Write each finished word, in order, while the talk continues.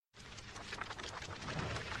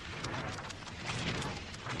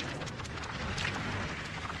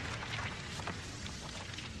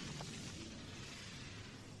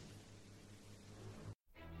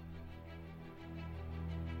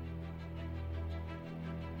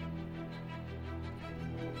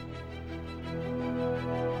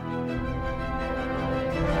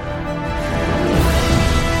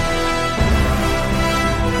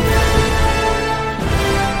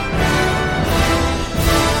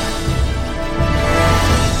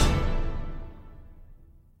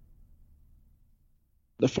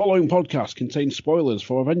following podcast contains spoilers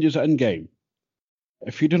for Avengers Endgame.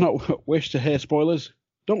 If you do not wish to hear spoilers,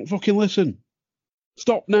 don't fucking listen.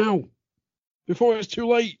 Stop now, before it's too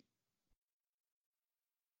late.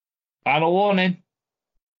 Final warning.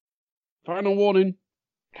 Final warning.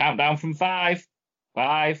 Countdown from 5.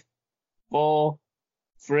 5, 4,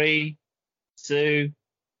 3, 2,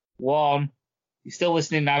 1. You're still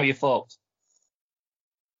listening now, you're fucked.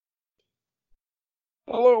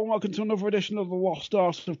 Hello and welcome to another edition of the Lost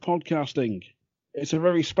Art of Podcasting. It's a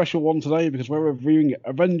very special one today because we're reviewing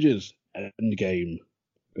Avengers Endgame.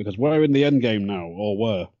 Because we're in the Endgame now, or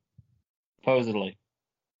were. Supposedly.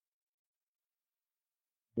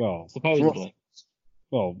 Well, Supposedly.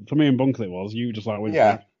 For me and Bunker it was. You just like went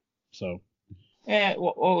Yeah. So. Yeah,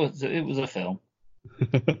 what was it? It was a film.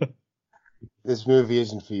 This movie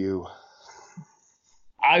isn't for you.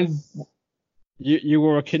 You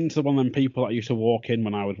were akin to one of them people that used to walk in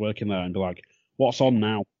when I was working there and be like, "What's on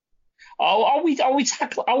now?" Oh, are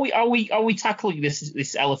we tackling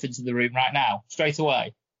this elephant in the room right now, straight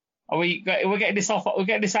away? We're getting this off. We're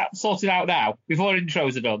getting this sorted out now before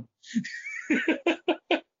intros are done.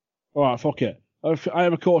 All right, fuck it. I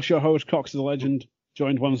am, of course, your host, Cox the Legend,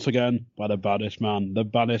 joined once again by the baddest man in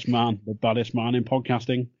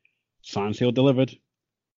podcasting. Signed, sealed, delivered.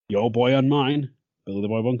 Your boy and mine, Billy the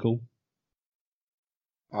Boy Bunkle.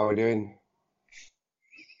 How are we doing?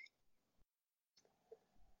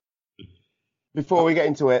 Before we get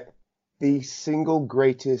into it, the single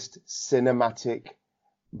greatest cinematic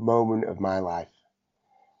moment of my life.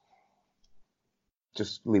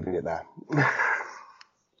 Just leaving it there.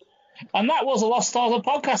 And that was a lost art of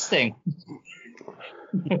podcasting.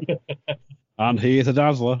 And he is a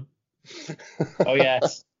dazzler. Oh,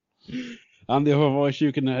 yes. And the other voice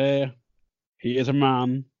you can hear, he is a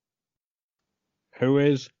man who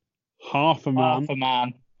is half a man. Half a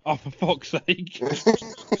man. Oh, for fuck's sake.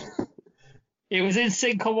 It was in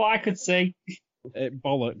sync on what I could see. It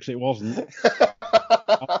bollocks, it wasn't.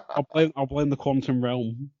 I'll blame the quantum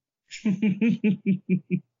realm. You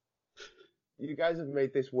guys have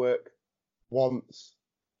made this work once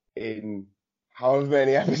in however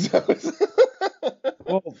many episodes.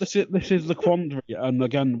 Well, this is the quandary, and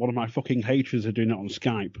again, one of my fucking haters are doing it on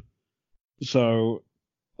Skype. So,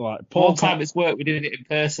 like, All time it's worked, we're doing it in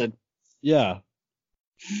person. Yeah.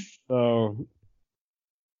 So,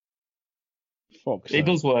 fuck's sake. It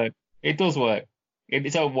does work. It does work in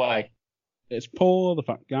its own way. It's Paul, the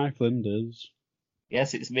fat guy Flinders.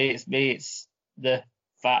 Yes, it's me. It's the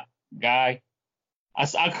fat guy.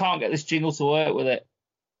 I can't get this jingle to work with it.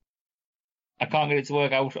 I can't get it to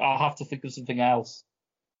work. I'll have to think of something else.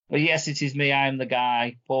 But yes, it is me. I am the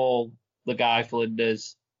guy. Paul, the guy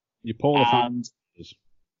Flinders. You're Paul the fat Flinders.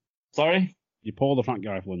 Sorry? You're Paul the fat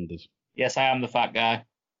guy Flinders. Yes, I am the fat guy.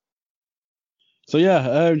 So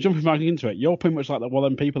yeah, jumping back into it, you're pretty much like one of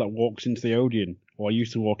them people that walks into the Odeon, or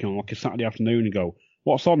used to walk in on like a Saturday afternoon and go,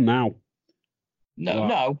 "What's on now?"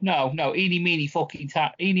 No. Eeny, meeny,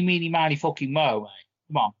 miny, fucking mo, mate.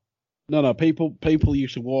 Come on. No. People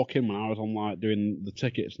used to walk in when I was on like doing the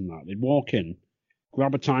tickets and that. They'd walk in,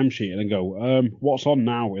 grab a timesheet, and then go, "What's on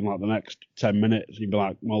now?" in like the next 10 minutes. And you'd be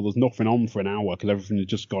like, "Well, there's nothing on for an hour because everything has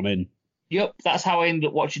just gone in." Yep, that's how I ended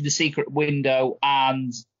up watching The Secret Window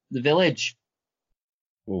and The Village.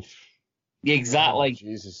 Oof. Exactly. Oh,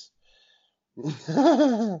 Jesus.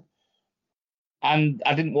 And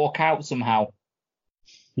I didn't walk out somehow.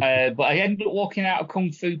 But I ended up walking out of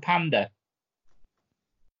Kung Fu Panda.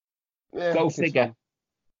 Yeah, Go figure.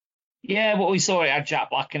 Yeah, but we saw it had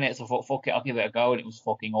Jack Black in it, so I thought, fuck it, I'll give it a go, and it was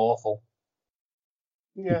fucking awful.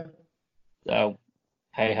 Yeah. So,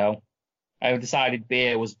 hey ho. I decided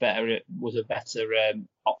beer was better. It was a better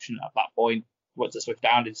option at that point. What's to switch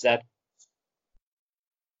down instead?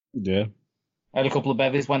 Yeah. I had a couple of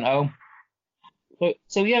bevies, went home.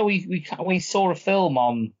 So yeah, we saw a film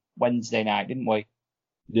on Wednesday night, didn't we?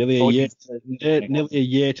 Nearly a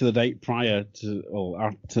year to the date prior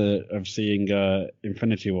of seeing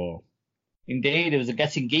Infinity War. Indeed, there was a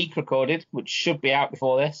Getting Geek recorded, which should be out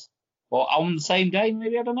before this, or on the same day,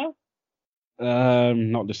 maybe, I don't know.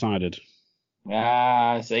 Not decided.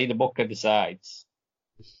 See, the booker decides.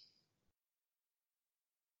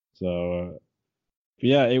 So,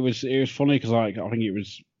 yeah, it was funny because like I think it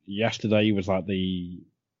was yesterday was like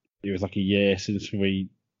a year since we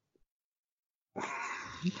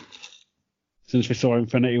saw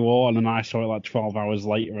Infinity War, and then I saw it like 12 hours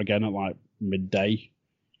later again at like midday.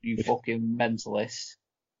 You fucking mentalist.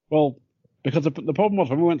 Well, because the problem was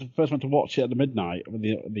when we first went to watch it at the midnight with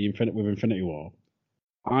Infinity War,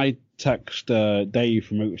 I text Dave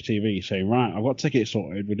from Moots TV saying, right, I've got tickets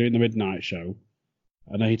sorted, we're doing the midnight show.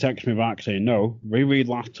 And then he texts me back saying, no, reread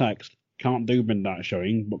last text, can't do midnight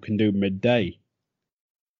showing, but can do midday.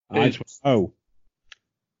 And I just went, oh,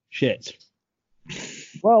 shit.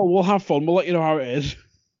 Well, we'll have fun. We'll let you know how it is.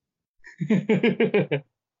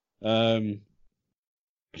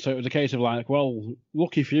 So it was a case of like, well,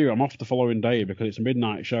 lucky for you, I'm off the following day because it's a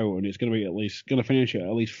midnight show and it's going to finish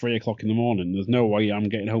at least 3 o'clock in the morning. There's no way I'm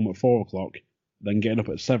getting home at 4 o'clock, then getting up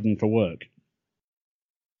at 7 for work.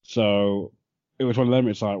 So it was one of them.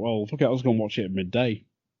 It's like, well, fuck it, I was going to watch it at midday.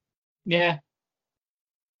 Yeah.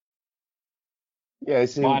 Yeah,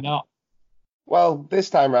 see, Why not? well, this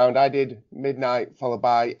time round I did midnight followed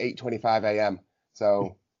by 8:25 a.m.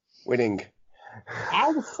 So winning.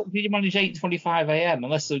 How the fuck did you manage 8:25 a.m.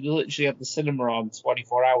 unless they literally had the cinema on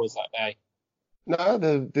 24 hours that day? No,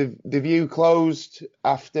 the view closed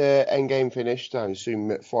after Endgame finished, I assume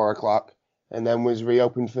at 4 o'clock, and then was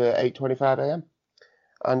reopened for 8:25 a.m.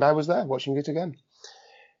 And I was there watching it again.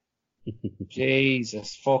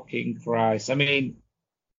 Jesus fucking Christ. I mean,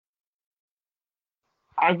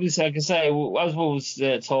 I can say, as we was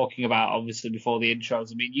talking about, obviously, before the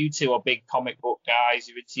intros, I mean, you two are big comic book guys,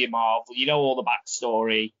 you're into your Marvel, you know all the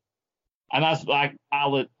backstory. And as like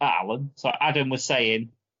Adam was saying,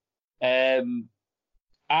 I'm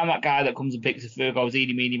that guy that comes and picks a film, goes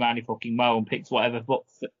eeny, meeny, miny, fucking mo, and picks whatever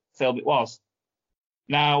film it was.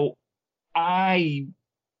 Now, I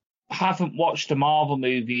haven't watched a Marvel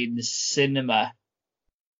movie in the cinema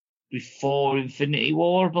before Infinity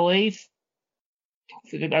War, I believe.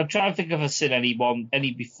 I'm trying to think if I've seen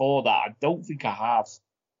any before that. I don't think I have.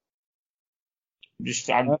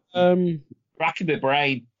 I'm racking my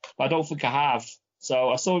brain, but I don't think I have. So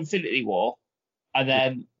I saw Infinity War, and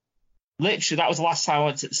then literally that was the last time I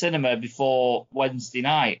went to the cinema before Wednesday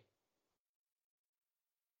night.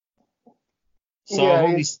 So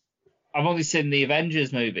Yeah, I've only seen the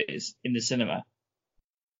Avengers movies in the cinema.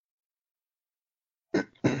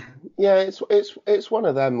 yeah, it's one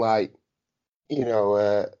of them, like, you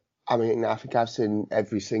know, I mean, I think I've seen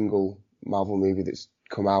every single Marvel movie that's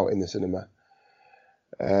come out in the cinema,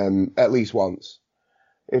 at least once,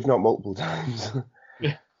 if not multiple times.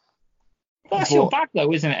 That's your bag,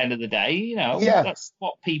 though, isn't it? End of the day, you know, Yeah. That's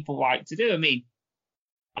what people like to do. I mean,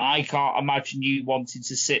 I can't imagine you wanting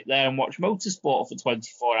to sit there and watch motorsport for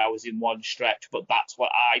 24 hours in one stretch, but that's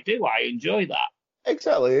what I do. I enjoy that.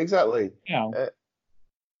 Exactly. You know,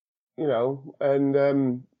 You know, and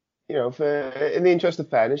you know, in the interest of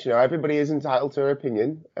fairness, you know, everybody is entitled to their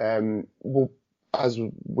opinion. As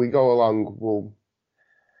we go along, we'll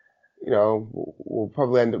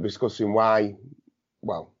probably end up discussing why.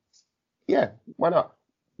 Well, yeah, why not?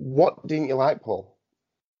 What didn't you like, Paul?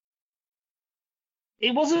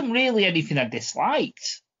 it wasn't really anything I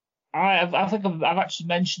disliked. I think I've actually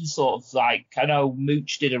mentioned sort of like, I know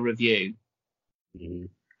Mooch did a review. Mhm.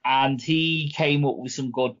 And he came up with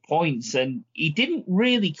some good points, and he didn't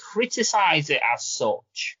really criticize it as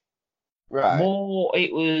such. Right. More,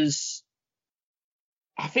 it was.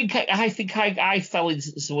 I think I fell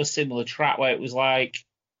into a similar trap where it was like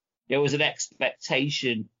there was an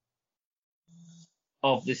expectation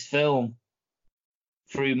of this film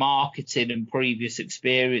through marketing and previous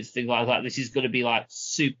experience, things like that. This is going to be like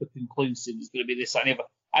super conclusive. It's going to be this, that, and the other.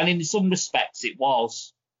 And in some respects, it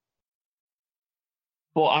was.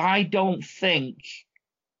 But I don't think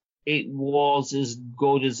it was as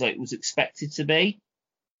good as it was expected to be.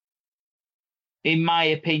 In my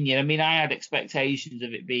opinion, I mean, I had expectations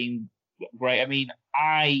of it being great. I mean,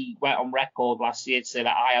 I went on record last year to say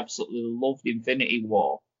that I absolutely loved Infinity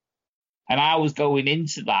War. And I was going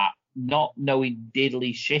into that not knowing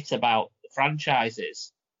diddly shit about the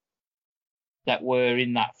franchises that were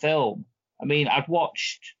in that film. I mean, I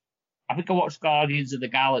think I watched Guardians of the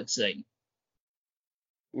Galaxy.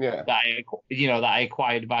 Yeah. That I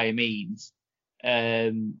acquired via means.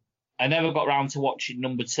 I never got around to watching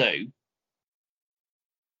number 2,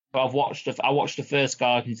 but I watched the first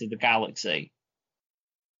Guardians of the Galaxy,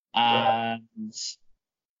 and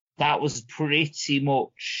that was pretty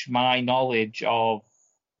much my knowledge of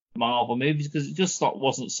Marvel movies because it just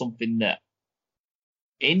wasn't something that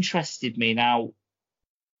interested me. Now,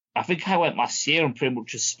 I think I went last year on pretty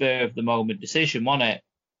much a spur of the moment decision, wasn't it?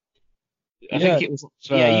 I think it was.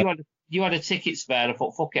 You had a ticket spare. I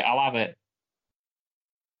thought, fuck it, I'll have it.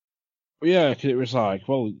 Yeah, because it was like,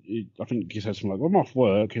 well, I think he said something like, well, I'm off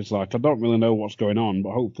work. It's like, I don't really know what's going on,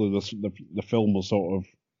 but hopefully the film will sort of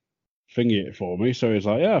thingy it for me. So he's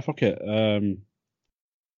like, yeah, fuck it.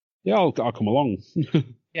 Yeah, I'll come along.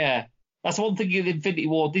 Yeah. That's one thing that Infinity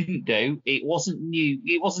War didn't do. It wasn't new.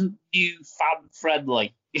 It wasn't new fan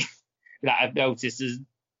friendly that I've noticed.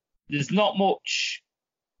 There's not much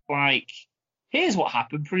like here's what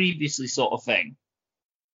happened previously sort of thing.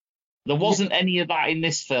 There wasn't any of that in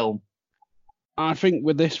this film. I think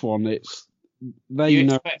with this one, it's they You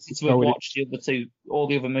know. expected to have watched all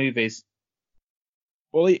the other movies.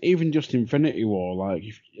 Well, even just Infinity War, like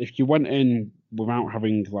if you went in without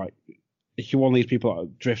having like, if you're one of these people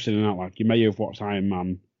that drifts in and out, like you may have watched Iron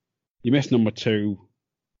Man, you missed number 2,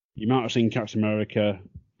 you might have seen Captain America,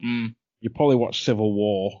 you probably watched Civil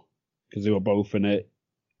War because they were both in it.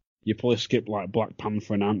 You probably skipped like Black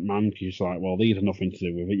Panther and Ant-Man because you're like, well, these have nothing to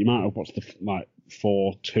do with it. You might have watched the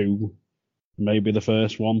 4-2, maybe the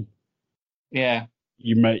first one. Yeah.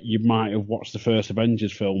 You might have watched the first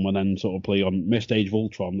Avengers film and then sort of play on missed Age of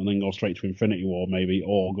Ultron and then go straight to Infinity War maybe,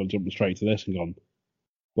 or go jump straight to this and gone,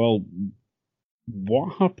 well,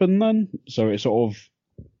 what happened then? So it's sort of...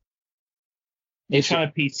 You're trying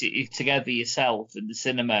to piece it together yourself in the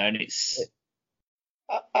cinema, and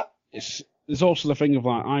There's also the thing of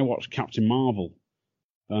like, I watched Captain Marvel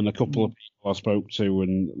and a couple of people I spoke to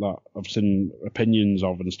and that I've seen opinions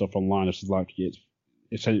of and stuff online. It's like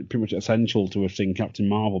it's pretty much essential to have seen Captain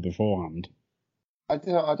Marvel beforehand. I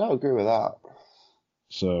don't agree with that.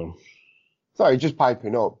 So. Sorry, just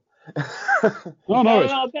piping up. No,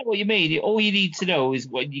 I get what you mean. All you need to know is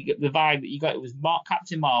when you get the vibe that you got, it was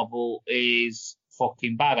Captain Marvel is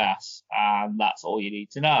fucking badass, and that's all you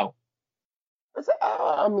need to know.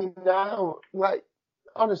 I mean, now, like,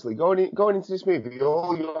 honestly, going into this movie,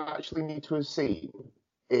 all you actually need to have seen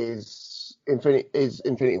is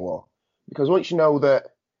Infinity War. Because once you know that,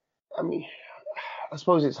 I mean, I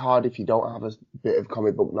suppose it's hard if you don't have a bit of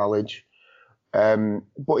comic book knowledge.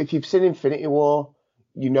 But if you've seen Infinity War,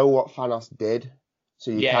 you know what Thanos did.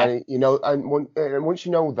 So you kind of, and once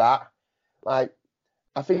you know that, like,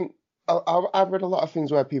 I think I've read a lot of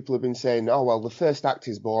things where people have been saying, oh, well, the first act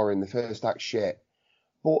is boring, the first act's shit.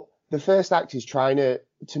 But the first act is trying to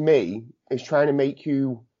make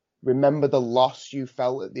you remember the loss you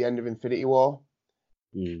felt at the end of Infinity War.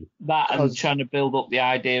 That and trying to build up the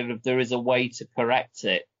idea of there is a way to correct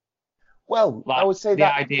it. Well, like, I would say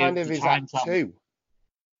that idea kind of is Act 2.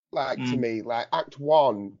 Like, to me, like, Act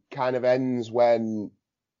 1 kind of ends when,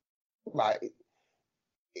 like,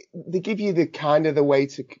 they give you the way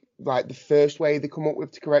to, like, the first way they come up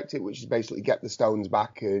with to correct it, which is basically get the stones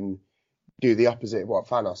back and do the opposite of what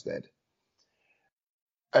Thanos did.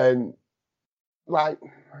 And, like,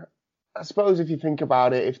 I suppose if you think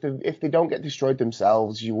about it, if they don't get destroyed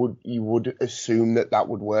themselves, you would assume that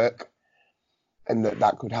would work and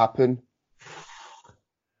that could happen.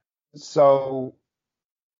 So,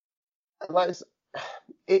 like,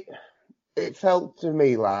 it felt to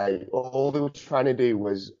me like all they were trying to do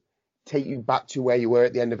was take you back to where you were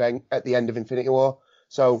at the end of Infinity War.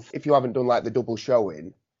 So if you haven't done like the double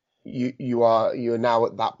showing, you're now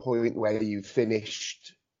at that point where you've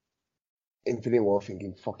finished Infinity War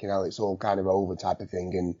thinking, fucking hell, it's all kind of over type of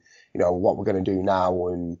thing, and you know what we're gonna do now.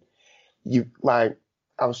 And you, like,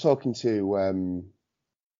 I was talking to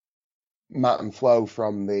Matt and Flo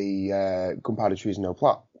from the Gunpowder Trees No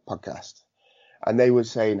Plot podcast, and they were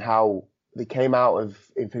saying how they came out of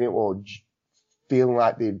Infinity War feeling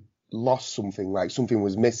like they'd lost something, like something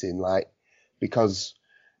was missing, like, because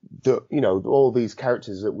all these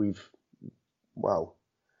characters that we've, well,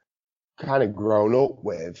 kind of grown up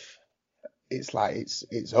with, it's like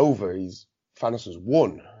it's over. Thanos has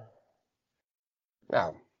won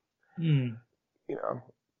now.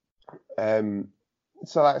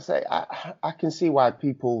 So like I say, I can see why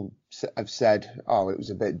people have said, oh, it was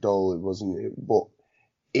a bit dull, it wasn't, but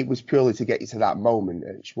it was purely to get you to that moment,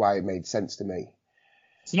 which is why it made sense to me.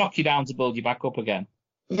 To knock you down to build you back up again.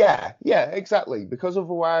 Yeah, exactly. Because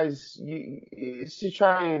otherwise, it's to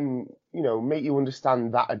try and make you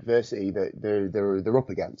understand that adversity that they're up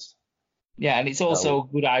against. Yeah, and it's also a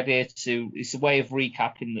good idea it's a way of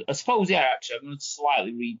recapping. I suppose, actually, I'm going to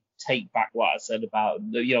slightly take back what I said about,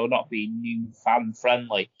 not being new fan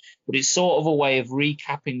friendly, but it's sort of a way of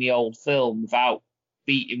recapping the old film without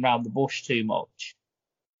beating around the bush too much.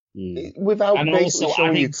 Without and basically also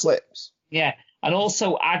showing you clips. Yeah, and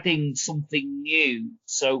also adding something new,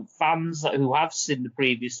 so fans who have seen the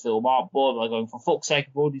previous film aren't bored. They're going, for fuck's sake,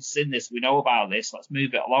 I've already seen this, we know about this, let's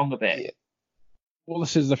move it along a bit. Yeah. Well,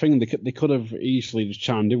 this is the thing, they could have easily just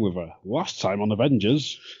chimed in with her last time on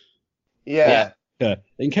Avengers. Yeah.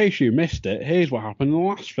 In case you missed it, here's what happened in the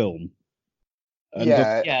last film.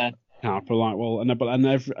 And Harper, like, well, and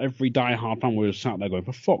every die-hard fan was sat there going,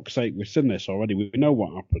 for fuck's sake, we've seen this already, we know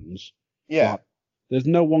what happens. Yeah. Like, there's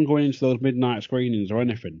no one going into those midnight screenings or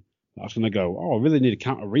anything that's going to go, oh, I really need a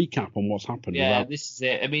recap on what's happened. Yeah, this is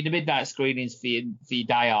it. I mean, the midnight screenings for your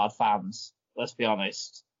die-hard fans, let's be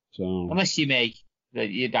honest. So, unless you make that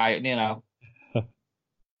you die,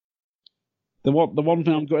 The one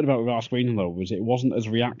thing I'm good about with our screening though was it wasn't as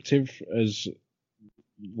reactive as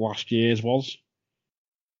last year's was.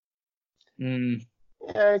 Mm.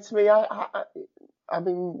 Yeah, to me, I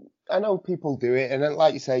mean, I know people do it, and then,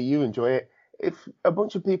 like you say, you enjoy it. If a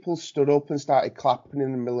bunch of people stood up and started clapping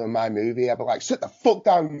in the middle of my movie, I'd be like, "Sit the fuck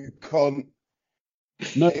down, you cunt!"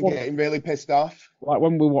 No, Getting really pissed off. like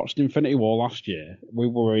when we watched Infinity War last year, we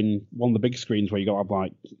were in one of the big screens where you got to have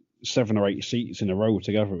like 7 or 8 seats in a row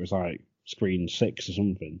together. It was like screen 6 or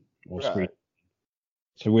something, or screen. Right.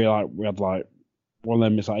 So we had like one of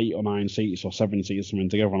them is like 8 or 9 seats or 7 seats something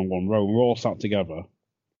together on one row. We were all sat together,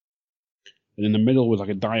 and in the middle was like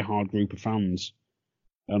a die-hard group of fans.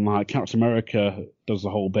 And like Captain America does the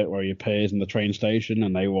whole bit where he appears in the train station,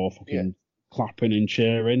 and they were all fucking clapping and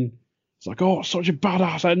cheering. It's like, oh, such a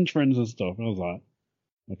badass entrance and stuff. And I was like,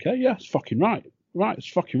 okay, yeah, it's fucking right. Right, it's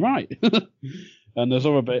fucking right. And there's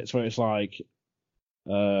other bits where it's like,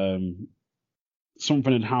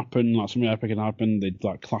 something had happened, like something epic had happened, they'd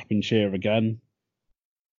like clap and cheer again.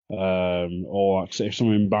 Or like if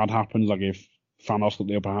something bad happens, like if Thanos got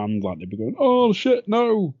the upper hand, like they'd be going, oh shit,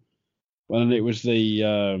 no. And it was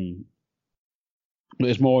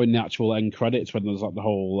it's more in the actual end credits when there's like the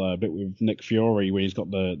whole bit with Nick Fury where he's got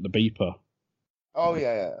the beeper. Oh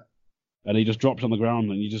yeah. And he just drops on the ground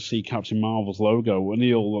and you just see Captain Marvel's logo and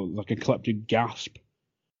he all like a collective gasp.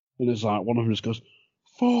 And it's like one of them just goes,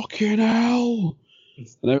 fucking hell. And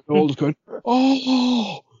they're all just going,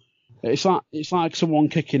 oh. It's like someone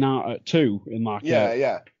kicking out at 2 in like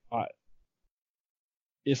Yeah. Like,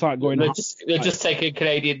 it's like going. They're just taking a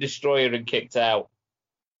Canadian destroyer and kicked out.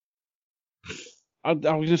 I was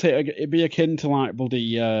gonna say it'd be akin to like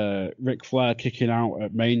bloody Ric Flair kicking out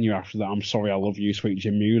at Mania after that. I'm sorry, I love you, Sweet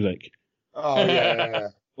Jim music. Oh yeah.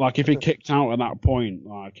 Like if he kicked out at that point,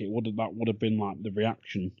 like that would have been like the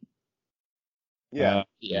reaction. Yeah.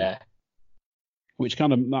 Yeah. Which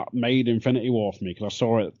kind of that made Infinity War for me because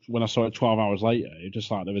when I saw it 12 hours later. It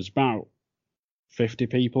just like there was about 50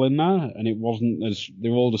 people in there, and it wasn't as they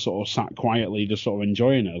were all just sort of sat quietly, just sort of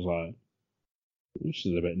enjoying it. I was like, this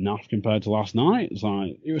is a bit naff compared to last night. It's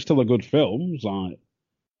like it was still a good film. It's like,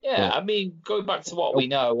 yeah, I mean, going back to what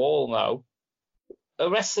we all know, a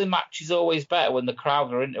wrestling match is always better when the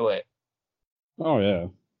crowd are into it. Oh yeah.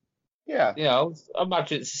 Yeah. You know, I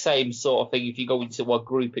imagine it's the same sort of thing if you go into a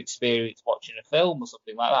group experience watching a film or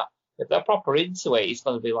something like that. If they're proper into it, it's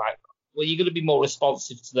going to be like, well, you're going to be more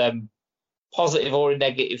responsive to them positive or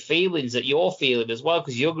negative feelings that you're feeling as well,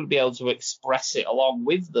 because you're going to be able to express it along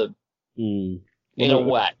with them in a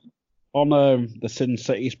way. On the Sin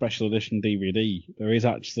City Special Edition DVD, there is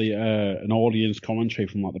actually an audience commentary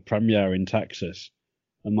from like the premiere in Texas,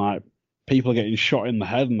 and like people are getting shot in the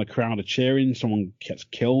head and the crowd are cheering. Someone gets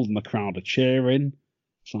killed and the crowd are cheering.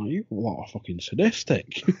 It's like, you're a lot of fucking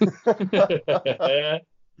sadistic.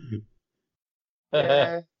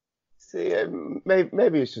 Yeah. See,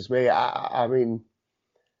 maybe it's just me. I mean,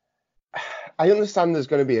 I understand there's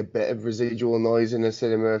going to be a bit of residual noise in the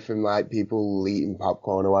cinema from like people eating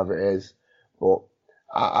popcorn or whatever it is, but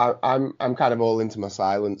I'm kind of all into my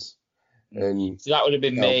silence. And so that would have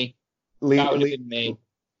been me. That would have been me.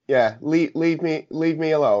 Yeah, leave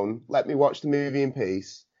me alone. Let me watch the movie in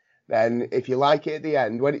peace. Then, if you like it at the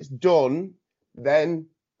end, when it's done, then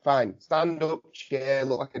fine. Stand up, cheer,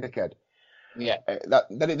 look like a dickhead. Yeah.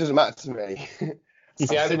 Then it doesn't matter to me.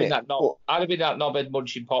 See, I'd have been that knobhead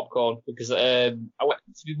munching popcorn because I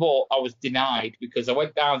was denied because I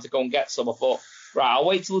went down to go and get some. I thought, right, I'll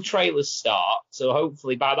wait till the trailers start. So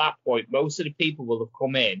hopefully by that point, most of the people will have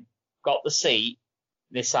come in, got the seat,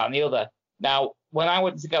 this, that, and the other. Now, when I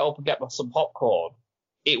went to get up and get some popcorn,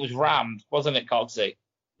 it was rammed, wasn't it, Cogsy?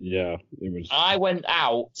 Yeah, it was. I went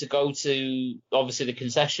out to go to, obviously, the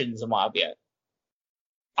concessions and what have you.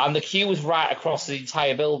 And the queue was right across the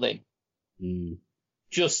entire building.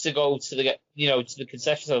 Just to go to the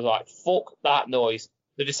concessions. I was like, fuck that noise.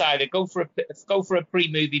 They decided go for a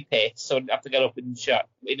pre-movie pit, so I didn't have to get up and shut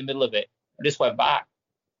in the middle of it. I just went back.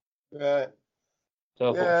 Right. So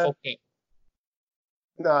I thought, fuck it.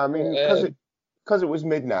 No, I mean, because it was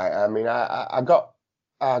midnight. I mean, I got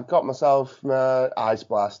myself my ice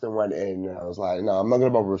blast and went in. And I was like, no, I'm not gonna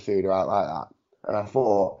bother with food or out like that. And I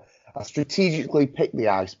thought I strategically picked the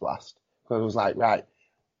ice blast because I was like, right,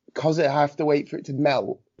 because I have to wait for it to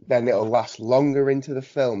melt, then it'll last longer into the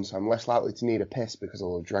film, so I'm less likely to need a piss because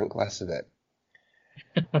I'll have drank less of it.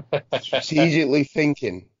 Strategically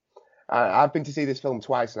thinking. I've been to see this film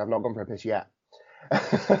twice and I've not gone for a piss yet.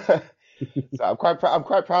 So I'm quite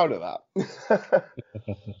proud of that.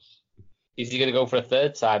 Is he going to go for a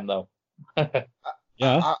third time though?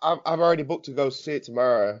 Yeah. I've already booked to go see it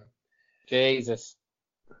tomorrow. Jesus.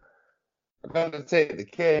 I've got to take the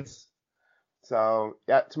kids. So,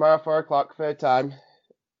 yeah, tomorrow, 4 o'clock, third time.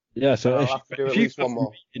 Yeah, so I'll have to do at least one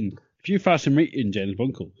more. If you fancy meeting James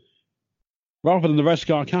Bunkle, rather than the Red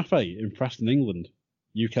Scar Cafe in Preston, England,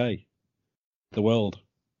 UK, the world,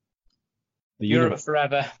 the Europe universe,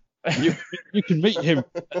 forever. you can meet him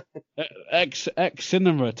at X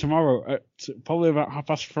Cinema tomorrow at probably about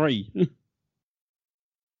 3:30.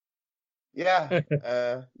 Yeah,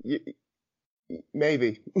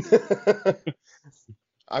 maybe.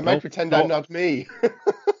 I might pretend I'm not me.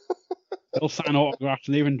 He'll sign autographs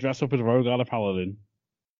and even dress up as Rogar the Paladin.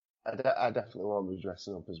 I definitely won't be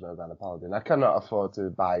dressing up as Rogan the Paladin. I cannot afford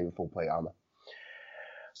to buy full plate armor.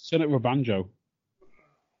 Send it with a banjo.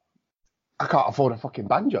 I can't afford a fucking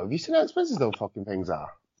banjo. Have you seen how expensive those fucking things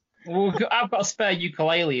are? Well, I've got a spare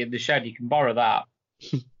ukulele in the shed. You can borrow that.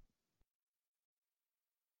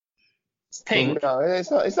 It's pink. No, it's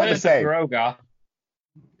not the same. Rogar.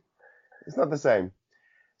 It's not the same.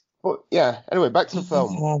 But yeah, anyway, back to the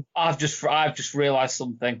film. I've just realised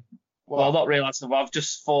something. Well, not realised something. I've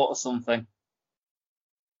just thought of something.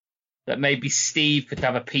 That maybe Steve could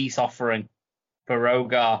have a peace offering for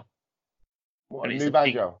Rogar. What, a new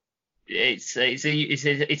banjo? It's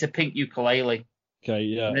a pink ukulele. Okay,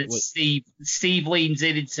 yeah. And then Steve leans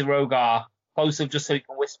into Rogar, close up just so he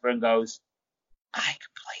can whisper and goes, "I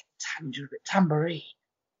can play the tambourine."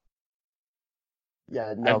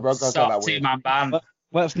 Yeah, no, Rogar's not that weird. Two-man band.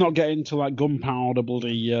 Let's not get into like gunpowder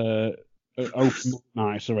bloody open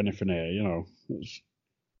nights or anything here, you know.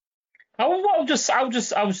 I was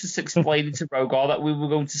just explaining to Rogar that we were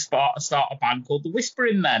going to start a band called the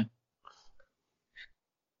Whispering Men.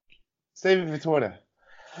 Save it for Twitter.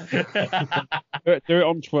 Do it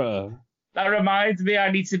on Twitter. That reminds me,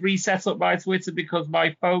 I need to reset up my Twitter because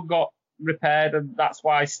my phone got repaired, and that's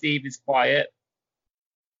why Steve is quiet.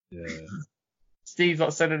 Yeah. Steve's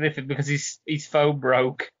not saying anything because his phone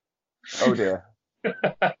broke. Oh dear.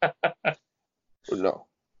 No.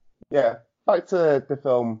 Yeah. Back to the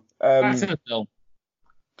film. Back to the film.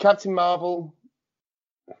 Captain Marvel.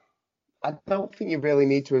 I don't think you really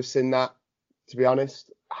need to have seen that, to be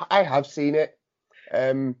honest. I have seen it,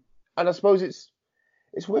 and I suppose it's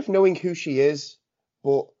worth knowing who she is,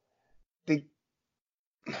 but they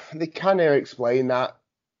kind of explain that.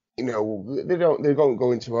 You know, they don't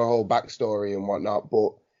go into her whole backstory and whatnot,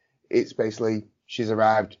 but it's basically she's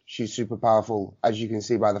arrived, she's super powerful, as you can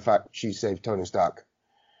see by the fact she saved Tony Stark.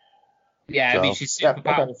 Yeah, so, I mean, she's super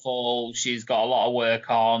powerful, okay. She's got a lot of work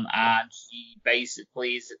on, and she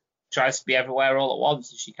basically tries to be everywhere all at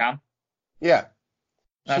once if she can. Yeah.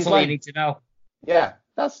 That's all you need to know. Yeah,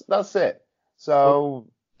 that's it.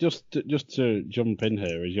 So... Just to jump in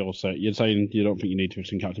here, as you're saying you don't think you need to have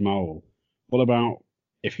seen Captain Marvel. What about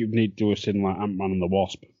if you need to have seen like Ant-Man and the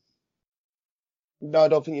Wasp? No, I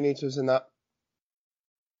don't think you need to have seen that.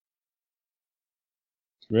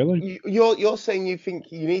 Really? You're saying you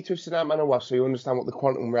think you need to have seen Ant-Man and the Wasp so you understand what the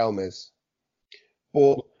quantum realm is.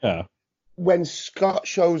 But yeah. When Scott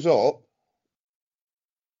shows up,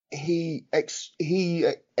 he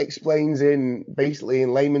explains basically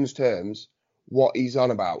in layman's terms what he's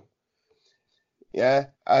on about. Yeah,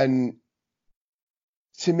 and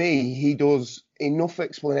to me, he does enough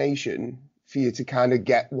explanation for you to kind of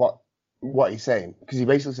get what he's saying. Because he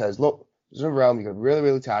basically says, look, there's another realm, you got really,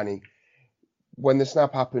 really tiny. When the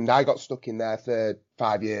snap happened, I got stuck in there for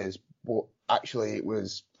 5 years, but actually it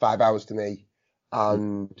was 5 hours to me.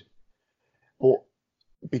 But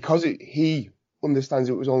because he understands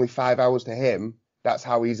it was only 5 hours to him, that's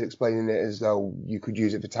how he's explaining it, as though you could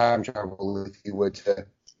use it for time travel if you were to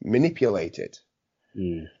manipulate it.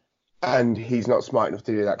 Mm. And he's not smart enough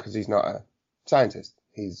to do that because he's not a scientist.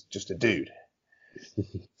 He's just a dude.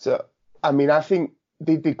 So, I mean, I think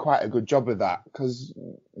they did quite a good job of that, because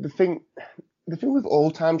the thing with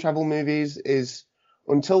all time travel movies is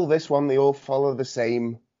until this one, they all follow the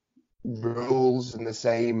same rules and the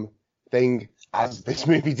same thing, as this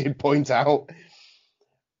movie did point out.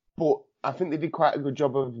 But I think they did quite a good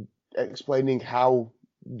job of explaining how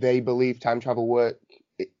they believe time travel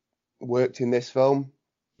worked in this film.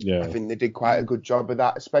 Yeah. I think they did quite a good job of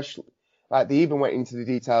that, especially like they even went into the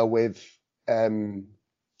detail with the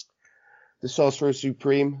Sorcerer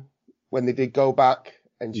Supreme when they did go back,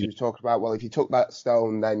 and she was talking about, well, if you took that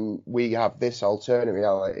stone, then we have this alternate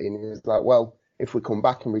reality. And he was like, well, if we come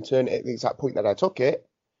back and return it at the exact point that I took it,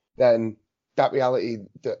 then that reality,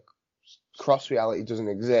 that cross reality doesn't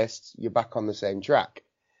exist. You're back on the same track.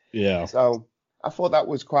 Yeah. So I thought that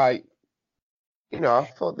was quite, I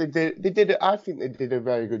thought they did. I think they did a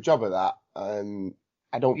very good job of that.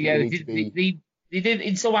 I don't think they did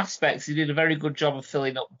in some aspects. They did a very good job of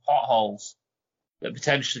filling up the potholes. that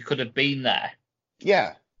potentially could have been there.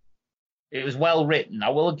 Yeah. It was well written. I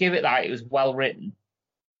will give it that. It was well written.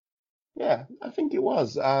 Yeah, I think it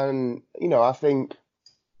was. And, I think,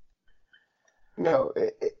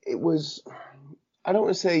 it was, I don't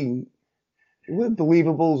want to say, the word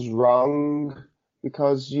believable's wrong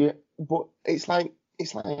because but it's like,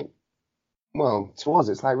 well, to us,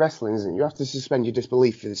 it's like wrestling, isn't it? You have to suspend your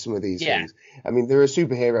disbelief for some of these things. I mean, there are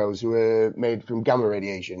superheroes who are made from gamma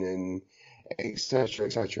radiation and et cetera,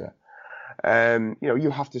 et cetera. You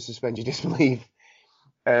have to suspend your disbelief.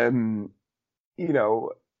 And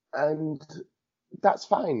that's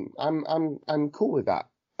fine. I'm cool with that.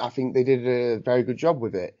 I think they did a very good job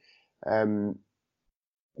with it.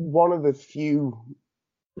 One of the few,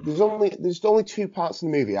 there's only two parts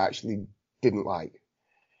in the movie I actually didn't like.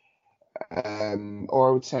 Or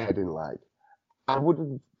I would say I didn't like. I would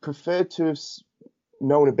have preferred to have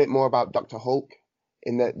known a bit more about Dr. Hulk,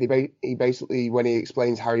 in that he basically, when he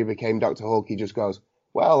explains how he became Dr. Hulk, he just goes,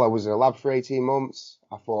 well, I was in a lab for 18 months.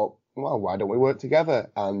 I thought, well, why don't we work together?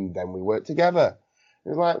 And then we worked together. It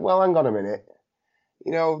was like, well, hang on a minute.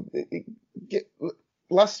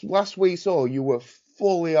 Last we saw, you were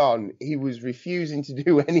fully on. He was refusing to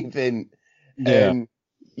do anything. Yeah. And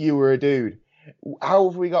you were a dude. How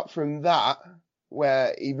have we got from that,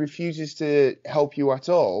 where he refuses to help you at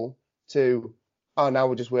all, to, oh, now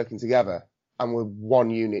we're just working together and we're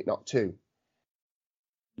one unit, not two?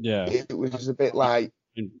 Yeah. It was just a bit like,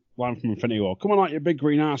 Line from Infinity War, come on out, you big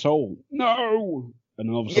green asshole. No! And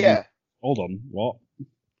then all of a sudden, hold on, what?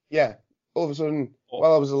 Yeah. All of a sudden,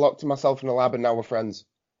 well, I was locked to myself in a lab and now we're friends.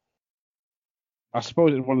 I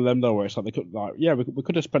suppose it's one of them though, where it's like we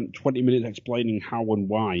could have spent 20 minutes explaining how and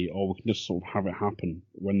why, or we can just sort of have it happen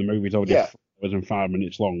when the movie's already 4 hours and 5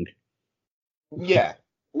 minutes long. Yeah.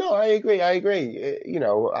 No, I agree.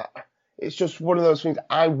 It's just one of those things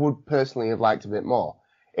I would personally have liked a bit more.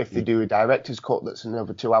 If they do a director's cut that's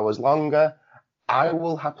another 2 hours longer, I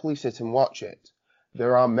will happily sit and watch it.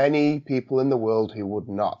 There are many people in the world who would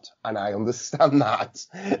not, and I understand that.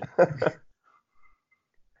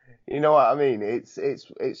 You know what I mean? It's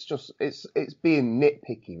being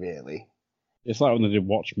nitpicky, really. It's like when they did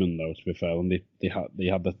Watchmen, though. To be fair, when they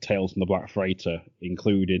had the Tales from the Black Freighter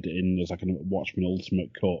included in as like a Watchmen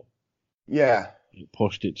Ultimate cut. Yeah. It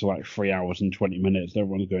pushed it to like 3 hours and 20 minutes.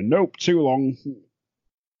 Everyone's going, nope, too long.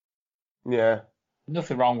 Yeah.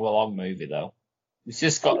 Nothing wrong with a long movie though. It's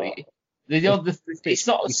just got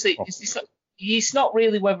it's not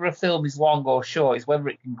really whether a film is long or short. It's whether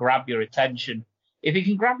it can grab your attention. If it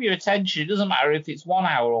can grab your attention, it doesn't matter if it's 1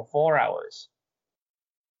 hour or 4 hours.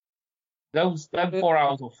 Them 4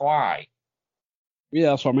 hours will fly.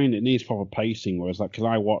 Yeah, that's what I mean. It needs proper pacing. Whereas, like, because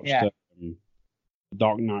I watched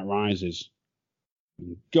Dark Knight Rises,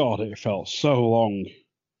 and God, it felt so long.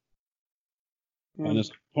 And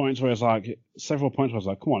there's points where it's like, several points where it's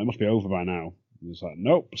like, come on, it must be over by now. And it's like,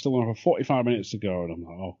 nope, still another 45 minutes to go. And I'm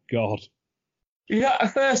like, oh, God. Is that the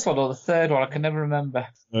first one or the third one? I can never remember.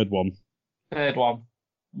 Third one.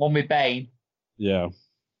 One with Bane. Yeah.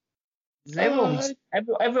 Everyone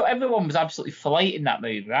was absolutely filleting that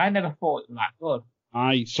movie. I never thought it was that good.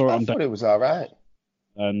 I saw it I thought it was all right.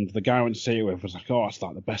 And the guy I went to see it with was like, oh, it's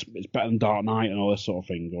like the best, it's better than Dark Knight and all this sort of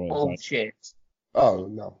thing. Bullshit. Oh,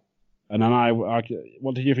 no. And then I,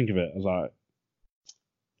 what did you think of it? I was like,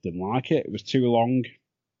 didn't like it. It was too long.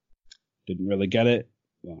 Didn't really get it.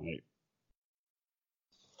 Like,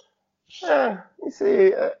 you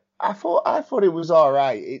see, I thought it was all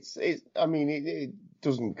right. It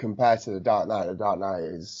doesn't compare to the Dark Knight. The Dark Knight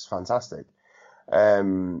is fantastic.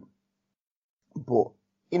 But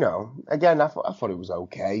again, I thought it was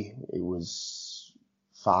okay. It was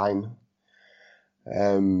fine.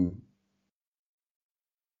 It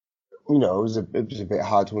was a bit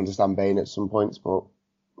hard to understand Bane at some points, but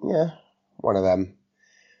yeah, one of them.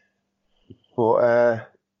 But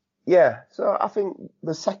so I think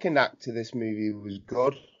the second act of this movie was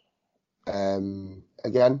good.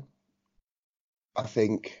 Again, I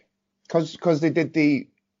think because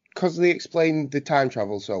they explained the time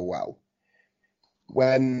travel so well,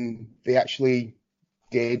 when they actually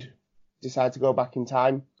did decide to go back in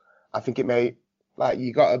time, I think it made, like,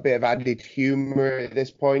 you got a bit of added humor at this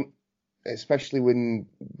point, especially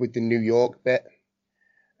with the New York bit.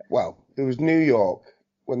 Well, there was New York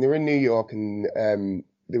when they were in New York and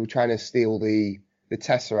they were trying to steal the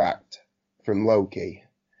Tesseract from Loki.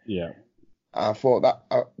 Yeah. I thought that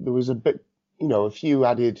there was a bit, a few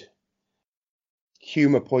added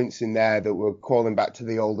humor points in there that were calling back to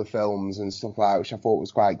the older films and stuff like that, which I thought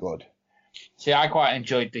was quite good. See, I quite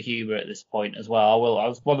enjoyed the humour at this point as well.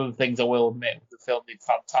 One of the things I will admit the film did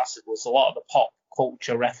fantastic was a lot of the pop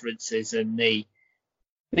culture references and the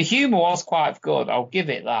The humour was quite good. I'll give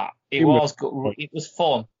it that. It was good. It was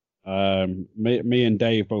fun. Me and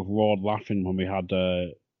Dave both roared laughing when we had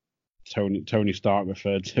Tony Stark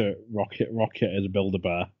referred to Rocket as a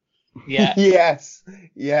Build-A-Bear. Yeah. Yes.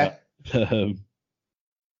 Yeah.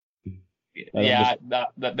 Yeah,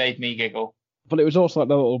 that made me giggle. But it was also like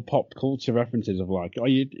the little pop culture references of like, do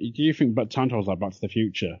you think Santa was like Back to the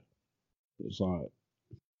Future? It's like,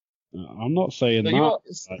 I'm not saying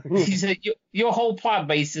that. Your whole plan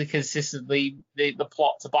basically consists of the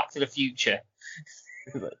plot to Back to the Future.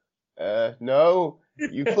 No,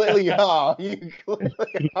 you clearly are. You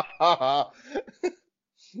clearly are.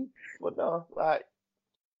 But no, like,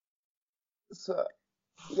 so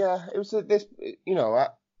yeah, it was this.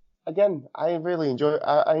 I really enjoyed.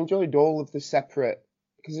 I enjoyed all of the separate,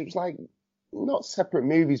 because it was like not separate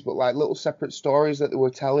movies, but like little separate stories that they were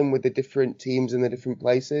telling with the different teams in the different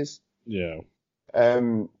places. Yeah.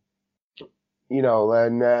 And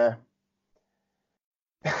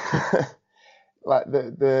like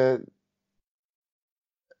the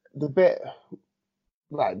bit,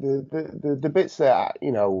 like the bits that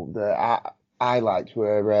that I liked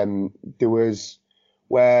were there was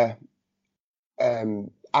where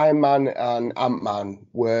Iron Man and Ant-Man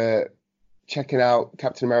were checking out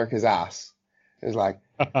Captain America's ass. It was like,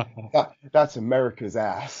 that's America's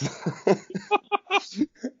ass.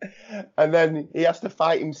 And then he has to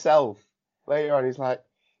fight himself later on. He's like,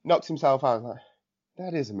 knocks himself out. Like,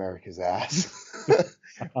 that is America's ass.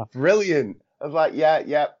 Brilliant. I was like,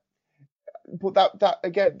 yeah. But that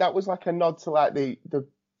again, that was like a nod to like the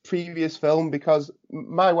previous film, because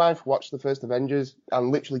my wife watched the first Avengers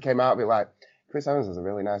and literally came out of it like, Chris Evans has a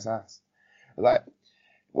really nice ass. I was like,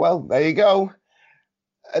 well, there you go.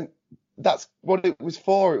 And that's what it was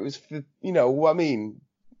for. It was for, what I mean.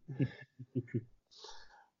 But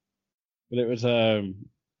it was, I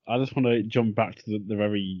just want to jump back to the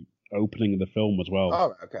very opening of the film as well.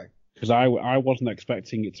 Oh, okay. Because I wasn't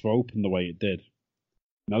expecting it to open the way it did.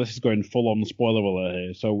 Now, this is going full on spoiler alert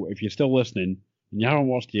here, so if you're still listening and you haven't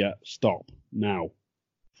watched it yet, stop now.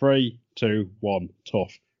 3, 2, 1,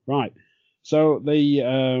 tough. Right. So the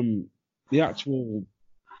actual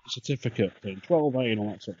certificate thing, 12A and all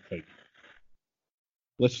that sort of thing,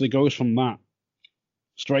 literally goes from that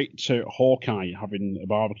straight to Hawkeye having a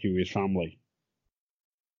barbecue with his family.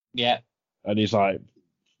 Yeah. And he's like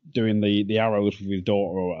doing the arrows with his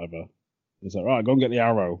daughter or whatever. He's like, right, go and get the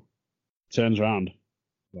arrow. Turns around.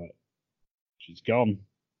 Like, she's gone.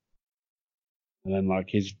 And then like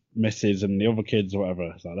his missus and the other kids or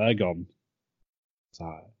whatever, it's like they're gone. It's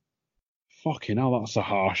like, fucking hell, that's a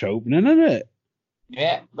harsh opening, isn't it?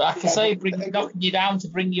 Yeah, like I say, knocking you down to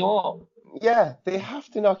bring you up. Yeah, they have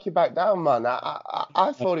to knock you back down, man.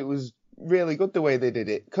 I thought it was really good the way they did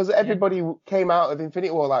it, because everybody came out of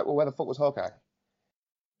Infinity War like, well, where the fuck was Hawkeye?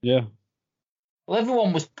 Yeah. Well,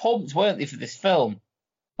 everyone was pumped, weren't they, for this film?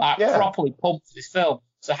 Like, properly pumped for this film.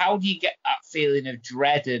 So how do you get that feeling of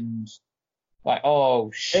dread and like,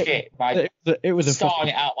 oh shit, it was starting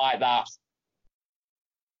it out like that?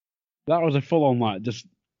 That was a full on like just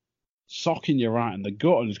socking you right in the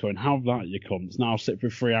gut and just going, have that, you cunts. Now sit for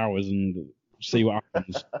 3 hours and see what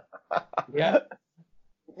happens. Yeah.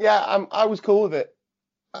 Yeah, I was cool with it.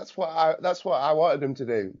 That's what I wanted them to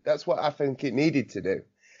do. That's what I think it needed to do.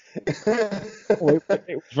 Well,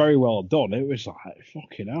 it was very well done. It was like,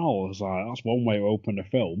 fucking hell. It was like, that's one way to open a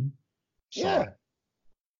film. So, yeah.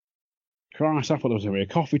 Christ, I thought there was going to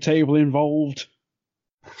be a coffee table involved.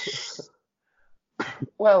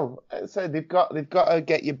 Well, so they've got to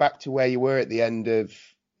get you back to where you were at the end of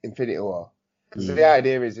Infinity War, because the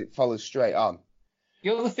idea is it follows straight on.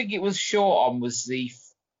 The other thing it was short on was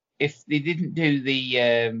if they didn't do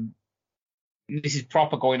the this is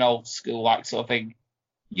proper going old school like sort of thing.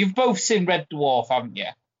 You've both seen Red Dwarf, haven't you?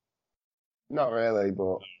 Not really,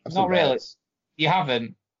 but not really. You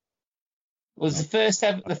haven't. It was the first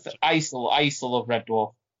ever. I used to love Red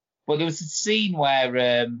Dwarf. But there was a scene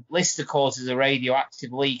where Lister causes a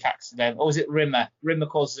radioactive leak accident. Or was it Rimmer? Rimmer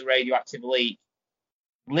causes a radioactive leak.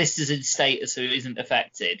 Lister's in status, so he isn't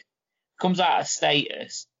affected. Comes out of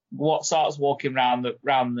status. What starts walking round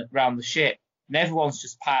the ship, and everyone's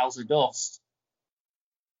just piles of dust.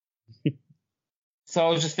 So I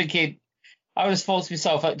was just thinking, I was thought to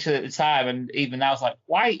myself actually at the time, and even now, I was like,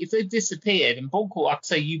 why if they've disappeared? And Bunkle, I'd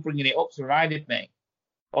say you bringing it up reminded me.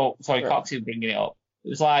 Oh, sorry, Coxie bringing it up. It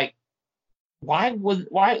was like, why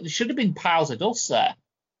there should have been piles of dust there.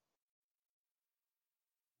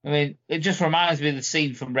 I mean, it just reminds me of the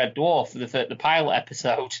scene from Red Dwarf, the pilot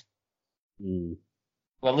episode,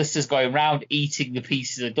 where Lister's going around eating the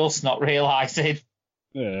pieces of dust, not realising.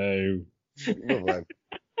 No. Lovely.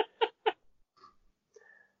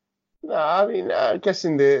 No, I mean, I'm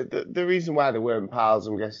guessing the reason why they weren't pals,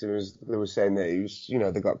 I'm guessing, was they were saying that he was,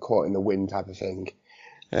 they got caught in the wind type of thing.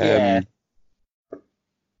 Yeah.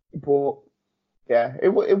 But yeah, it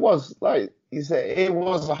was like you said, it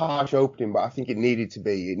was a harsh opening, but I think it needed to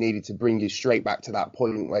be. It needed to bring you straight back to that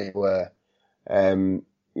point where you were, and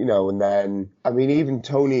then I mean, even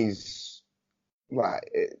Tony's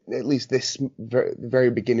like at least this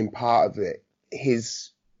very beginning part of it,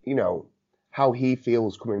 his how he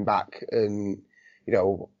feels coming back, and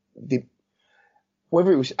the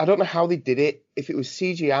whether it was, I don't know how they did it, if it was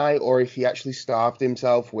CGI or if he actually starved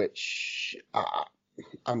himself, which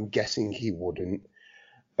I'm guessing he wouldn't.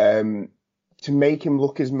 To make him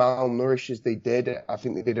look as malnourished as they did, I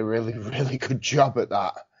think they did a really, really good job at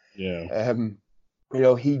that. Yeah.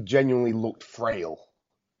 He genuinely looked frail.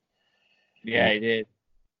 Yeah, he did.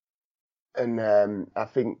 And I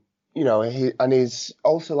think, his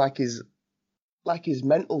also like his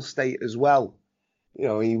mental state as well.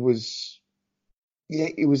 He was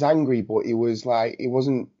angry, but he was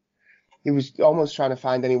almost trying to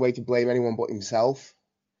find any way to blame anyone but himself.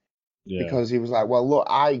 Yeah. Because he was like, well, look,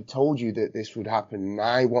 I told you that this would happen, and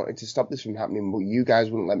I wanted to stop this from happening, but you guys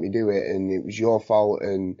wouldn't let me do it, and it was your fault.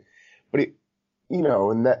 But it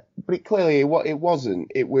clearly it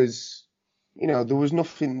wasn't. It was, there was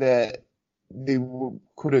nothing that they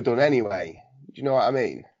could have done anyway. Do you know what I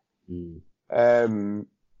mean? Mm.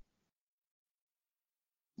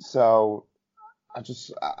 So I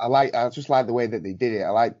just like the way that they did it. I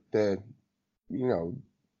like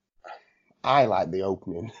I like the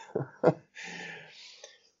opening.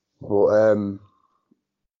 But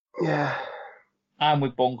yeah, I'm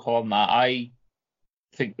with Bunko on that. I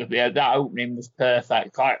think that opening was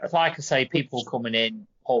perfect. Like I say, people coming in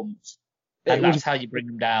pumped, and that's how you bring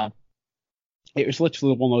them down. It was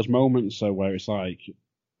literally one of those moments though where it's like,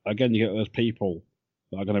 again, you get those people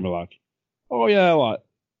that are gonna be like, oh yeah, like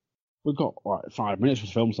we've got like 5 minutes for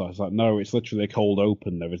the film, so it's like, no, it's literally a cold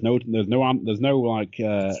open. There's no like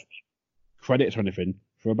credits or anything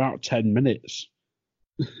for about 10 minutes.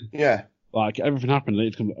 Yeah. Like everything happened, and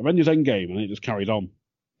it comes Avengers Endgame, and it just carried on.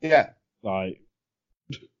 Yeah. Like.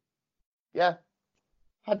 Yeah.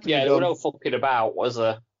 There were no fucking about, was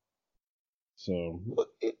there? So.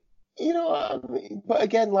 But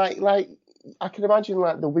again, like I can imagine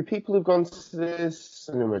like there'll be people who've gone to the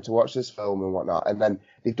cinema to watch this film and whatnot, and then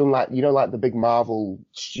they've done like the big Marvel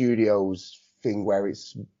Studios thing where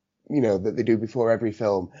it's that they do before every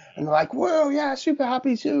film, and they're like, whoa, yeah, super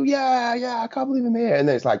happy too, yeah, I can't believe I'm here, and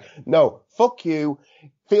then it's like, no, fuck you,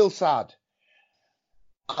 feel sad,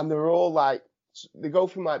 and they're all like, they go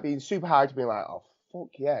from like being super high to being like, oh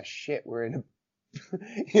fuck yeah, shit, we're in a,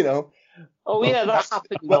 Oh yeah, that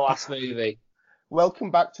happened in the last movie.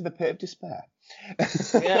 Welcome back to the pit of despair.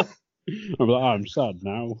 Yeah. I'm sad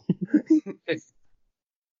now.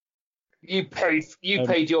 You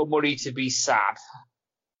paid your money to be sad.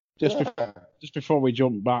 Just before we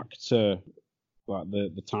jump back to like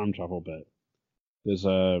the time travel bit, there's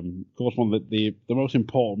of course one of the most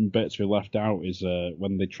important bits we left out is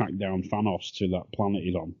when they track down Thanos to that planet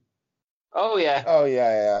he's on. Oh yeah. Oh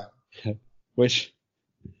yeah. Which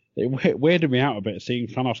it weirded me out a bit seeing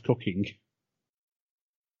Thanos cooking.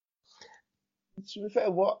 To be fair,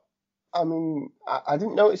 I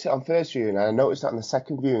didn't notice it on first viewing, and I noticed it on the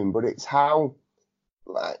second viewing, but it's how,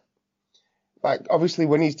 like obviously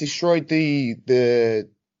when he's destroyed the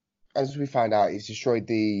as we find out, he's destroyed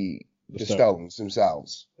the stones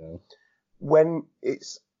themselves. Yeah. When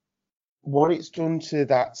what it's done to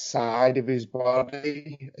that side of his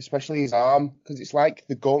body, especially his arm, because it's like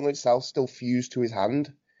the gauntlet itself still fused to his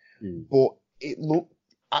hand, but it looked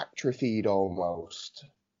atrophied almost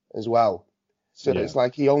as well. So It's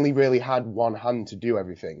like he only really had one hand to do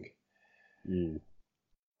everything. Yeah,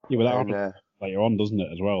 but that happens later on, doesn't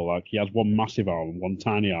it, as well? Like, he has one massive arm and one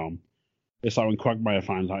tiny arm. It's like when Quagmire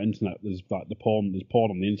finds out internet, there's like there's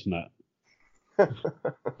porn on the internet.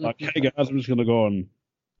 Like, hey guys, I'm just going to go and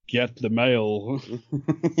get the mail.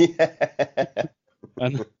 Yeah.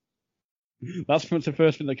 And that's the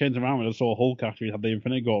first thing that came to mind when I saw Hulk after he had the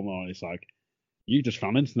Infinity Gauntlet on. It's like, you just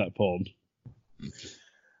found internet porn.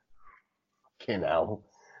 Fucking hell.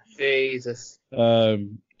 Jesus. But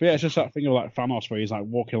yeah, it's just that thing of like Thanos where he's like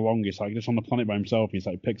walking along, he's like just on the planet by himself, he's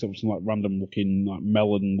like picks up some like random looking like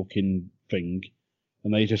melon looking thing,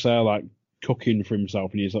 and then he's just there like cooking for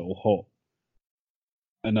himself in his little hut.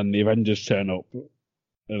 And then the Avengers turn up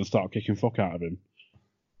and start kicking fuck out of him.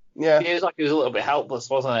 Yeah. It was like he was a little bit helpless,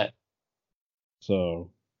 wasn't it?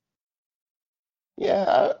 So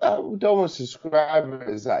yeah, I would almost describe it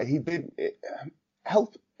as that he did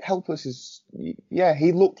helpless is, yeah,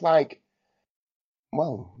 he looked like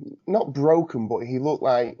well, not broken, but he looked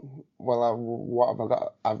like, well, what have I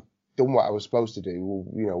got? I've done what I was supposed to do.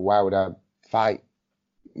 Well, why would I fight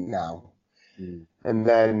now? Mm. And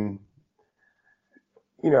then,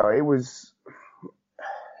 it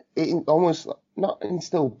almost not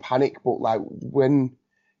instilled panic, but like when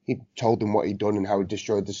he told them what he'd done and how he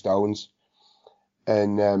destroyed the stones,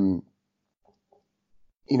 and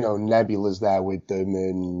Nebula's there with them,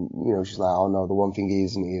 and she's like, oh no, the one thing he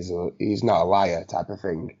isn't, he's not a liar, type of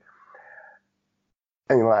thing.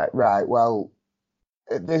 And you're like, right, well,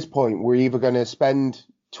 at this point, we're either going to spend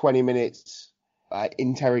 20 minutes like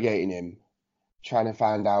interrogating him, trying to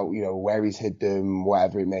find out, where he's hid them,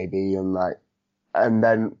 whatever it may be, and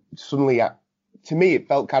then suddenly, to me, it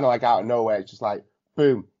felt kind of like out of nowhere. It's just like,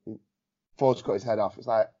 boom, Ford's cut his head off. It's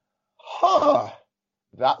like,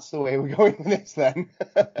 that's the way we're going with this then.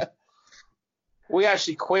 We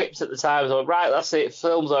actually quipped at the time, so right, that's it,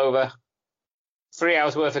 film's over. 3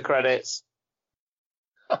 hours worth of credits.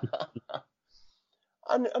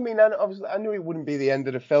 I mean, obviously, I knew it wouldn't be the end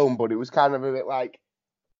of the film, but it was kind of a bit like,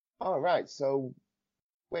 all right, so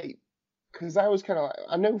wait, because I was kind of like,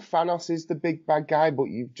 I know Thanos is the big bad guy, but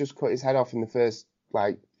you've just cut his head off in the first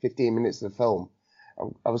 15 minutes of the film.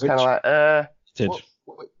 I was kind of like, did.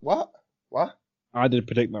 What? I did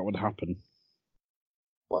predict that would happen.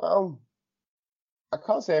 Well, I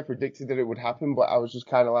can't say I predicted that it would happen, but I was just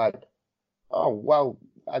kind of like, oh, well,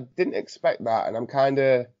 I didn't expect that. And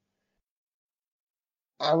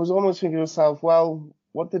I was almost thinking to myself, well,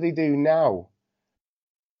 what did he do now?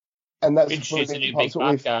 And that's Introduce a new big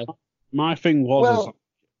bad guy. My thing was,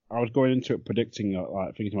 I was going into it predicting,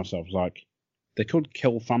 thinking to myself, they could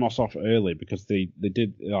kill Thanos off early because they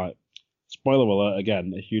did, spoiler alert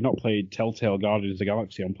again, if you've not played Telltale Guardians of the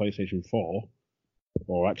Galaxy on PlayStation 4,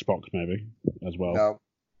 or Xbox maybe, as well.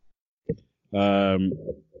 No.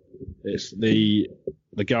 It's the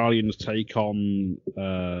Guardians take on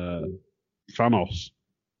Thanos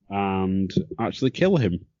and actually kill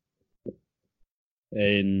him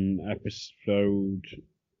in episode.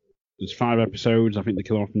 There's 5 episodes. I think they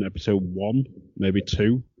kill him off in episode 1, maybe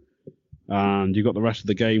 2, and you've got the rest of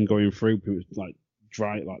the game going through. It's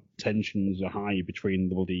tensions are high between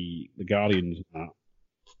the Guardians and that.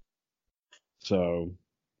 So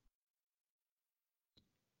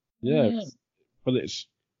yeah. But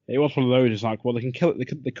it was one of those. It's like, well, they can kill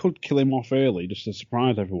it. They could kill him off early just to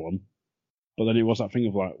surprise everyone. But then it was that thing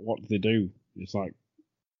of like, what do they do? It's like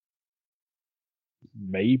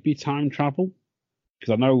maybe time travel,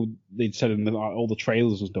 because I know they'd said in all the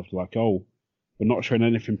trailers and stuff, like, oh, we're not showing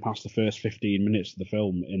anything past the first 15 minutes of the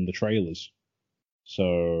film in the trailers.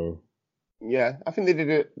 So yeah, I think they did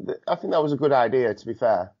it. I think that was a good idea, to be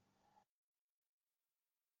fair.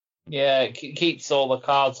 Yeah, it keeps all the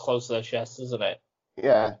cards close to their chest, doesn't it?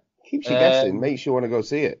 Yeah, keeps you guessing, makes you want to go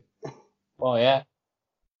see it. Well, yeah.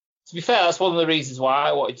 To be fair, that's one of the reasons why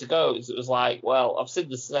I wanted to go. It was like, well, I've seen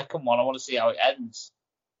the second one, I want to see how it ends.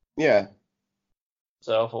 Yeah.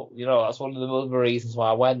 So I thought, that's one of the other reasons why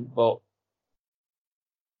I went. But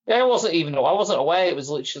yeah, I wasn't aware it was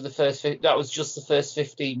literally that was just the first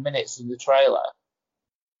 15 minutes in the trailer. I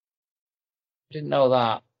didn't know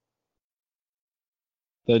that.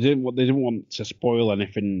 They didn't want to spoil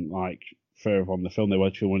anything further on the film. They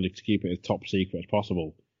actually wanted to keep it as top secret as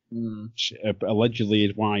possible. Which, allegedly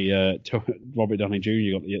is why Robert Downey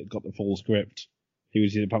Jr. got the full script. He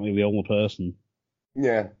was apparently the only person.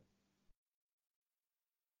 Yeah.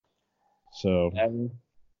 So.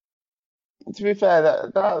 To be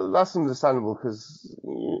fair, that's understandable because,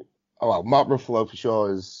 Mark Ruffalo for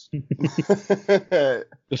sure is.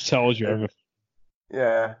 Just tells you everything.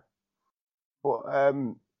 Yeah. But I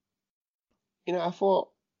thought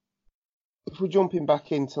if we're jumping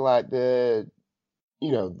back into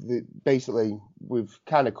basically we've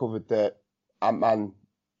kind of covered that Ant-Man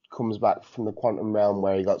comes back from the quantum realm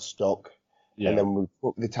where he got stuck, and then we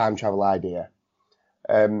put the time travel idea.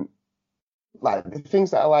 The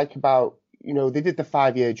things that I like about, they did the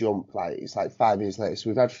 5-year jump, it's 5 years later. So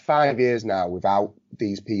we've had 5 years now without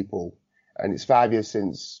these people, and it's 5 years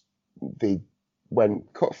since they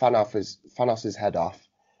cut Thanos' head off,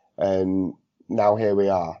 and now here we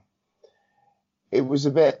are. It was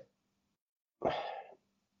a bit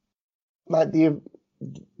like the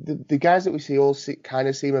guys that we see all kind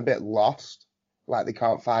of seem a bit lost, like they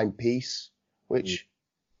can't find peace, which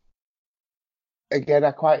again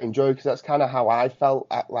I quite enjoy because that's kind of how I felt.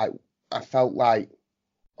 I felt like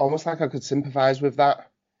almost like I could sympathise with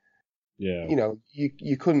that. Yeah.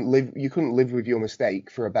 You couldn't live with your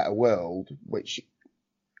mistake for a better world, which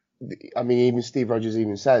I mean even Steve Rogers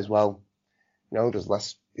even says, well, there's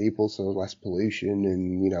less people, so less pollution,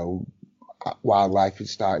 and wildlife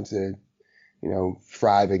is starting to,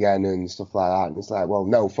 thrive again and stuff like that. And it's like, well,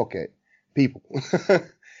 no, fuck it, people,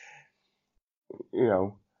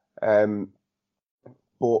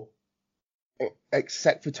 but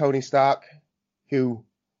except for Tony Stark, who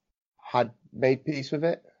had made peace with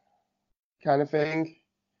it, kind of thing,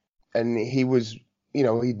 and he was,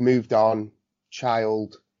 he'd moved on,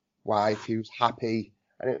 child, wife, he was happy,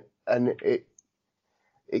 and it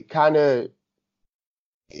kind of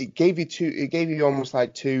it gave you almost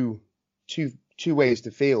like two ways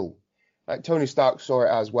to feel. Like Tony Stark saw it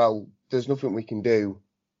as, well, there's nothing we can do.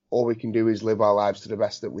 All we can do is live our lives to the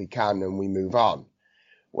best that we can, and we move on.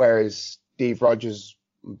 Whereas Steve Rogers,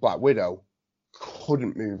 Black Widow,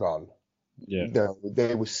 couldn't move on. Yeah.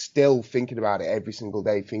 They were still thinking about it every single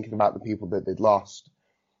day, thinking about the people that they'd lost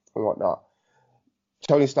and whatnot.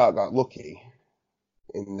 Tony Stark got lucky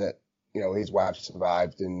in that, his wife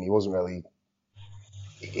survived, and he wasn't really.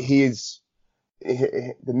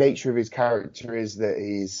 The nature of his character is that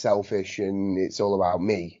he's selfish and it's all about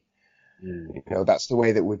me. That's the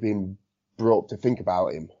way that we've been brought up to think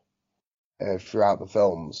about him throughout the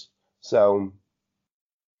films. So,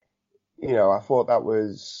 I thought it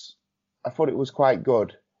was quite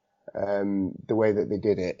good, the way that they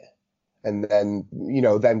did it. And then,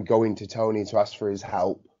 them going to Tony to ask for his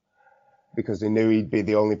help because they knew he'd be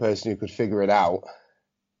the only person who could figure it out.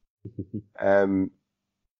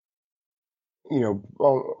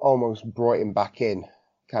 Almost brought him back in,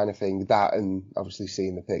 kind of thing. That, and obviously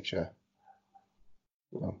seeing the picture.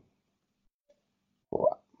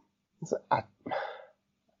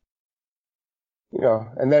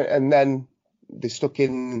 And then they stuck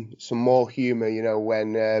in some more humour,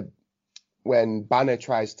 when Banner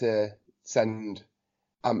tries to send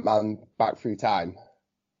Ant-Man back through time.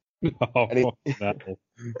 Oh,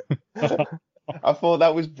 I thought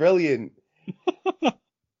that was brilliant.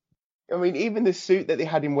 I mean, even the suit that they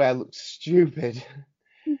had him wear looked stupid,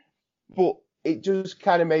 but it just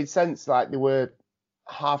kind of made sense. Like, they were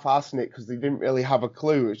half-assing it because they didn't really have a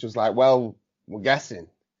clue. It's just like, well, we're guessing.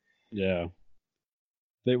 Yeah.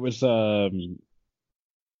 It was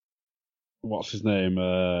what's his name?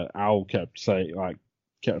 Al kept saying,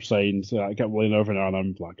 so I kept leaning over now, and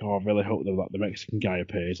I'm like, oh, I really hope that the Mexican guy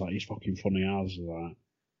appears. Like, he's fucking funny as that.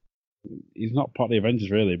 He's not part of the Avengers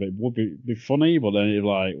really, but it would be funny. But then it's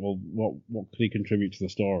like, well, what could he contribute to the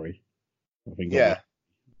story? I think. Yeah.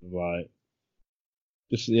 Like,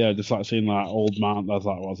 just like seeing like old man. That's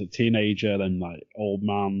like, what was it, teenager, then like old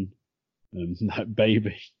man, and like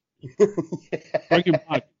baby. Bring him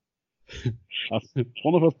back.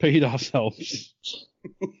 One of us peed ourselves.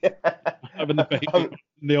 Having the baby and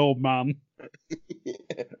the old man.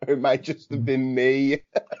 It might just have been me.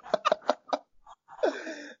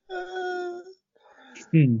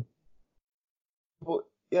 But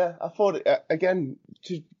yeah, I thought I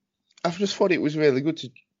just thought it was really good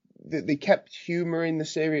they kept humour in the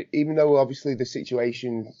series, even though obviously the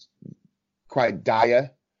situation's quite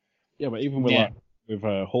dire. Yeah, but even with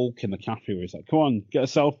Hulk in the cafe, where he's like, "Come on, get a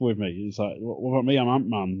selfie with me." He's like, "What about me? I'm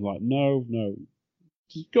Ant-Man." Like, no,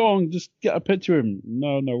 just go on, just get a picture of him.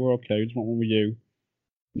 No, we're okay. We just want one with you.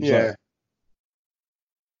 Yeah.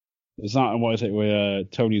 There's that, and what is it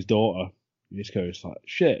with Tony's daughter? He just goes like,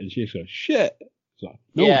 "Shit," and she just goes, "Shit." It's like,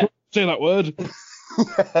 no, don't say that word.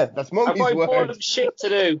 That's Mummy's word. I've got important shit to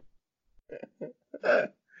do.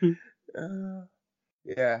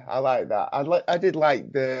 Yeah, I like that. I did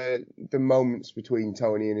like the moments between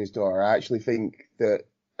Tony and his daughter. I actually think that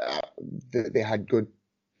they had good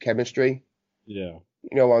chemistry. Yeah.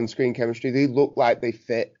 On-screen chemistry. They look like they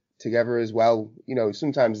fit together as well.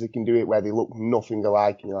 Sometimes they can do it where they look nothing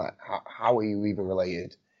alike, and you're like, how are you even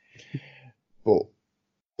related? But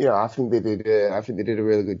I think they did a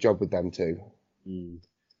really good job with them too.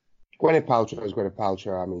 Gwyneth Paltrow is Gwyneth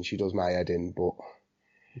Paltrow. I mean, she does my head in, but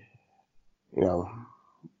you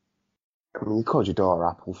called your daughter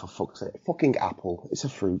Apple, for fuck's sake. Fucking apple. It's a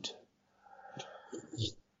fruit.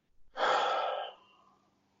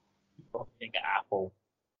 Fucking apple.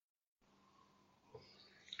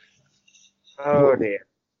 Oh dear.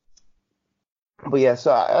 But yeah,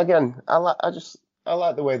 so again, I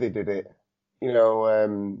like the way they did it.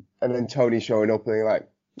 And then Tony showing up and like,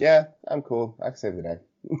 yeah, I'm cool. I can save the day.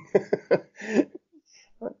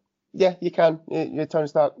 Yeah, you can. You're Tony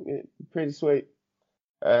Stark. You're pretty sweet.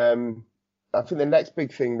 I think the next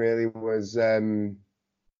big thing really was they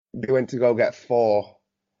went to go get Thor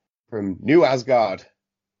from New Asgard.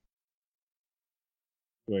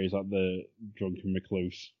 Where he's like the drunken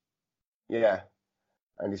recluse. Yeah.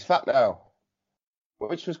 And he's fat now.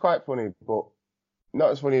 Which was quite funny, but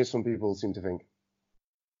not as funny as some people seem to think.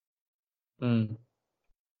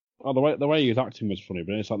 Oh, the way he was acting was funny,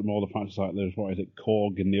 but it's like more the fact it's like there's what is it,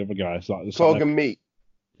 Korg and the other guy. It's like Korg and Meat.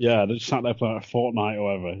 yeah, they just sat there for like a fortnight or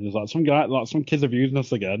whatever. There's like some guy, like some kids abusing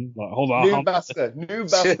us again. Like, hold on, New bastard.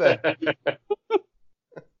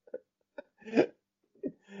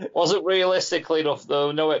 Wasn't realistically enough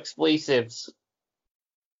though. No expletives.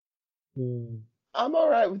 I'm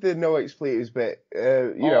alright with the no expletives bit. You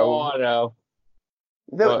Oh, know, I know.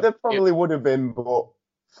 there probably would have been, but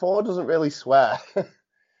 4 doesn't really swear.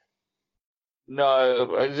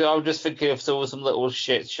 No, I'm just thinking if there was some little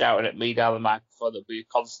shit shouting at me down the microphone, there'd be a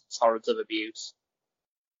constant torrent of abuse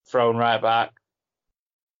thrown right back.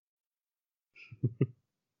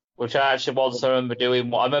 Which I actually once remember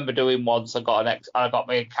doing. I remember doing once. I got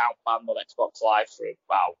my account banned on Xbox Live for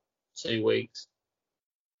about 2 weeks.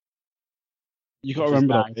 You got to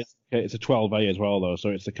remember that it's a 12A as well though, so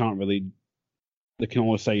they can't really. They can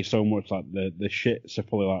only say so much. Like the shits are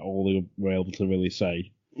probably like all they were able to really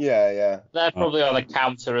say. Yeah. They're probably on a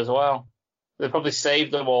counter as well. They probably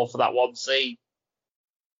saved them all for that one scene.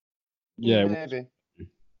 Yeah, maybe.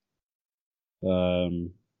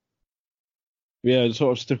 Yeah,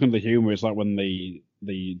 sort of sticking with the humour is like when they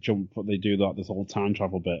do like this whole time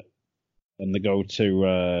travel bit, and they go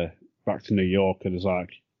to back to New York, and it's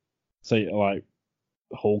like, say like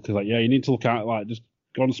Hulk is like, yeah, you need to look at like just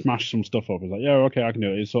go and smash some stuff up. He's like, yeah, okay, I can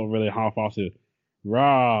do it. It's sort of really half-hearted.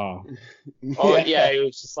 Rah. Oh yeah, he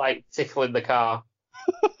was just like tickling the car,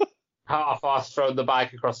 half-assed throwing the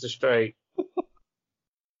bike across the street.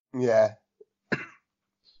 Yeah.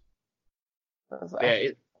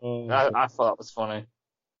 Yeah, I thought that was funny.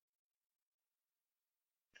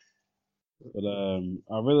 But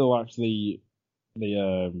I really liked the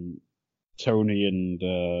Tony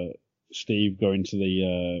and Steve going to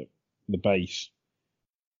the base.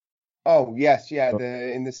 Oh yes, yeah,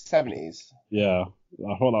 in the 70s. Yeah,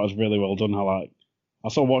 I thought that was really well done. How like I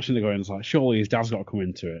saw watching it going, it's like surely his dad's got to come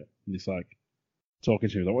into it, and he's like talking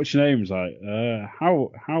to him like, "What's your name?" He's like,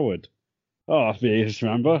 Howard. Oh, that's the easiest to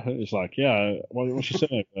remember. It's like, yeah, what's your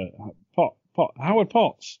surname? Howard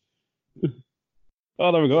Potts.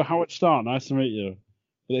 Oh, there we go, Howard Stark. Nice to meet you.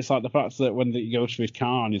 But it's like the fact that when he goes to his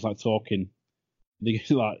car and he's like talking,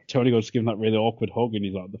 like Tony goes to give him that really awkward hug, and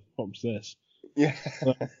he's like, "The fuck's this?" Yeah.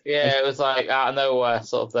 Yeah, it was like out of nowhere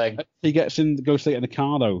sort of thing. He goes to get in the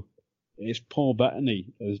car though. It's Paul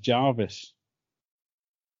Bettany as Jarvis.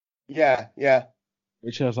 Yeah.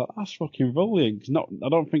 Which I was like, that's fucking brilliant. I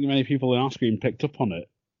don't think many people in our screen picked up on it.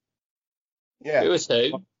 Yeah. It was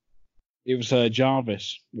who? It was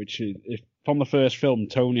Jarvis, which is from the first film.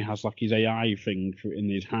 Tony has like his AI thing in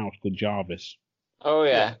his house called Jarvis. Oh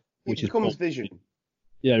yeah. He becomes Vision.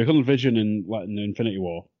 Yeah, he becomes Vision in Infinity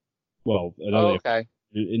War. Well, okay.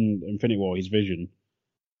 In Infinity War, he's Vision.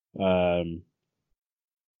 But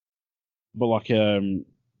like they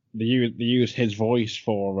use his voice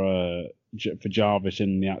for Jarvis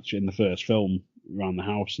in the first film around the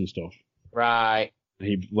house and stuff. Right.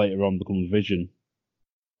 He later on becomes Vision.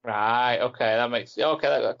 Right. Okay,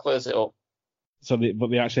 that clears it up. So but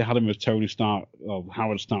they actually had him as Tony Stark,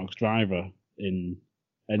 Howard Stark's driver in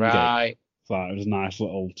Endgame. Right. So it was a nice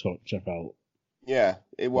little touch, I felt. Yeah,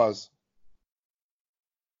 it was.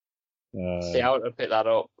 See, I would have picked that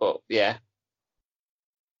up, but yeah.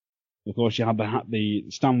 Of course, you had the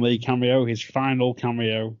Stan Lee cameo, his final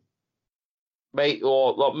cameo. Make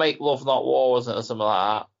love, not war, wasn't it, or something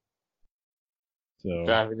like that? So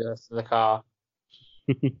Driving us in the car.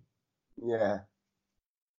 Yeah.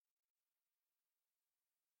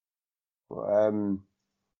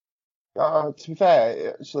 To be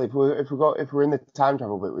fair, actually, if we're in the time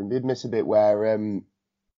travel bit, we did miss a bit where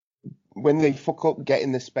when they fuck up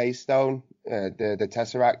getting the Space Stone, the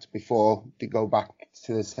Tesseract, before they go back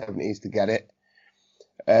to the 70s to get it.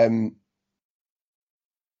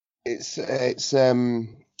 It's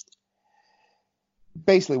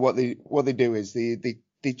basically what they do is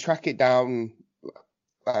they track it down.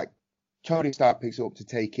 Like Tony Stark picks it up to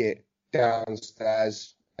take it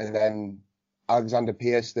downstairs, and then Alexander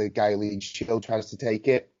Pierce, the guy who leads S.H.I.E.L.D., tries to take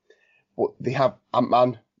it, but they have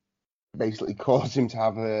Ant-Man basically cause him to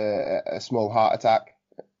have a small heart attack.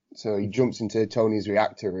 So he jumps into Tony's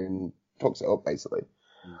reactor and fucks it up, basically.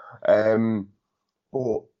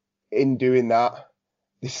 But in doing that,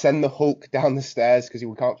 they send the Hulk down the stairs because he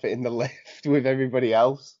can't fit in the lift with everybody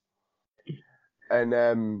else.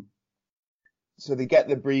 And so they get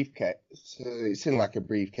the briefcase. So it's in like a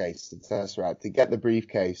briefcase, the Tesseract. They get the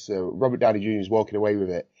briefcase. So Robert Downey Jr. is walking away with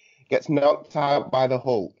it. Gets knocked out by the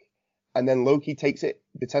Hulk. And then Loki takes it,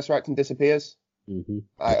 the Tesseract, and disappears. Mm-hmm.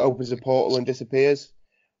 Opens a portal and disappears,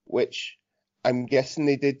 which I'm guessing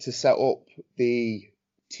they did to set up the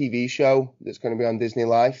TV show that's going to be on Disney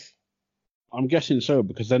Life? I'm guessing so,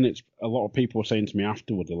 because then it's a lot of people were saying to me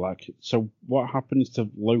afterward, they're like, so what happens to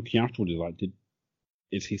Loki afterwards? Like,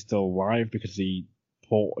 is he still alive because he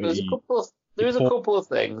There's a couple of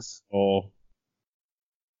things. Or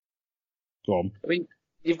go on. I mean,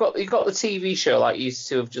 you've got the TV show like you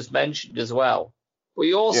two have just mentioned as well, but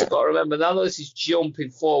you also got to remember now this is jumping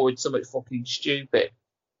forward something fucking stupid.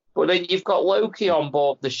 But then you've got Loki on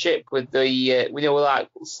board the ship with the like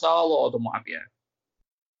Star-Lord and what have you.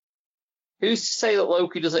 Who's to say that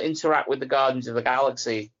Loki doesn't interact with the Guardians of the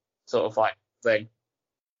Galaxy sort of like thing?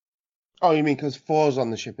 Oh, you mean because Thor's on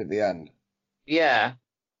the ship at the end? Yeah.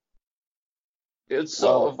 It's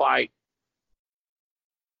sort of like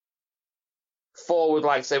Thor would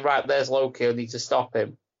like say, right, there's Loki, I need to stop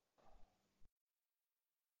him.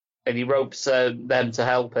 And he ropes them to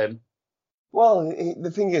help him. Well,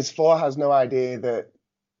 the thing is, Thor has no idea that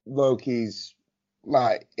Loki's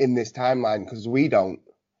like in this timeline because we don't.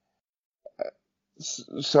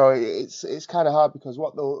 So it's kind of hard because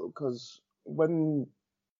when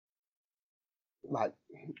like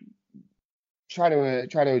trying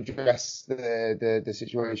to address the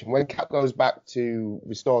situation when Cap goes back to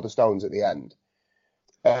restore the stones at the end,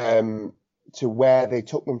 to where they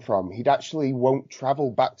took them from, he'd actually won't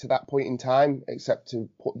travel back to that point in time except to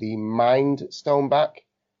put the Mind Stone back,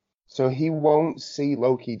 so he won't see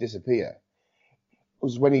Loki disappear.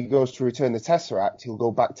 Was when he goes to return the Tesseract, he'll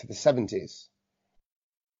go back to the 70s.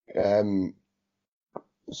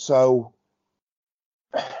 So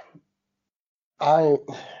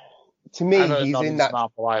to me, he's in that.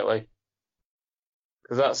 Politely,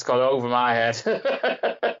 because that's gone over my head.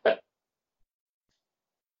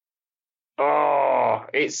 Oh,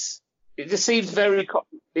 it just seems very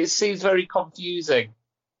confusing.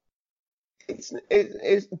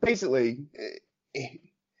 It's basically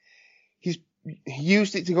he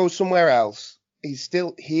used it to go somewhere else. He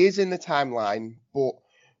is in the timeline, but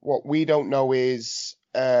what we don't know is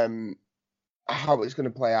how it's going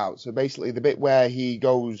to play out. So basically, the bit where he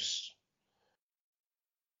goes,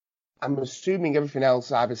 I'm assuming everything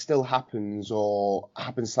else either still happens or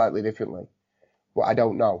happens slightly differently, but I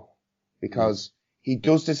don't know because he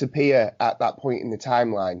does disappear at that point in the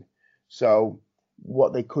timeline. So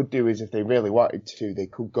what they could do is, if they really wanted to, they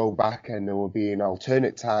could go back and there would be an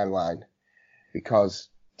alternate timeline because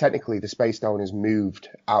technically the Space Stone has moved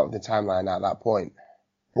out of the timeline at that point.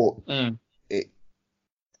 But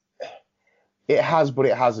it has, but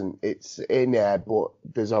it hasn't. It's in there, but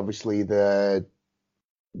there's obviously the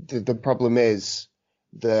problem is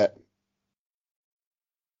that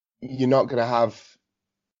you're not going to have,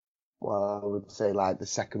 well, I would say like the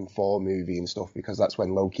second Thor movie and stuff, because that's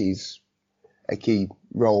when Loki's a key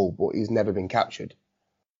role, but he's never been captured.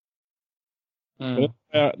 But,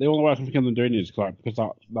 the only way I can think of them doing it is because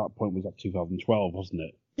that point was like 2012, wasn't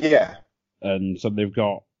it? Yeah. And so they've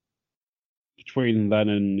got, between then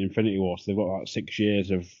and Infinity War, so they've got like 6 years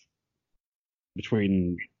of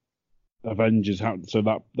between Avengers, so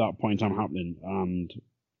that point in time happening and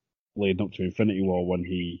leading up to Infinity War when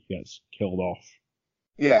he gets killed off.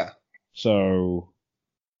 Yeah. So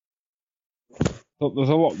there's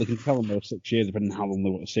a lot they can tell in those 6 years, depending on how long they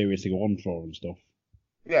want to seriously go on for and stuff.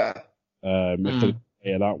 Yeah. If they play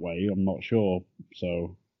it that way, I'm not sure.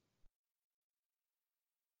 So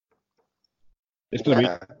it's going to be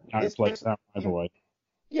how it plays out either way.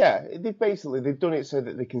 Yeah, they've done it so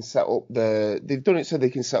that they can set up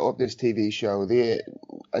this TV show.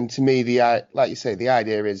 And to me, like you say, the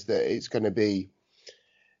idea is that it's going to be,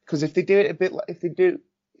 because if they do it a bit,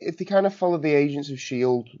 if they kind of follow the Agents of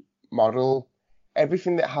S.H.I.E.L.D. model,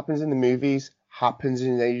 everything that happens in the movies happens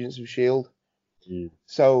in Agents of S.H.I.E.L.D.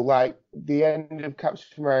 So like the end of Captain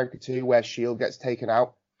America 2, where S.H.I.E.L.D. gets taken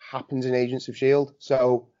out, happens in Agents of S.H.I.E.L.D.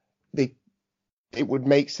 So it would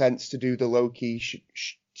make sense to do the Loki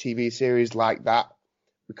TV series like that,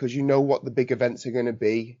 because you know what the big events are going to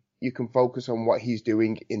be. You can focus on what he's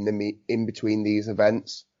doing in between these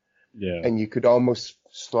events. Yeah. And you could almost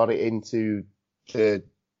slot it into the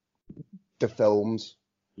films,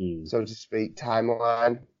 so to speak,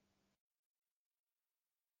 timeline.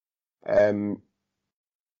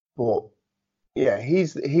 But yeah,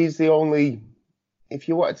 he's the only. If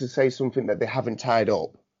you wanted to say something that they haven't tied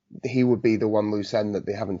up, he would be the one loose end that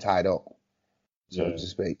they haven't tied up, so to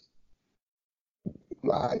speak.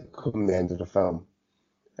 Like come the end of the film.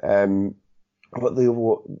 But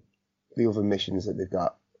the other missions that they've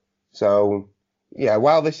got. So yeah,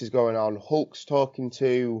 while this is going on, Hulk's talking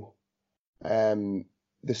to the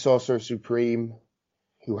Sorcerer Supreme,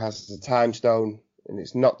 who has the Time Stone, and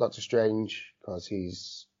it's not Doctor Strange because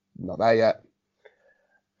he's not there yet.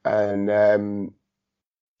 And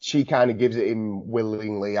she kind of gives it him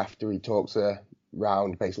willingly after he talks her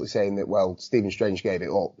round, basically saying that, well, Stephen Strange gave it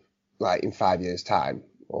up, like, in 5 years' time,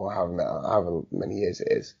 or however many years it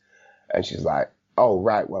is. And she's like, oh,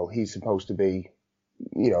 right, well, he's supposed to be,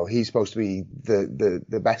 he's supposed to be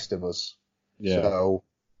the best of us. Yeah. So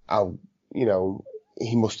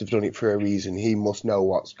he must have done it for a reason. He must know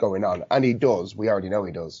what's going on. And he does. We already know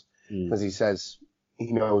he does. Because he says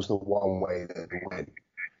he knows the one way that they win.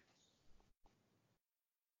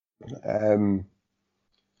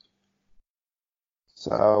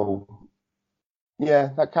 So, yeah,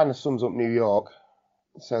 that kind of sums up New York.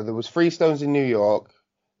 So there was 3 stones in New York.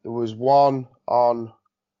 There was one on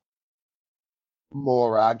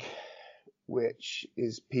Morag, which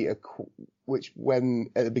when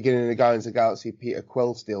at the beginning of the Guardians of the Galaxy, Peter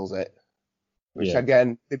Quill steals it. Which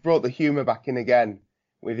again, they brought the humour back in again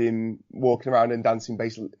with him walking around and dancing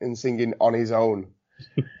basically and singing on his own.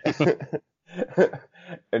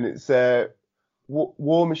 And it's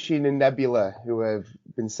War Machine and Nebula who have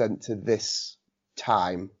been sent to this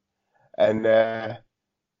time. And when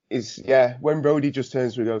Rhodey just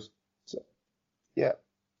turns to him and goes,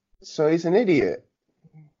 so he's an idiot.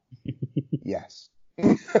 Yes.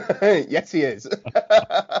 Yes, he is.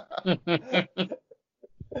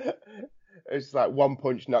 It's like one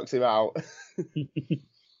punch knocks him out.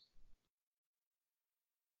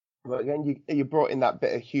 But again, you brought in that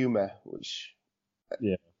bit of humour, which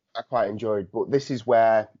I quite enjoyed. But this is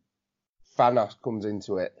where Thanos comes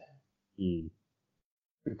into it.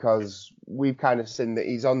 Because we've kind of seen that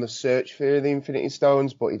he's on the search for the Infinity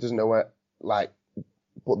Stones, but he doesn't know where,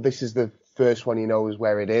 but this is the first one he knows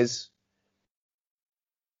where it is.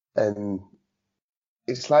 And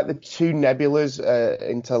it's like the 2 nebulas are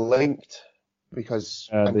interlinked. Because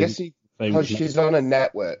I'm guessing because she's on a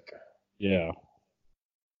network. Yeah.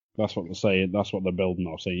 That's what they're saying. That's what they're building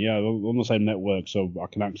off. Saying, yeah, we're on the same network, so I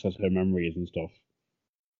can access her memories and stuff.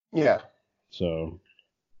 Yeah. So.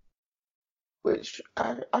 Which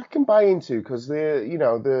I can buy into because it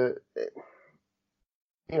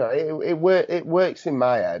works in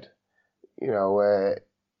my head,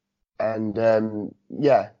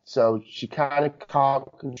 so she kind of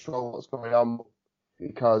can't control what's going on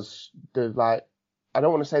because they're like, I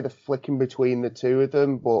don't want to say the flicking between the 2 of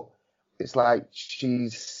them, but it's like she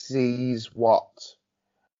sees what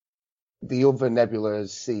the other Nebula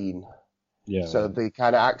has seen. Yeah. So they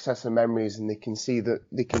kind of access her memories and they can see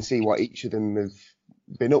what each of them have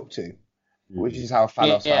been up to, which is how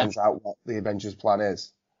Thanos finds out what the Avengers plan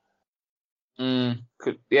is.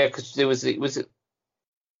 Because there was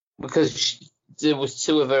because there was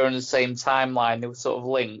 2 of her in the same timeline. They were sort of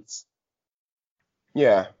linked.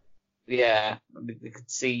 Yeah. Yeah, they could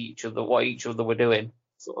see each other, what each other were doing,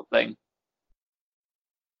 sort of thing.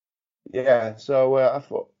 Yeah. So I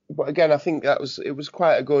thought, but again, I think it was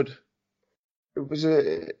quite a good. It was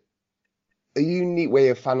a unique way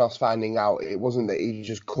of Thanos finding out. It wasn't that he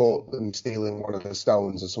just caught them stealing one of the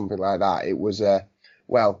stones or something like that. It was he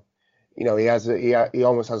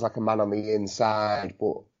almost has like a man on the inside,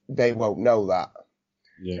 but they won't know that.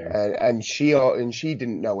 Yeah. And she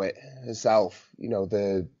didn't know it herself.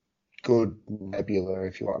 The good Nebula,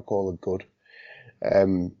 if you want to call her good.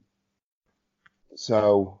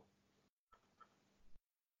 So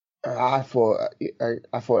I thought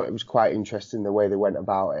it was quite interesting the way they went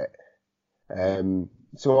about it.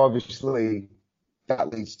 So obviously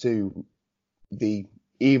that leads to the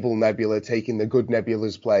evil Nebula taking the good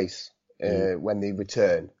Nebula's place when they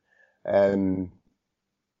return. But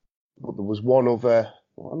there was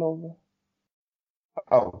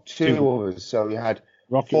two others. So you had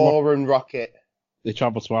Thor and Rocket. They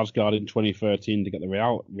travelled to Asgard in 2013 to get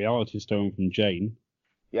the reality stone from Jane.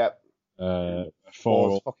 Yep.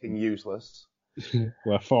 Thor's fucking useless.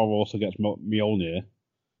 Where Thor also gets Mjolnir.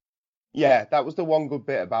 Yeah, that was the one good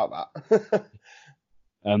bit about that.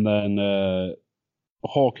 And then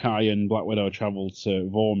Hawkeye and Black Widow travelled to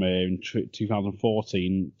Vormir in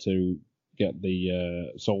 2014 to get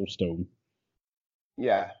the Soul Stone.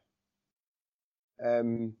 Yeah.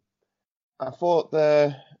 I thought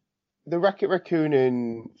the Rocket Raccoon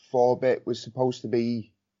in 4 bit was supposed to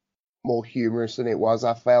be more humorous than it was,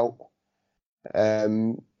 I felt.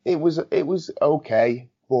 It was okay,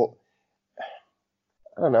 but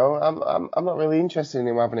I don't know. I'm not really interested in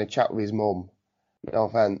him having a chat with his mum. No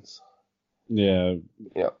offense. Yeah.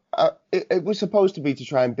 It was supposed to be to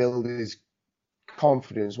try and build his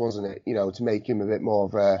confidence, wasn't it? To make him a bit more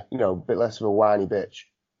of a, bit less of a whiny bitch.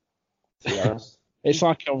 To be honest. It's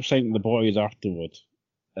like I was saying to the boys afterward,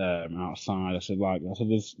 outside. I said,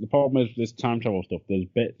 there's the problem is this time travel stuff. There's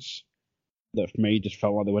bits that for me just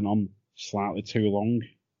felt like they went on slightly too long.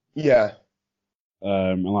 Yeah.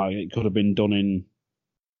 and like it could have been done in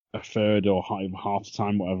a third or half the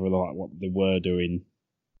time, whatever like what they were doing.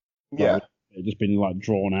 Yeah. Like, it just been like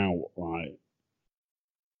drawn out. Like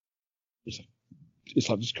it's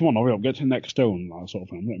like just come on, hurry up, get to the next stone, like sort of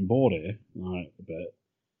thing. I'm getting bored here, like a bit.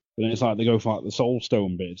 But then it's like they go for like the soul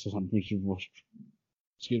stone bit. It's just like just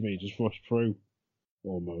rushed through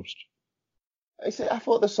almost. I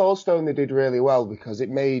thought the Soul Stone they did really well because it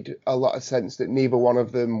made a lot of sense that neither one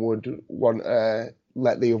of them would want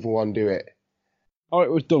let the other one do it. Oh, it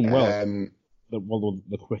was done well.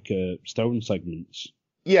 The quicker stone segments,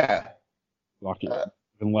 Yeah. like it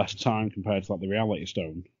in less time compared to like the reality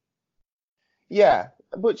stone. Yeah,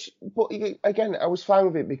 but again, I was fine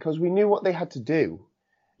with it because we knew what they had to do.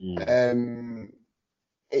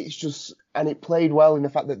 It's just, and it played well in the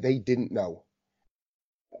fact that they didn't know.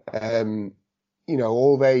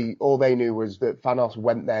 All they knew was that Thanos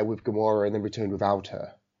went there with Gamora and then returned without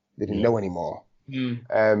her. They didn't know anymore.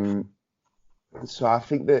 So I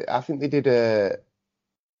think they did a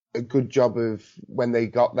good job of when they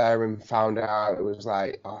got there and found out it was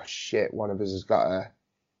like, oh shit, one of us has got to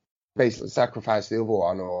basically sacrifice the other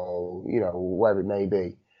one, or whatever it may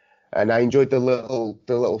be. And I enjoyed the little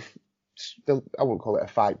I wouldn't call it a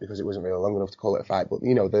fight because it wasn't really long enough to call it a fight, but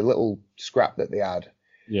the little scrap that they had.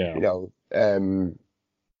 Yeah.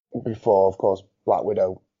 Before of course Black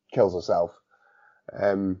Widow kills herself.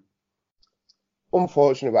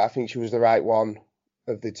 Unfortunate, but I think she was the right one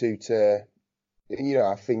of the two to.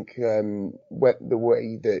 I think the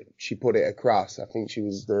way that she put it across, I think she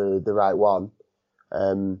was the right one.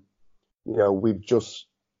 We've just,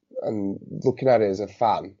 and looking at it as a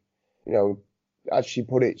fan, as she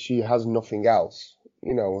put it, she has nothing else.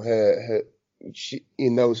 She,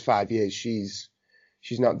 in those 5 years, she's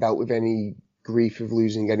not dealt with any grief of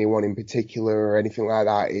losing anyone in particular or anything like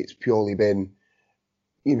that. It's purely been,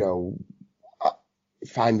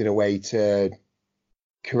 finding a way to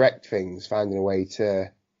correct things, finding a way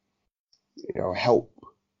to, help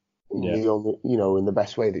in in the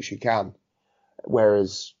best way that she can.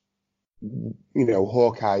 Whereas,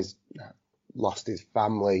 Hawkeye's lost his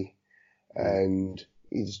family and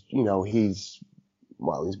he's been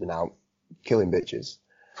out killing bitches.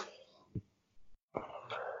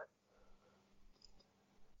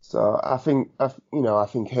 So I think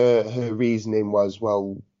her reasoning was,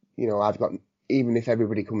 well, I've got, even if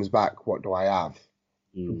everybody comes back, what do I have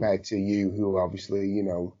compared to you who obviously,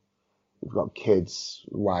 we've got kids,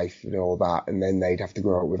 wife and all that, and then they'd have to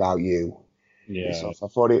grow up without you. Yeah. So I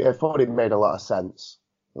thought it made a lot of sense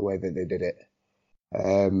the way that they did it.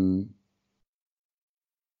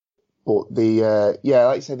 But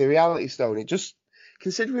like I said, the Reality Stone, it just,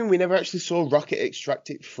 considering we never actually saw Rocket extract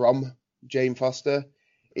it from Jane Foster,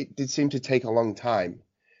 it did seem to take a long time.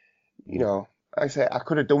 Like I said, I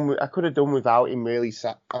could have done without him really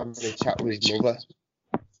having a chat with his mother.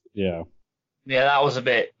 Yeah. Yeah, that was a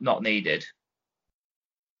bit not needed.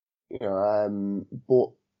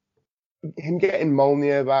 But him getting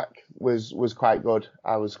Mjolnir back was quite good.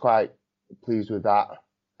 I was quite pleased with that.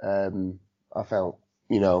 I felt,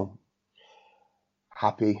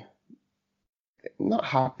 happy. Not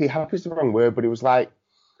happy. Happy is the wrong word, but it was like,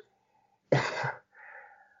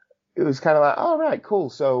 it was kind of like, all right, cool.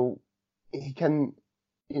 So he can,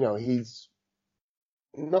 he's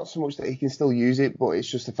not so much that he can still use it, but it's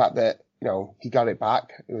just the fact that, he got it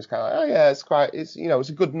back. It was kind of like, oh yeah, it's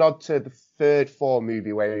a good nod to the third Thor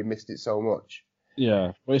movie where he missed it so much.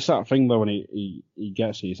 Yeah, but it's that thing though when he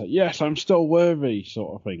gets it, he's like, yes, I'm still worthy,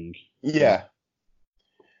 sort of thing. Yeah.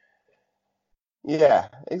 Yeah,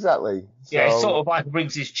 exactly. Yeah, So, it sort of like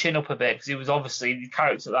brings his chin up a bit because he was obviously, the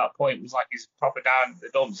character at that point was like he's proper down in the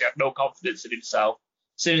dumps. He had no confidence in himself.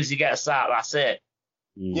 As soon as he gets that, that's it.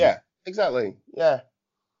 Yeah, exactly. Yeah.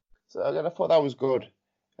 So again, I thought that was good.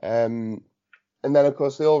 And then of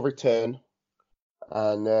course they all return,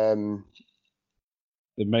 and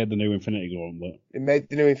they made the new Infinity Gauntlet. They made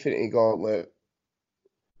the new Infinity Gauntlet,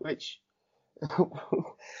 which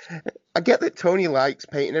I get that Tony likes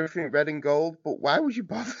painting everything red and gold, but why would you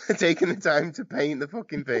bother taking the time to paint the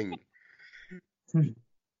fucking thing?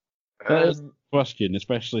 That is the question,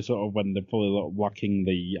 especially sort of when they're probably lacking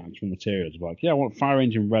the actual materials. Like, yeah, I want Fire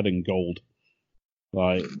Engine red and gold.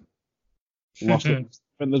 Like, lost it.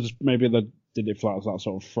 I think maybe they did it for that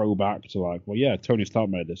sort of throwback to like, well, yeah, Tony Stark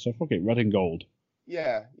made this, so fuck it, red and gold.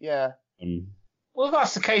 Yeah. Well, if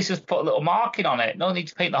that's the case, just put a little marking on it. No need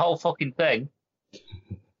to paint the whole fucking thing.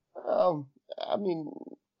 I mean,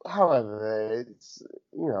 however, it's,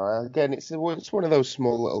 again, it's one of those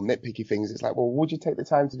small little nitpicky things. It's like, well, would you take the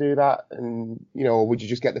time to do that? And, or would you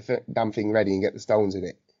just get the damn thing ready and get the stones in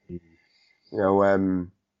it?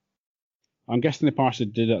 I'm guessing they partially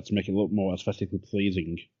did that to make it look more aesthetically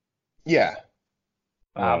pleasing. Yeah.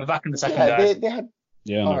 I'll be back in the second, Yeah, guys. they had.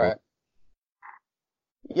 Yeah, All no. right.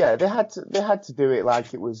 Yeah, they had to do it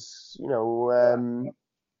like it was,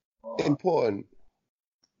 important.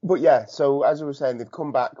 But yeah, so as I was saying, they've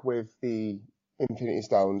come back with the Infinity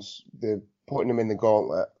Stones. They're putting them in the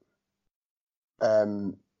gauntlet.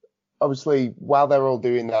 Obviously, while they're all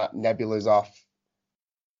doing that, Nebula's off,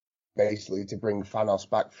 basically to bring Thanos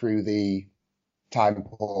back through the time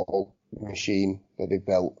portal machine that they've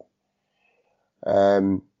built.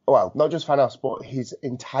 Well, not just Thanos, but his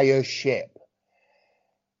entire ship,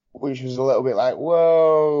 which was a little bit like,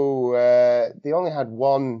 whoa, they only had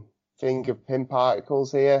one thing of pin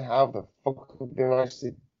particles here. How the fuck have they managed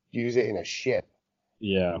to use it in a ship?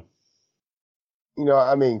 Yeah. You know what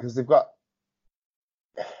I mean? Because they've got.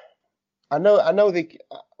 I know they.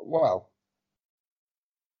 Well,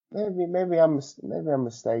 maybe I'm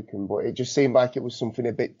mistaken, but it just seemed like it was something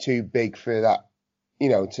a bit too big for that.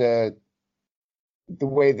 To the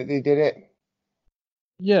way that they did it.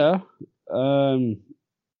 Yeah.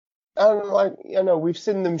 And we've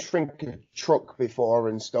seen them shrink a truck before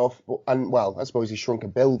and stuff, well, I suppose he shrunk a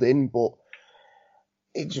building, but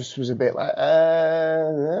it just was a bit like,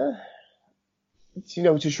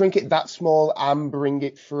 to shrink it that small and bring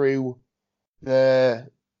it through the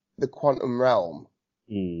quantum realm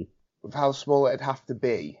with how small it'd have to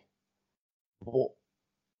be. But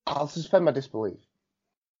I'll suspend my disbelief,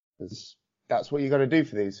 because that's what you got to do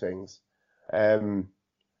for these things. But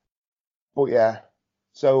yeah.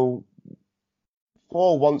 So,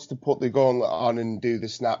 Thor wants to put the gauntlet on and do the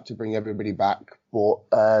snap to bring everybody back, but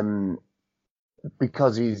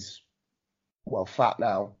because he's, fat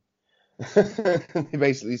now, they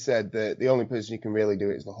basically said that the only person who can really do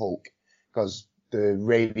it is the Hulk, because the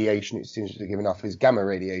radiation it seems to be giving off is gamma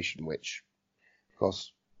radiation, which, of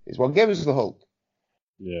course, is what gives the Hulk.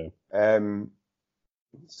 Yeah.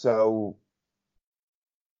 So,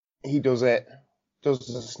 he does the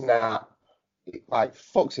snap. It,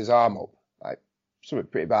 fucks his arm up, something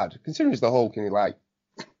pretty bad, considering it's the Hulk and he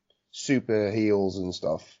super heals and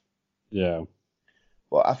stuff. Yeah.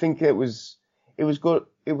 But I think it was good.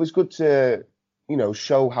 It was good to,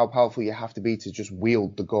 show how powerful you have to be to just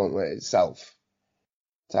wield the gauntlet itself,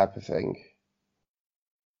 type of thing.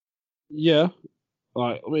 Yeah.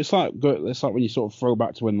 It's like when you sort of throw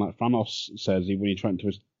back to when Thanos says when he tried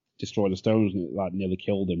to destroy the stones and it nearly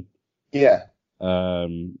killed him. Yeah.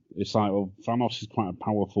 It's like, Thanos is quite a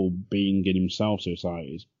powerful being in himself, so it's like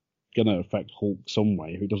it's gonna affect Hulk some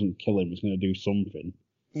way. If it doesn't kill him, it's gonna do something.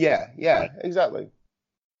 Yeah, exactly.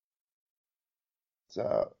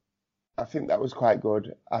 So I think that was quite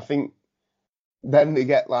good. I think then they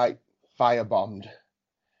get firebombed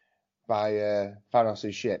by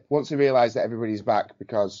Thanos' ship once they realise that everybody's back,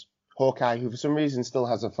 because Hawkeye, who for some reason still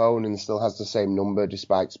has a phone and still has the same number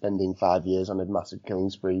despite spending 5 years on a massive killing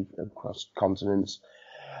spree across continents,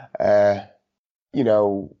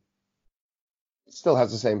 still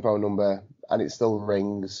has the same phone number and it still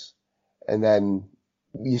rings. And then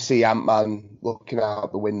you see Ant-Man looking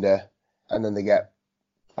out the window and then they get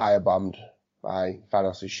firebombed by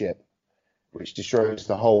Thanos' ship, which destroys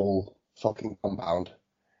the whole fucking compound.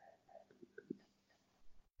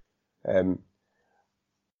 And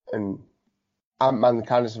Ant-Man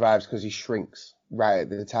kind of survives because he shrinks right at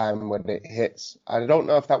the time when it hits. I don't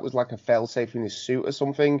know if that was like a failsafe in his suit or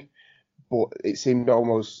something, but it seemed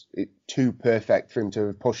almost too perfect for him to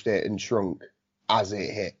have pushed it and shrunk as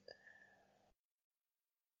it hit.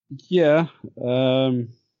 Yeah.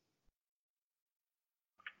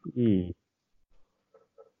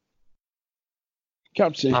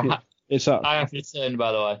 Captain, it's that. I have returned,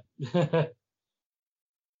 by the way.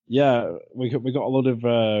 Yeah, we got a lot of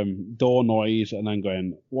door noise and then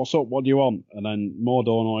going, "What's up? What do you want?" And then more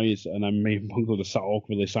door noise, and then me and Bungle just sat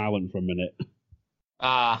awkwardly silent for a minute.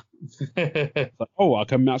 Ah. It's like, I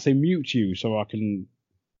can actually mute you, so I can.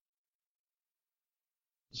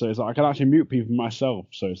 So it's like I can actually mute people myself.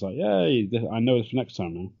 So it's like, yay! I know this for next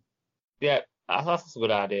time now. Yeah, that's a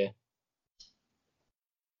good idea.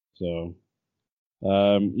 So,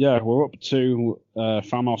 we're up to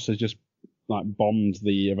Thanos has just bombed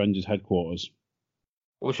the Avengers headquarters,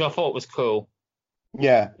 Which I thought was cool.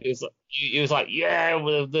 Yeah. He was like, yeah,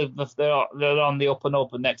 they're on the up and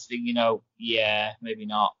up, and next thing you know, yeah, maybe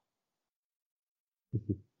not.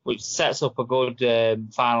 Which sets up a good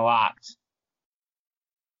final act.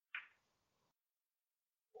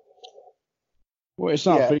 Well, it's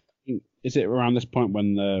not. Yeah. Is it around this point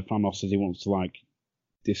when Thanos says he wants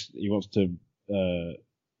to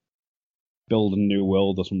build a new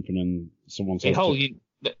world or something, and someone says,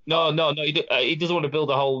 No. He doesn't want to build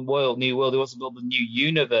a whole new world. He wants to build a new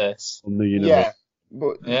universe. On the universe. Yeah,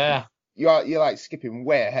 but Yeah. you're like skipping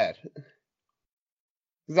way ahead.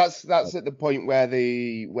 That's at the point where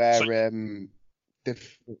the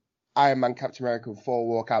Iron Man, Captain America, and Thor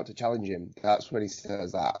walk out to challenge him. That's when he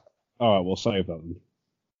says that. All right, we'll save that then.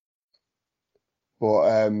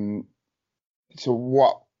 But so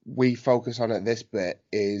what we focus on at this bit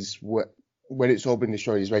is when it's all been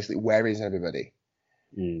destroyed, is basically where is everybody?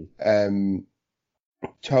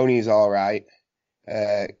 Tony's all right.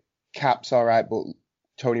 Cap's all right, but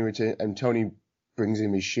Tony brings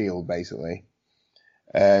him his shield basically.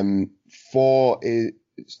 Thor is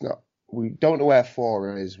it's not. We don't know where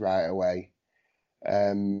Thor is right away.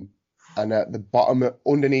 And at the bottom,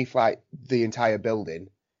 underneath like the entire building,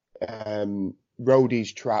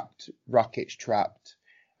 Rhodey's trapped, Rocket's trapped,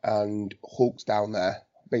 and Hulk's down there,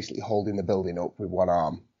 basically holding the building up with one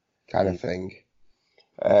arm, kind of thing.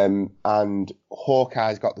 And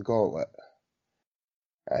Hawkeye's got the gauntlet,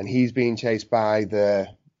 and he's being chased by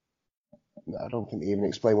I don't think they even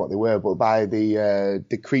explain what they were, but by the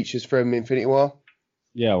creatures from Infinity War.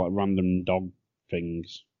 Yeah, like random dog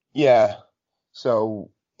things. Yeah.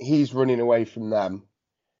 So he's running away from them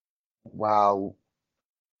while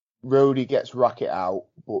Rhodey gets Rocket out,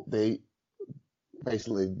 but they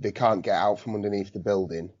can't get out from underneath the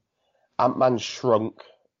building. Ant-Man's shrunk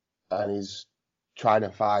and he's trying to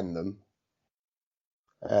find them.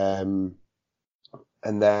 And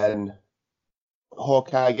then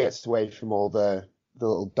Hawkeye gets away from all the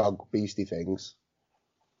little dog beastie things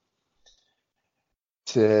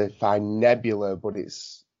to find Nebula, but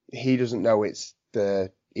he doesn't know it's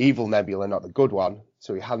the evil Nebula, not the good one,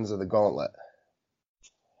 so he hands her the gauntlet.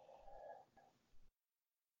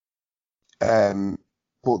 But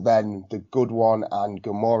then the good one and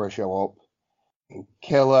Gamora show up and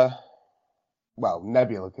kill her. Well,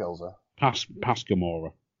 Nebula kills her. Past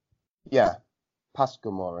Gamora. Yeah, past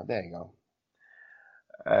Gamora. There you go.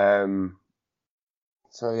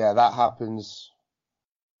 So yeah, that happens.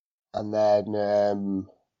 And then,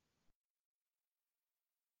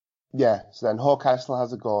 so then Hawkeye still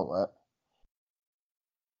has a gauntlet.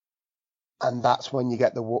 And that's when you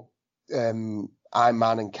get the Iron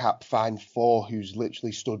Man and Cap find Thor, who's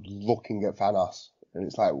literally stood looking at Thanos. And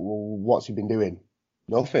it's like, well, what's he been doing?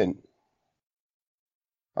 Nothing.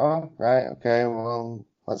 Oh, right, okay, well,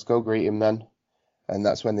 let's go greet him then. And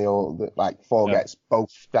that's when Thor gets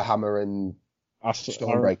both the hammer and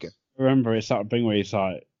Stormbreaker. I remember it's that thing where he's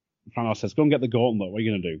like, Thanos says, go and get the gauntlet, what are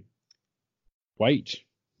you going to do? Wait.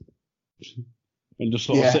 And just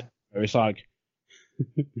sort of sit there. It's like,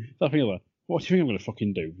 that thing like, what do you think I'm going to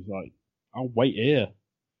fucking do? It's like, I'll wait here.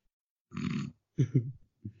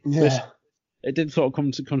 Yeah. It did sort of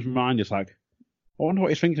come to mind. It's like, I wonder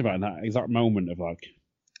what he's thinking about in that exact moment of like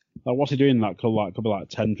what's he doing in that could be like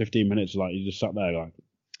 10, 15 minutes, like you just sat there like,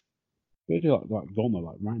 what do you do like gauntlet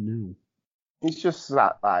like right now? He's just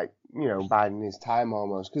that biding his time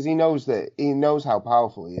almost, because he knows how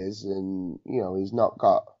powerful he is, and he's not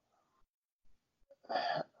got,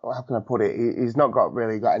 how can I put it? He's not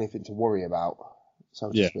really got anything to worry about,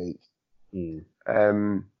 so to speak.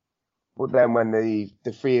 But then when the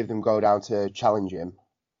three of them go down to challenge him,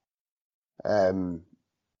 I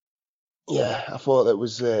thought that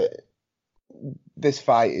was this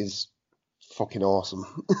fight is fucking awesome.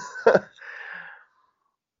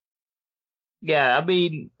 Yeah, I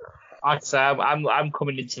mean, like I say, I'm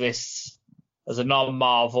coming into this as a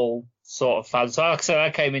non-Marvel sort of fan. So like I said,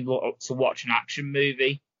 I came in to watch an action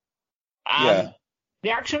movie, and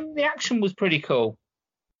the action was pretty cool.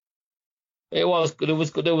 It was good. It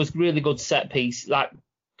was good. There was really good set piece, like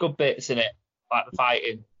good bits in it, like the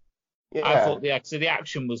fighting. Yeah. I thought the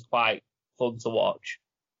action was quite fun to watch.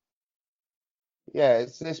 Yeah,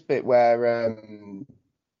 it's this bit where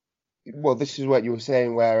this is what you were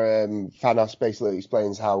saying, where Thanos basically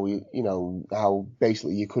explains how how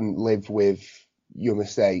basically you couldn't live with your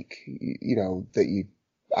mistake,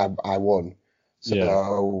 that I won.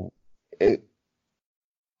 So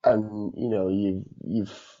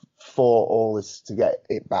you've fought all this to get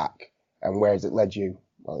it back, and where has it led you?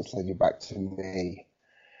 Well, it's led you back to me.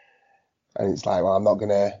 And it's like, well, I'm not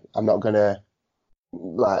gonna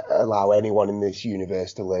like allow anyone in this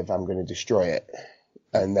universe to live. I'm gonna destroy it,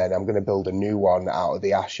 and then I'm gonna build a new one out of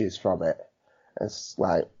the ashes from it. It's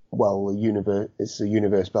like, well, it's a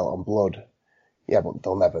universe built on blood. Yeah, but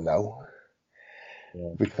they'll never know,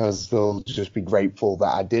 because they'll just be grateful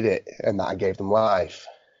that I did it and that I gave them life.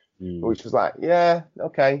 Which was like, yeah,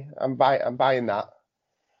 okay, I'm buying that.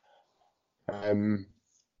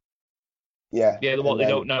 What they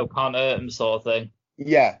don't know can't hurt them, sort of thing.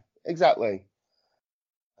 Yeah, exactly.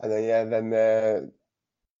 And then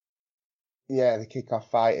they kick off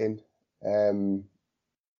fighting.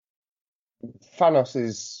 Thanos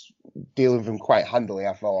is dealing with him quite handily,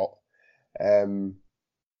 I thought.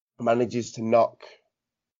 Manages to knock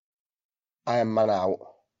Iron Man out.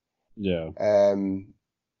 Yeah.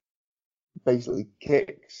 Basically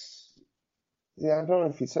kicks. Yeah, I don't know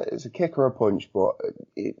if it's a kick or a punch, but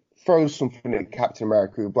it throws something at Captain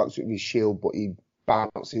America, who blocks it with his shield, but he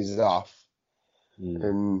bounces off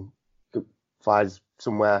and flies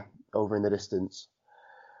somewhere over in the distance.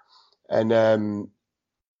 And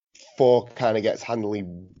Thor kind of gets handily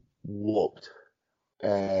whooped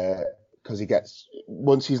because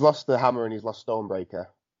once he's lost the hammer and he's lost Stormbreaker,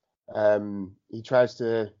 he tries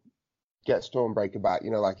to get Stormbreaker back,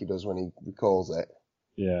 like he does when he recalls it.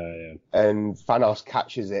 Yeah. And Thanos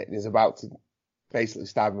catches it and is about to basically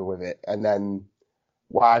stab him with it. And then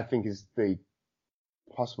what I think is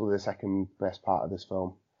possibly the second best part of this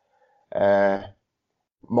film,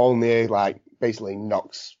 Mjolnir basically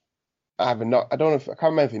knocks. I don't know I can't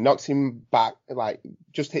remember if he knocks him back,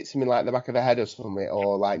 just hits him in the back of the head or something,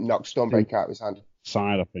 or knocks Stormbreaker out of his hand.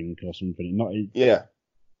 Side, I think, or something. Yeah.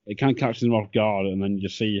 It can catch them off guard, and then you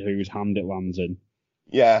see whose hand it lands in.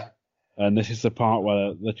 Yeah. And this is the part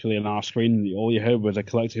where literally on our screen, all you heard was a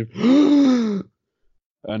collective, and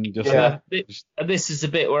just. Yeah. And this is the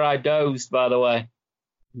bit where I dozed, by the way.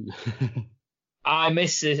 I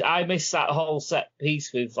miss it. I miss that whole set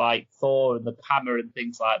piece with Thor and the hammer and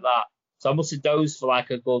things like that. So I must have dozed for a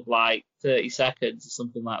good 30 seconds or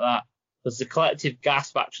something like that, because the collective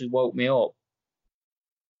gasp actually woke me up.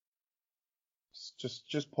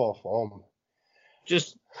 Just poor form.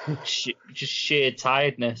 Just sheer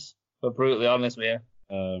tiredness. But brutally honest with you.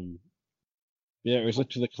 Yeah, it was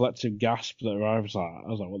literally the collective gasp that arrived. I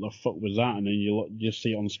was like, what the fuck was that? And then you just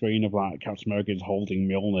see it on screen of Captain America's holding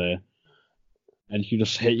Mjolnir, and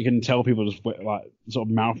you can tell people just sort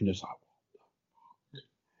of mouthing just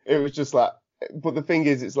It was just but the thing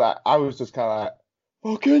is, it's I was just kind of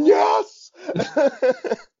fucking yes!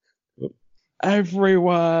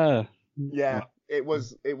 Everywhere! Yeah, it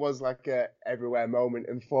was a everywhere moment,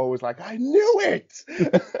 and Thor was I knew it!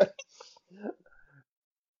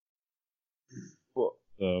 But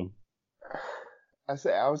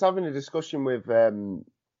I was having a discussion with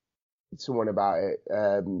someone about it,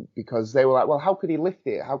 because they were well, how could he lift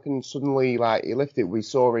it? How can suddenly he lift it? We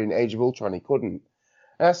saw in Age of Ultron he couldn't.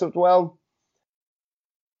 And I said, well,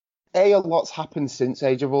 a lot's happened since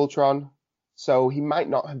Age of Ultron, so he might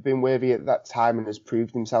not have been worthy at that time and has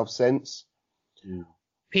proved himself since.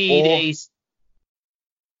 PDs.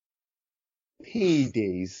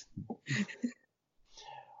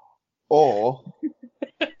 Or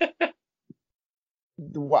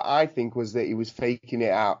what I think was that he was faking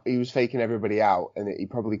it out. He was faking everybody out, and that he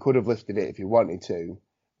probably could have lifted it if he wanted to,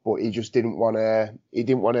 but he just didn't want to. He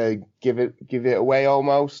didn't want to give it away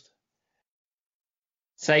almost.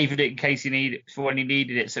 Saving it in case he needed it for when he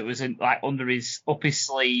needed it, so it was under up his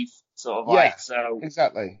sleeve, sort of so.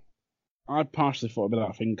 Exactly. I partially thought about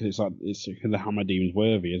that thing because it's the hammer deems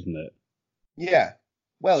worthy, isn't it? Yeah.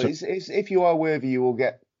 Well, it's if you are worthy, you will be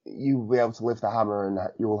able to lift the hammer, and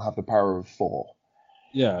you will have the power of Thor.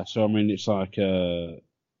 Yeah. So I mean, it's So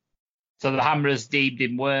the hammer has deemed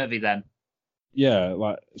him worthy then. Yeah,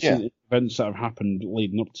 events that have happened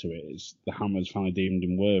leading up to it, it's the hammer's finally deemed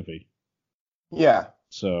him worthy. Yeah.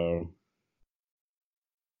 So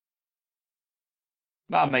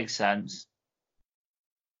that makes sense.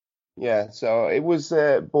 Yeah, so it was,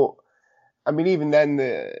 but I mean, even then,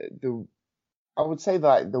 I would say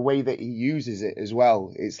that the way that he uses it as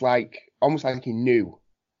well, it's almost like he knew,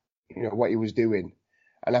 what he was doing,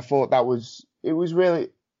 and I thought it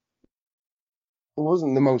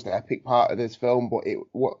wasn't the most epic part of this film, but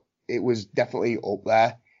it was definitely up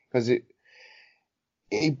there because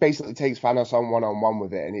he basically takes Thanos on one-on-one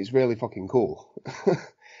with it, and it's really fucking cool,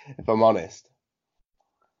 if I'm honest.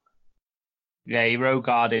 Yeah, he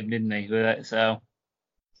rogue-guarded him, didn't he, with it, so...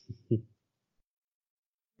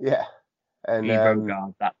 Yeah. And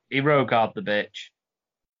he rogue-guarded the bitch.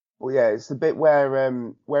 Well, yeah, it's the bit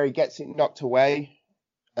where he gets it knocked away,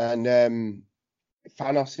 and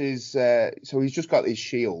Thanos is... so he's just got his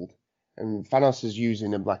shield, and Thanos is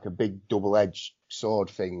using him like a big double-edged sword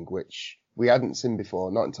thing, which we hadn't seen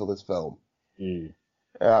before, not until this film. Mm.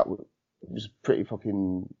 It was a pretty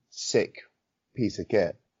fucking sick piece of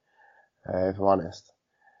kit, if I'm honest.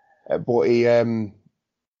 But he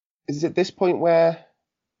is at this point where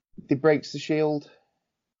he breaks the shield.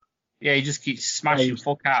 Yeah, he just keeps smashing the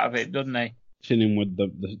fuck out of it, doesn't he? Hitting him with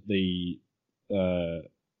the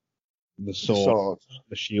sword,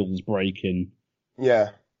 the shield's breaking.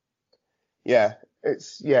 Yeah. it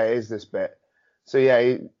is this bit. So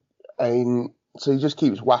so he just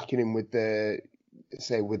keeps whacking him with the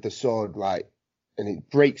sword, like, and it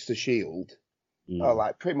breaks the shield, or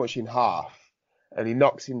like pretty much in half, and he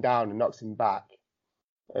knocks him down and knocks him back,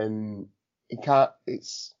 and he can't.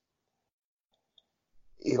 It's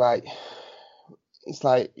like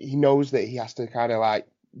he knows that he has to kind of like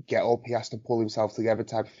get up, he has to pull himself together,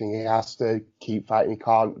 type of thing. He has to keep fighting. He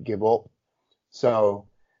can't give up. So,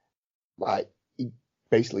 like, he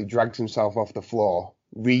basically drags himself off the floor,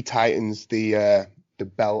 retightens the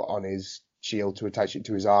belt on his shield to attach it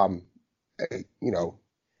to his arm,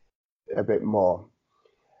 a bit more.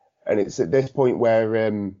 And it's at this point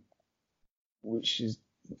where, which is,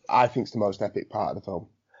 I think, is the most epic part of the film,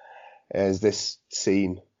 is this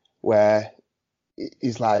scene where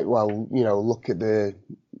he's like, well, look at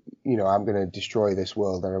I'm going to destroy this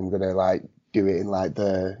world, and I'm going to, like, do it in, like,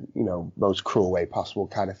 the, most cruel way possible,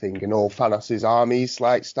 kind of thing. And all Thanos' armies,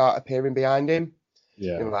 like, start appearing behind him.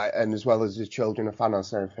 Yeah. And as well as the children of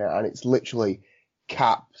Thanos and everything. And it's literally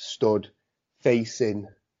Cap stood facing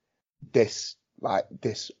this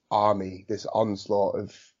army, this onslaught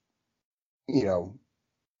of,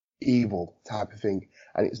 evil type of thing.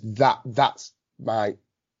 And it's that's my,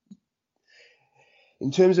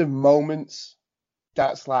 in terms of moments,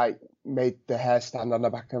 that's like made the hair stand on the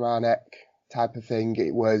back of my neck type of thing.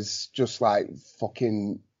 It was just like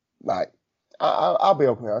fucking, like, I'll be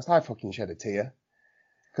open honest, I fucking shed a tear.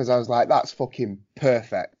 Because I was like, that's fucking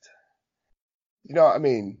perfect. You know what I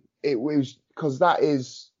mean? It was, because that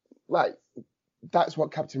is, like, that's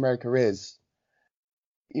what Captain America is.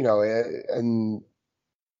 And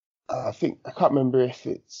I think, I can't remember if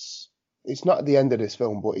it's not at the end of this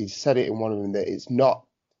film, but he said it in one of them that it's not,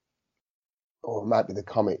 or it might be the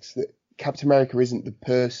comics, that Captain America isn't the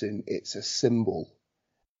person, it's a symbol.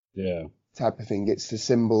 Yeah. Type of thing. It's the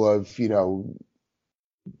symbol of,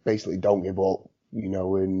 basically don't give up,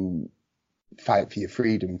 and fight for your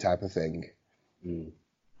freedom type of thing.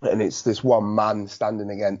 And it's this one man standing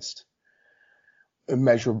against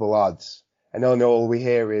immeasurable odds. And then all we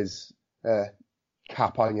hear is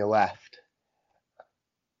Cap on your left.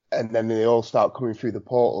 And then they all start coming through the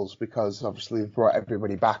portals because obviously they've brought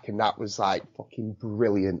everybody back, and that was like fucking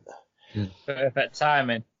brilliant. Perfect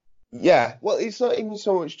timing. Yeah, well, it's not even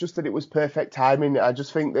so much just that it was perfect timing. I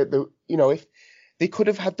just think that if they could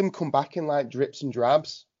have had them come back in like drips and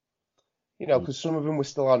drabs, because some of them were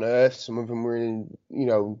still on Earth, some of them were in,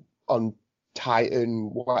 on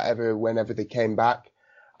Titan, whatever, whenever they came back.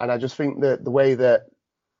 And I just think that the way that,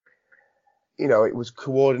 it was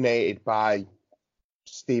coordinated by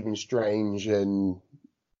Stephen Strange and,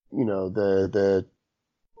 well,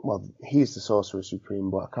 he's the Sorcerer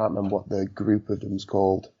Supreme, but I can't remember what the group of them's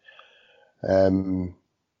called. I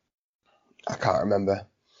can't remember.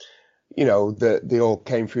 That they all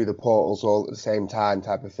came through the portals all at the same time,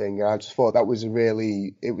 type of thing. And I just thought that was it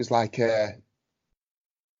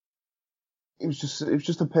was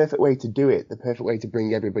just a perfect way to do it, the perfect way to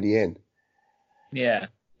bring everybody in. Yeah.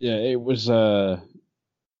 Yeah, it was thingy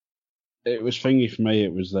for me.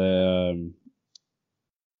 It was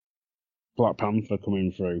Black Panther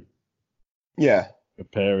coming through. Yeah.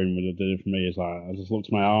 Appearing with it did for me is like, I just looked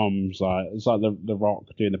at my arms, like it's like the Rock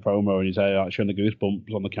doing the promo and his hair like showing the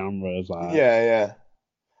goosebumps on the camera. It's like, yeah.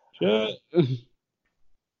 Shit.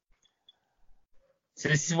 So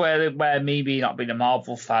this is where me not being a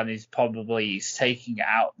Marvel fan is probably taking it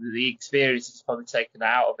out. The experience is probably taken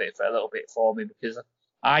out of it for a little bit for me, because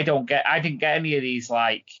I didn't get any of these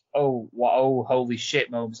like, holy shit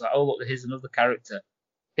moments. Like, oh look, here's another character.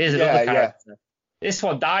 Here's another character. Yeah. This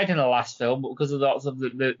one died in the last film, but because of lots of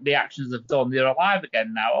the actions they've done, they're alive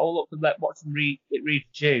again now. Oh look, watch them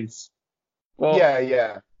reproduce. Well,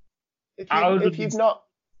 yeah. If you've not,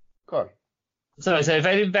 go on. So if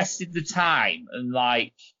I'd invested the time and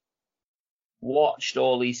like watched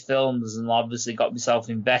all these films and obviously got myself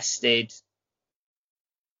invested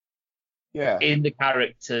in the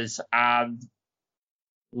characters and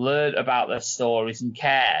learned about their stories and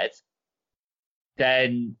cared,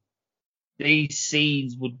 then these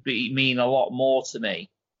scenes would mean a lot more to me.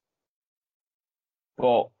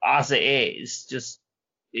 But as it is,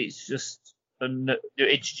 it's just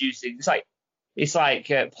introducing. It's like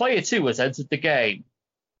player 2 has entered the game.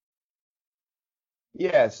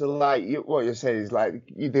 Yeah, so like what you're saying is like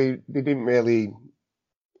they didn't really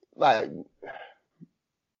like.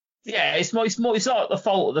 Yeah, it's not the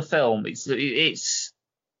fault of the film. It's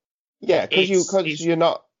because you're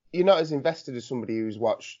not as invested as somebody who's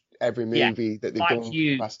watched every movie that they've done for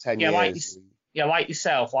the past 10 years. Like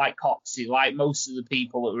yourself, like Coxie, like most of the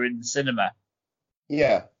people that were in the cinema.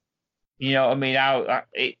 Yeah. You know what I mean?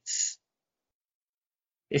 It's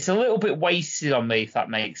it's a little bit wasted on me, if that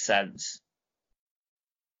makes sense.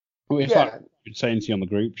 Well, it's like I've been saying to you on the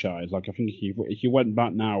group chat. It's like I think if you went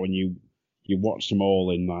back now and you watched them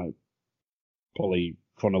all in like probably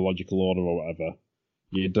chronological order or whatever,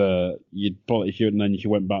 you'd probably if you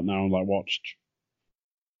went back now and like watched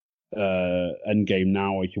Endgame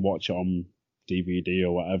now, or you could watch it on DVD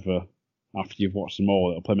or whatever after you've watched them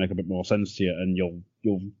all, it'll probably make a bit more sense to you, and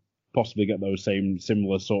you'll possibly get those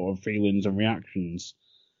similar sort of feelings and reactions.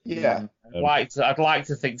 Yeah. I'd like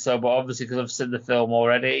to think so, but obviously because I've seen the film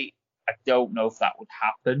already, I don't know if that would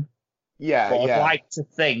happen. Yeah, but yeah. I'd like to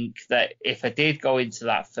think that if I did go into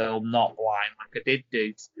that film not blind like I did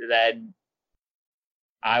do, then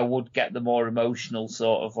I would get the more emotional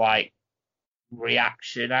sort of like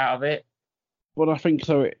reaction out of it. But I think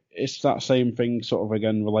so. It's that same thing, sort of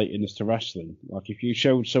again relating this to wrestling. Like if you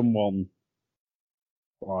showed someone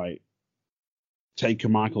like Taker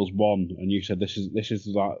Michaels 1, and you said this is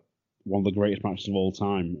like one of the greatest matches of all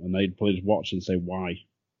time, and they'd probably just watch and say why.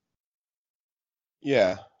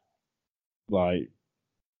 Yeah. Like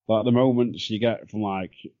the moments you get from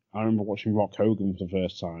like I remember watching Rock Hogan for the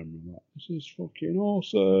first time, and like, this is fucking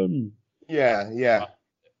awesome. Yeah, yeah.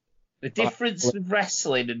 The difference with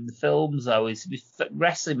wrestling and the films, though, is with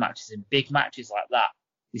wrestling matches and big matches like that,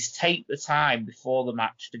 is take the time before the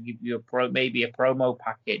match to give you maybe a promo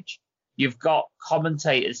package. You've got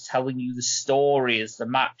commentators telling you the story as the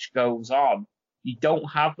match goes on. You don't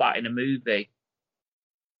have that in a movie.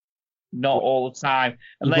 Not all the time.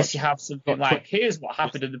 Unless you have something like, here's what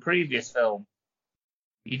happened in the previous film.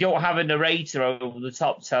 You don't have a narrator over the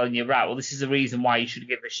top telling you, right, well, this is the reason why you should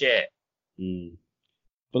give a shit. Mm.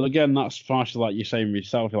 But again, that's partially like you're saying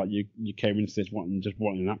yourself, like you came into this wanting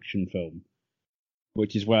an action film,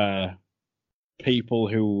 which is where people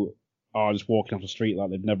who are just walking off the street like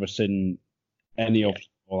they've never seen any of,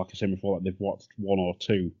 or like I said before, like they've watched one or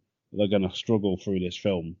two, they're going to struggle through this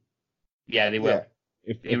film. Yeah, they will.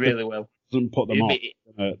 If they really will. Doesn't put them off.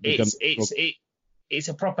 It's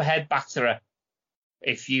a proper head batterer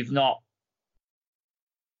if you've not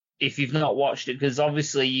watched it, because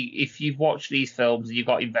obviously if you've watched these films and you've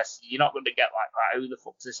got invested, you're not going to get like, right, who the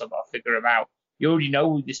fuck's this? I've got to figure them out. You already know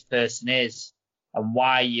who this person is and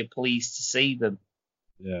why you're pleased to see them.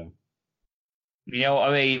 Yeah. You know what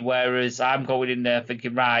I mean? Whereas I'm going in there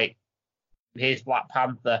thinking, right, here's Black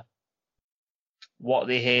Panther. What are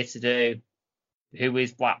they here to do? Who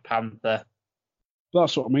is Black Panther?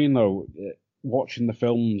 That's what I mean, though. Watching the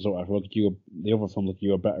films or whatever, the other films give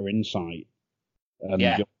you a better insight.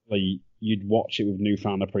 And you'd watch it with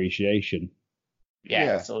newfound appreciation.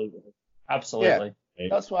 Yeah, absolutely. Yeah.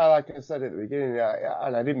 That's why, like I said at the beginning,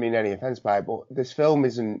 and I didn't mean any offence by it, but this film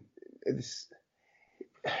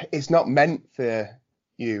it's not meant for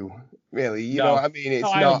you, really. You know what I mean? It's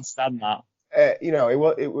I understand that.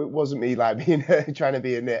 It wasn't me like being trying to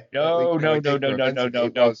be a nit. No.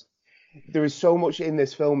 There is so much in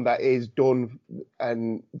this film that is done,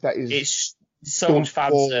 and that is. It's so much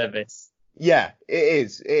fan service. Yeah, it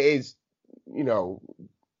is. It is.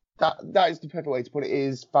 That is the perfect way to put it. It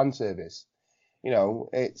is fan service.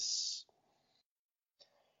 It's.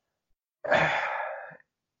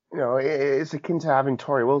 It's akin to having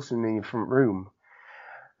Tori Wilson in your front room.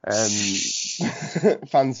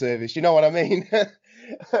 Fan service, you know what I mean?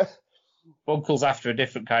 Uncle's after a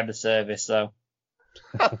different kind of service, though.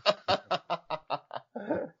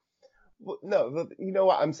 No, you know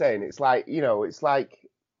what I'm saying? It's like, it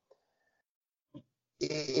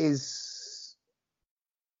is,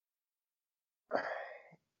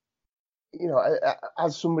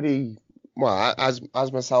 as somebody, well,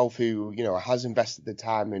 as myself who, has invested the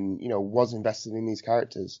time and, was invested in these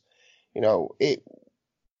characters, it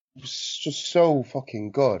was just so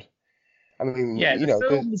fucking good. I mean, the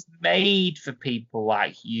film was made for people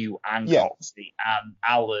like you and Coxie and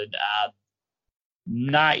Alan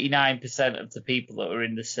and 99% of the people that are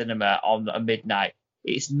in the cinema on a midnight.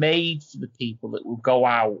 It's made for the people that will go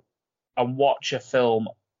out and watch a film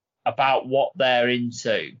about what they're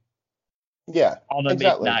into. Yeah, on a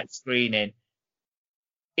midnight screening.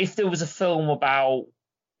 If there was a film about,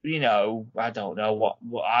 I don't know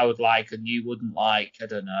what I would like and you wouldn't like, I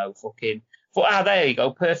don't know, But there you go,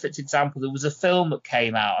 perfect example. There was a film that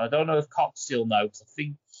came out, and I don't know if Cox still knows. I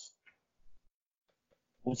think,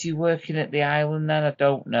 was he working at the island then? I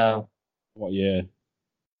don't know. What year?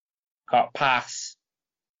 Got pass.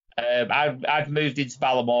 I'd moved into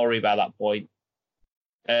Balamory by that point,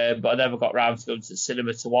 but I never got round to going to the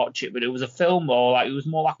cinema to watch it. But it was a film, or it was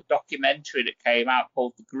more like a documentary that came out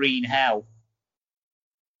called The Green Hell,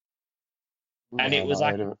 and it was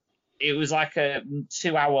like a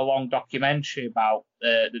 2-hour long documentary about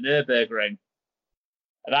the Nürburgring.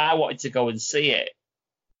 and I wanted to go and see it.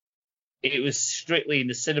 It was strictly in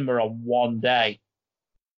the cinema on one day.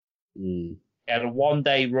 Mm. It had a 1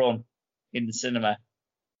 day run in the cinema.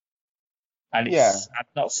 And I've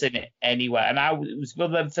not seen it anywhere. And it was one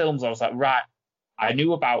of them films I was like, right, I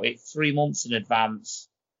knew about it 3 months in advance.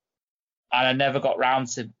 And I never got round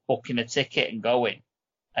to booking a ticket and going.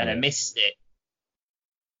 And I missed it.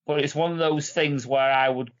 But it's one of those things where I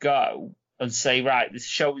would go and say, right, this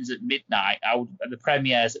showing's at midnight, and the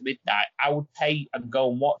premiere's at midnight. I would pay and go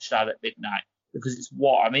and watch that at midnight because it's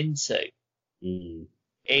what I'm into. Mm.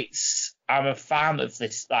 I'm a fan of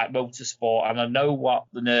this like motorsport, and I know what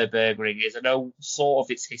the Nürburgring is. I know sort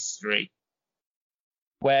of its history.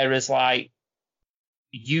 Whereas, like,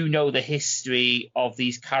 you know the history of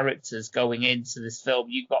these characters going into this film.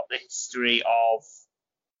 You've got the history of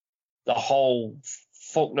the whole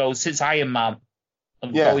fuck knows since Iron Man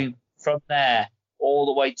and going from there all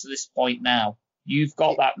the way to this point now. You've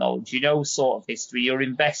got that knowledge. You know sort of history. You're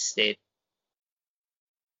invested.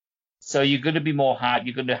 So you're going to be more hyped.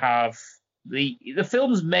 You're going to have the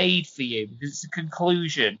film's made for you because it's a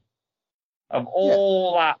conclusion of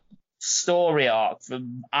all that story arc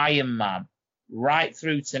from Iron Man right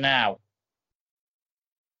through to now.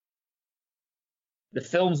 The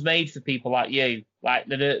film's made for people like you, like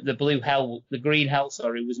the Green Hell,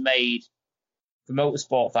 was made for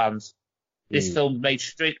motorsport fans. This film's made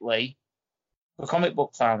strictly for comic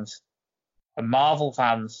book fans and Marvel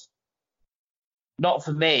fans. Not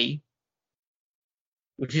for me,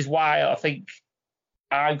 which is why I think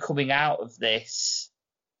I'm coming out of this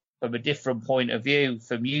from a different point of view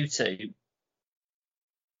from you two.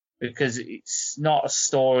 Because it's not a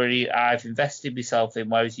story I've invested myself in,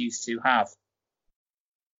 whereas you two have.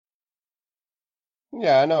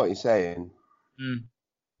 Yeah, I know what you're saying.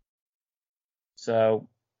 So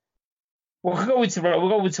we'll go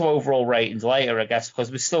into overall ratings later, I guess, because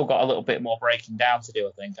we've still got a little bit more breaking down to do,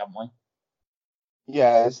 I think, haven't we?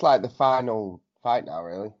 Yeah, it's like the final fight now,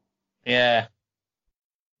 really. Yeah.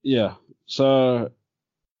 Yeah. So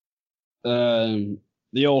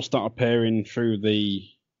they all start appearing through the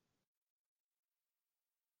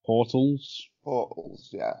portals. Portals,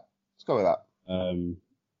 yeah. Let's go with that.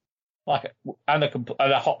 Like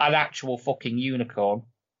an actual fucking unicorn.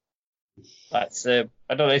 That's I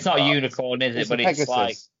don't know. It's not a unicorn, is it? But it's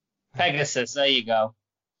like Pegasus. There you go.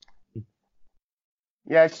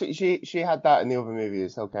 Yeah, she had that in the other movie.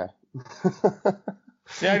 It's okay.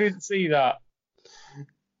 Yeah, I didn't see that.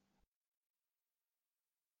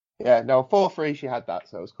 Yeah, no, 4-3 she had that,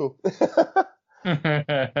 so it was cool.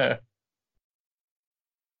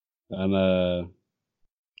 And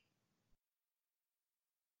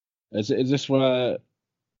is this where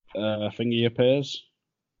Thingy appears?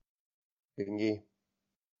 Thingy.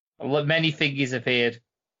 Many figures appeared.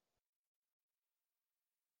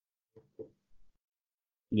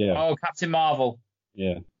 Yeah. Oh, Captain Marvel.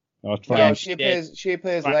 Yeah. I was trying. Yeah, she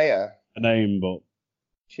appears later. A name, but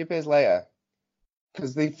she appears later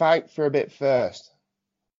because they fight for a bit first.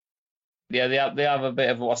 Yeah, they have a bit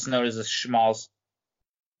of what's known as a schmoz.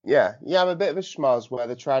 Yeah, you have a bit of a schmoz where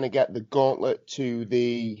they're trying to get the gauntlet to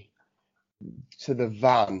the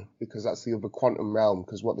van because that's the other quantum realm.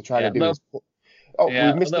 Because what they're trying to do is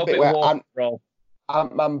we missed the bit where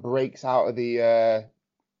Ant-Man breaks out of the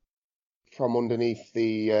from underneath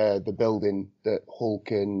the building that Hulk,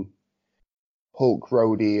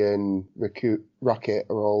 Rhodey, and Rocket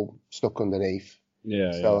are all stuck underneath.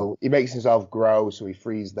 Yeah. So he makes himself grow, so he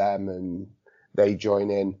frees them, and they join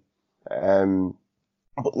in.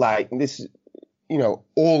 But like this,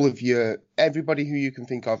 all of everybody who you can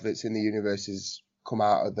think of that's in the universe has come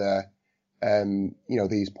out of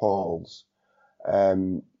these portals.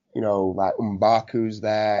 Like M'Baku's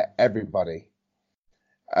there, everybody.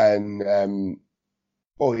 And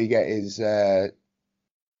all you get is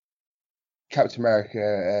Captain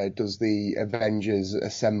America does the Avengers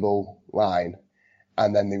assemble line,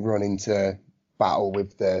 and then they run into battle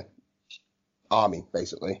with the army,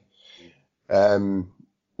 basically.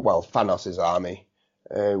 Thanos' army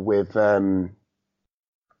with I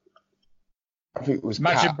think it was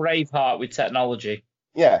Imagine Cap. Braveheart with technology.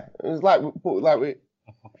 Yeah, it was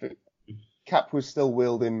Cap was still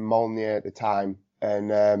wielding Mjolnir at the time,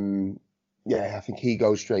 and I think he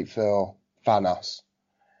goes straight for Thanos,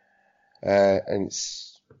 and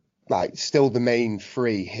it's like still the main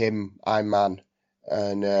three: him, Iron Man,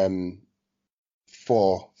 and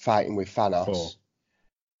Thor fighting with Thanos. Thor.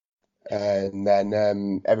 And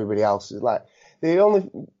then everybody else is like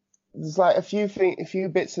there's like a few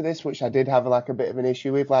bits of this which I did have like a bit of an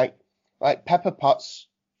issue with, like Pepper Potts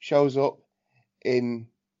shows up in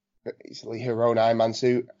basically her own Iron Man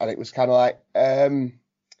suit, and it was kind of like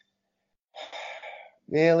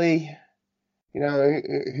really? You know,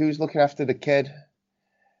 who's looking after the kid?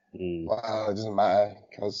 Well, it doesn't matter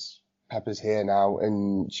because Pepper's here now,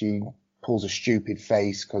 and she pulls a stupid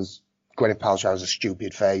face because Gwyneth Paltrow has a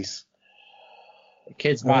stupid face. The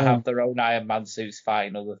kids might have their own Iron Man suits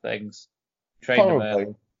fighting other things. Train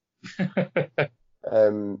Probably.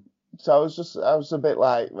 them So I was a bit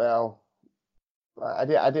like, well,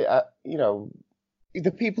 you know,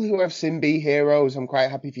 the people who have Simbi heroes, I'm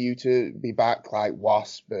quite happy for you to be back, like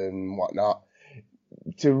Wasp and whatnot.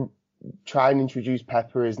 To try and introduce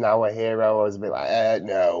Pepper as now a hero, I was a bit like,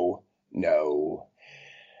 no.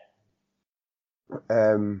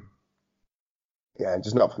 Yeah,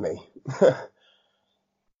 just not for me.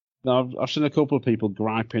 Now, I've seen a couple of people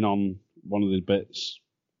griping on one of the bits.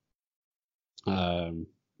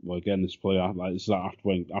 Well, again, this is probably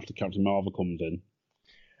after Captain Marvel comes in.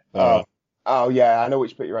 Oh yeah, I know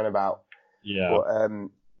which bit you're on about. Yeah. But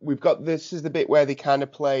we've got this is the bit where they kind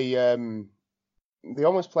of play. They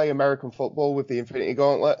almost play American football with the Infinity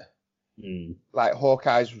Gauntlet. Like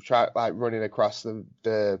Hawkeye's running across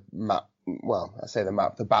the map. Well, I say the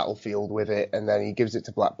map, the battlefield with it, and then he gives it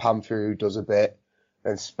to Black Panther, who does a bit,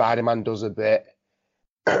 and Spider-Man does a bit.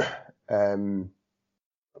 And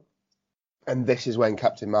this is when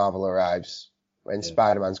Captain Marvel arrives, when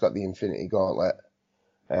Spider-Man's got the Infinity Gauntlet.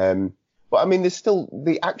 But I mean, there's still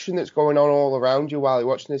the action that's going on all around you while you're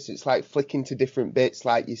watching this. It's like flicking to different bits,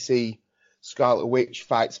 like you see Scarlet Witch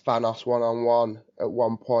fights Thanos one-on-one at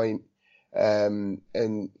one point. And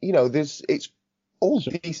you know, it's all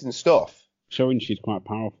decent stuff. Showing she's quite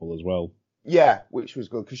powerful as well. Yeah, which was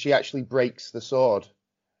good because she actually breaks the sword.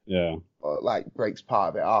 Yeah. Or, like breaks part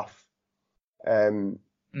of it off.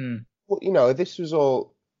 But you know, this was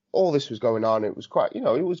all this was going on. It was quite, you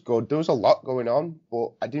know, it was good. There was a lot going on,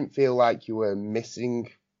 but I didn't feel like you were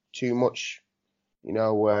missing too much. You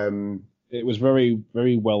know, it was very,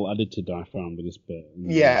 very well edited, I found, with this bit.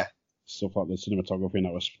 And, yeah. Stuff like the cinematography and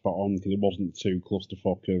that was spot on because it wasn't too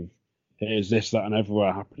clusterfuck of here's this, that, and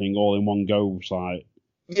everywhere happening all in one go. It's like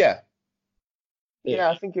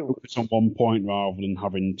I think it was on one point rather than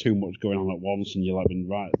having too much going on at once, and you're like,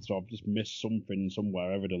 right, so I've just missed something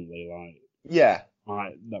somewhere, evidently. That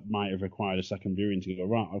might have required a second viewing to go,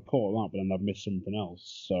 right, I've caught that, but then I've missed something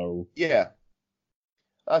else. So yeah,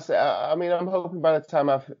 that's it. I mean, I'm hoping by the time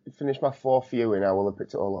I've finished my fourth viewing, I will have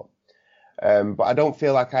picked it all up. But I don't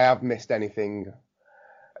feel like I have missed anything.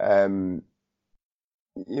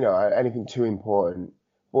 You know, anything too important.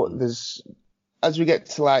 But as we get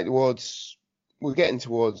to we're getting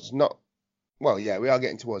towards we are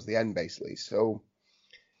getting towards the end basically. So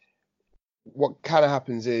what kind of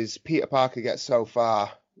happens is Peter Parker gets so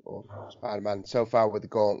far, or Spider-Man, so far with the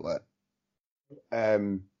gauntlet.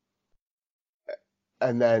 And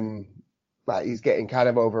then like he's getting kind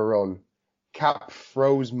of overrun. Cap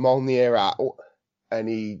throws Mjolnir out and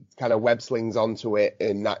he kind of web slings onto it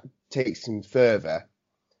and that takes him further.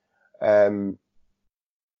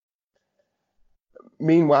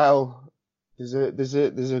 Meanwhile, there's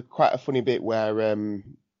a quite a funny bit where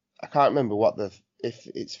I can't remember if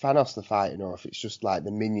it's Thanos they're fighting or if it's just like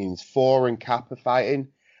the minions. Thor and Cap are fighting,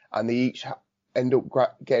 and they each end up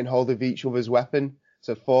getting hold of each other's weapon.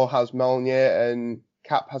 So Thor has Mjolnir and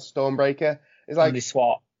Cap has Stormbreaker. It's like and they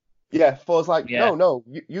swap. Yeah, Thor's like, no,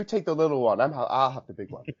 you take the little one. I'll have the big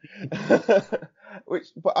one.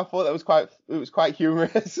 But I thought it was quite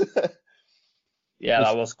humorous. Yeah,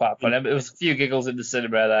 that was quite funny. There was a few giggles in the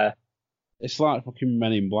cinema there. It's like fucking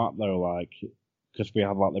Men in Black though, like because we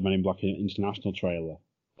had like the Men in Black international trailer.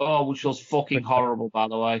 Oh, which was fucking horrible, by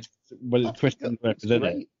the way. When Kristen Wiig was in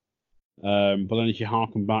it. But then if you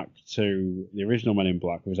harken back to the original Men in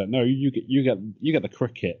Black, it was like, no, you get the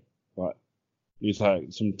cricket. Like he's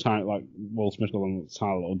like some tiny, like Will Smith got a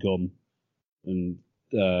tiny little gun, and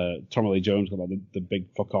Tommy Lee Jones got like the big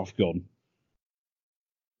fuck off gun.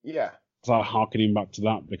 Yeah. It's like harkening back to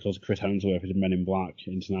that because Chris Hemsworth is in Men in Black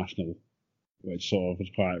International, which sort of was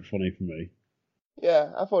quite funny for me.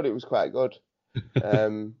 Yeah, I thought it was quite good.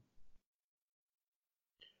 But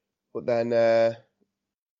then,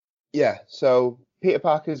 so Peter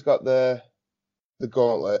Parker's got the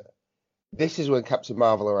gauntlet. This is when Captain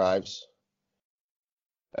Marvel arrives.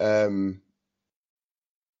 And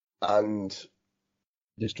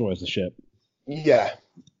destroys the ship. Yeah,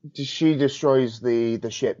 she destroys the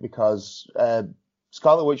ship because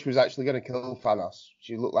Scarlet Witch was actually going to kill Thanos.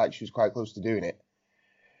 She looked like she was quite close to doing it.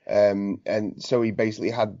 And so he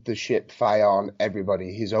basically had the ship fire on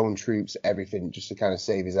everybody, his own troops, everything, just to kind of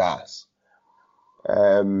save his ass.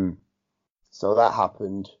 So that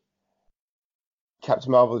happened.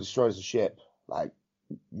 Captain Marvel destroys the ship, like,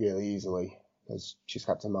 really easily, because she's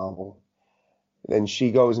Captain Marvel. Then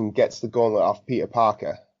she goes and gets the gauntlet off Peter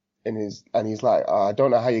Parker, and he's like, oh, I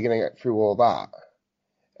don't know how you're gonna get through all that,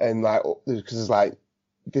 and like because it's like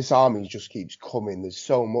this army just keeps coming. There's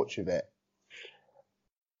so much of it,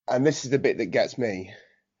 and this is the bit that gets me,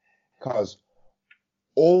 because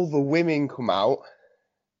all the women come out,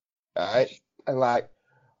 right, and like,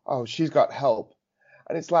 oh, she's got help,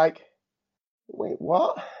 and it's like, wait,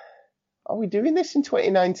 what? Are we doing this in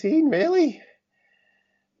 2019? Really?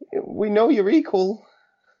 We know you're equal.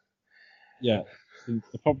 Yeah.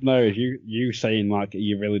 The problem there is you saying like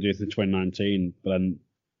you really do this in 2019, but then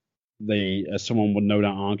as someone would no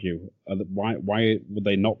doubt argue, why would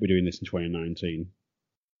they not be doing this in 2019?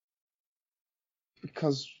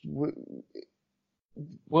 Because were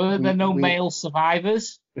there no male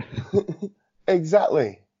survivors?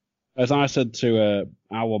 Exactly. As I said to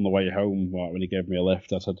Al on the way home, like, when he gave me a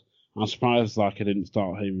lift, I said, I'm surprised like I didn't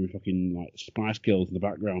start hearing fucking like Spice Girls in the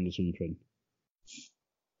background or something.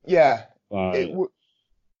 Yeah. Like,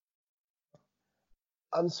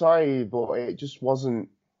 I'm sorry, but it just wasn't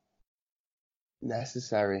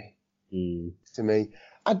necessary to me.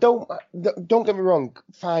 I don't get me wrong.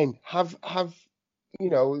 Fine, have have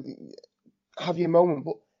your moment,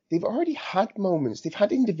 but they've already had moments. They've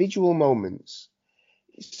had individual moments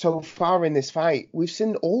so far in this fight. We've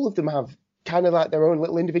seen all of them have kind of like their own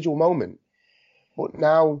little individual moment, but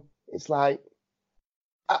now it's like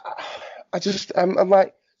I'm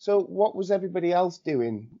like, so what was everybody else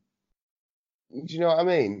doing? Do you know what I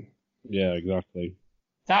mean? yeah, exactly.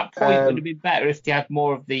 That point would have been better if they had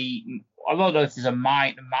more of the. I don't know if there's a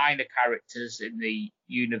minor characters in the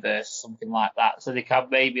universe, something like that, so they can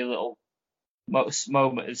have maybe a little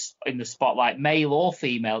moment in the spotlight, male or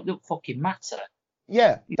female. It don't fucking matter.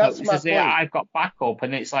 Yeah, that's my point. Yeah, I've got backup,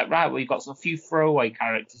 and it's like, right, well, you've got a few throwaway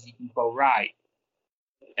characters. You can go, right.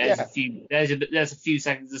 There's a few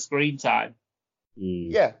seconds of screen time.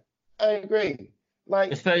 Yeah, I agree.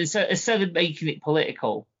 Like, instead of making it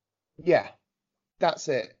political. Yeah, that's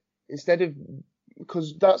it. Instead of,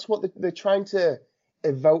 because that's what they're trying to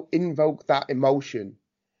invoke that emotion,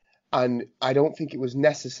 and I don't think it was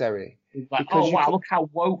necessary. Like, oh wow, look how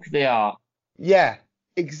woke they are. Yeah,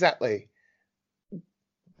 exactly.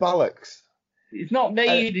 Bollocks. It's not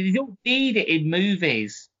needed. You don't need it in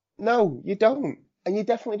movies. No, you don't, and you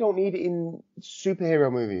definitely don't need it in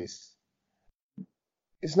superhero movies.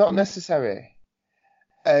 It's not necessary.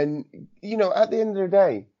 And at the end of the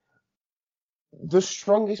day, the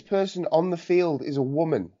strongest person on the field is a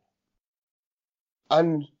woman.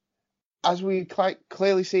 And as we quite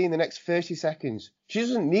clearly see in the next 30 seconds, she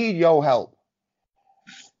doesn't need your help.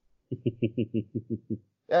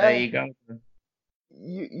 There you go.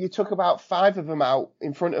 You took about 5 of them out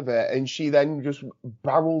in front of her, and she then just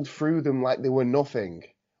barreled through them like they were nothing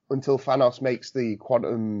until Thanos makes the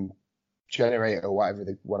quantum generator, or whatever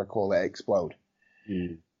they want to call it, explode.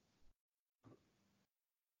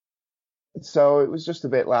 So it was just a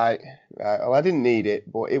bit like, well, I didn't need it,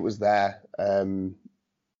 but it was there.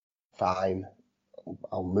 Fine,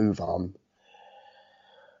 I'll move on.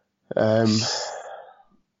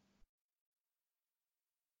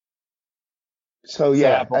 So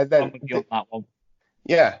yeah, and then on that one.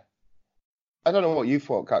 Yeah, I don't know what you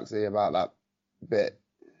thought, Coxie, about that bit.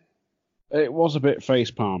 It was a bit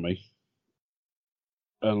face palmy,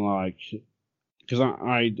 and like, because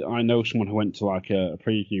I know someone who went to like a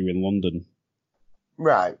preview in London.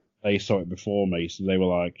 Right. They saw it before me, so they were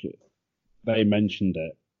like, they mentioned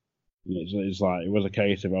it. And it's like, it was a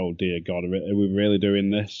case of, oh dear God, are we really doing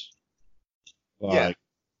this? Like, yeah.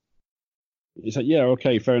 It's like, yeah,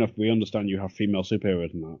 okay, fair enough. We understand you have female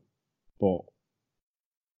superheroes and that, but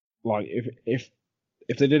like, if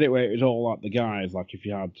they did it where it was all like the guys, like if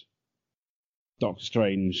you had Doctor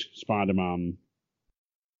Strange, Spider-Man,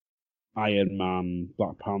 Iron Man,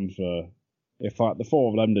 Black Panther, if like the 4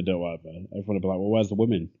 of them did it or whatever, everyone would be like, well, where's the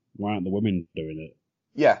women? Why aren't the women doing it?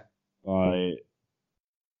 Yeah. Like,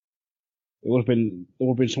 there would have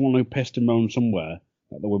been someone who pissed and moaned somewhere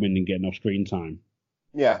that the women didn't get enough screen time.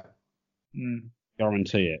 Yeah.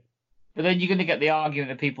 Guarantee it. But then you're going to get the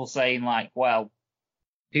argument of people saying like, well,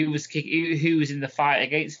 who was in the fight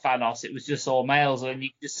against Thanos? It was just all males, and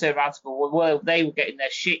you just turn around and go, well, they were getting their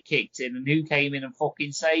shit kicked in, and who came in and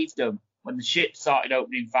fucking saved them when the ship started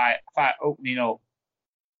opening up?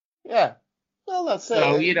 Yeah. Well, that's it.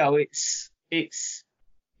 So it's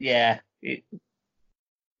yeah.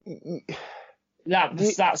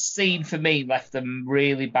 That scene for me left them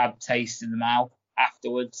really bad taste in the mouth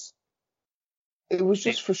afterwards. It was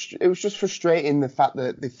just frustrating, the fact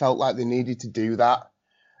that they felt like they needed to do that.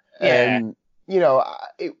 Yeah.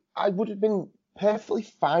 I would have been perfectly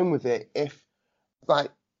fine with it if,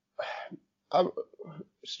 like,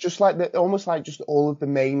 it's just like almost like just all of the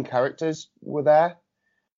main characters were there,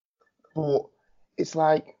 but it's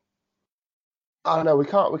like, oh no, we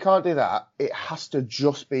can't do that. It has to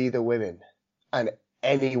just be the women and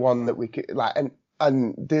anyone that we could like,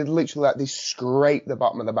 and they literally like they scrape the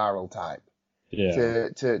bottom of the barrel type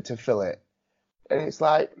to fill it, and it's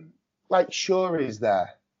like Shuri's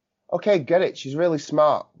there. Okay, get it. She's really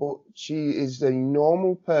smart, but she is a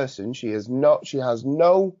normal person. She has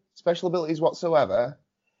no special abilities whatsoever.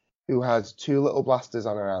 Who has 2 little blasters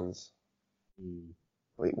on her hands?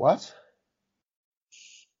 Wait, what?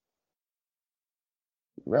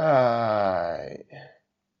 Right.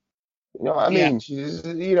 You know what I mean? She's,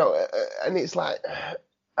 and it's like,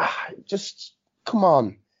 just come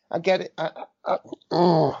on. I get it.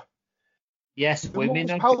 Yes,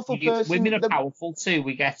 women are powerful too.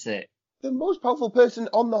 We get it. The most powerful person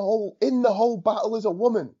in the whole battle is a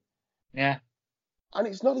woman. Yeah. And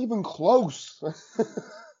it's not even close.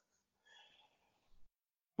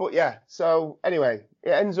 But yeah, so anyway, it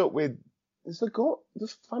ends up with does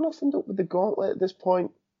Thanos end up with the gauntlet at this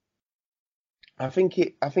point? I think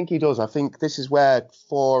he does. I think this is where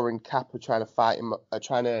Thor and Cap are trying to fight him, are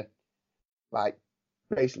trying to like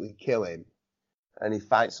basically kill him, and he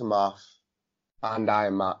fights them off, and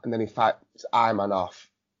Iron Man, and then he fights Iron Man off,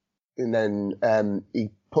 and then he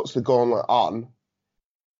puts the gauntlet on,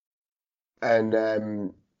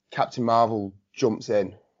 and Captain Marvel jumps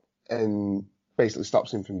in and basically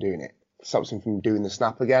stops him from doing it, stops him from doing the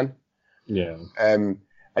snap again. Yeah. And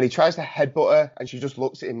he tries to headbutt her, and she just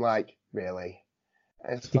looks at him like, really?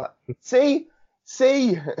 And it's like, see,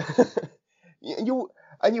 you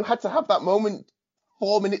had to have that moment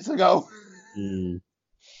 4 minutes ago.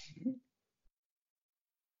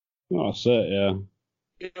 Oh, that's it, yeah.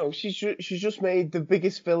 You know, she's just made the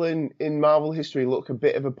biggest villain in Marvel history look a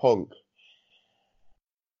bit of a punk.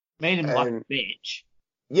 Made him like a bitch.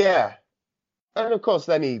 Yeah. And of course,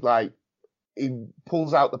 then he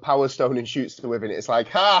pulls out the Power Stone and shoots her with it. It's like,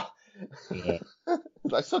 ha! Yeah.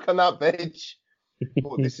 Like, suck on that, bitch.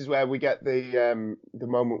 But this is where we get the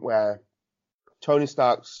moment where Tony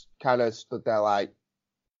Stark's kind of stood there like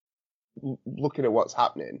looking at what's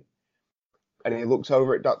happening, and he looks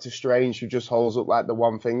over at Doctor Strange, who just holds up like the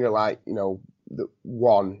one finger, like, you know, the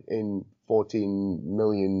 1 in 14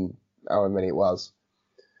 million, however many it was.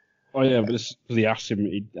 Oh yeah, but this he asked him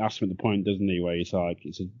at the point, doesn't he, where he's like,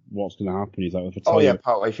 he said, what's going to happen? He's like, if I tell you,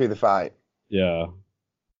 partway through the fight. Yeah.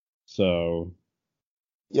 So.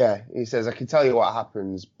 Yeah, he says, I can tell you what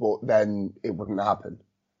happens, but then it wouldn't happen.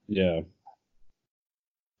 Yeah.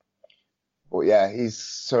 But yeah, he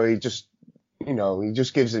just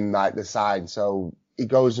gives him like the sign. So he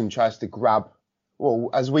goes and tries to grab, well,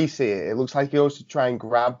 as we see it, it looks like he goes to try and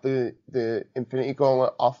grab the Infinity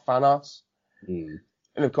Gauntlet off Thanos. And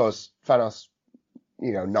of course, Thanos,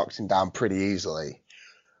 knocks him down pretty easily.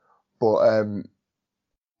 But, and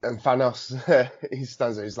Thanos, he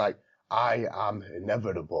stands there, he's like, I am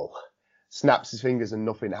inevitable. Snaps his fingers and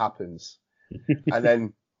nothing happens. And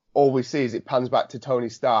then all we see is it pans back to Tony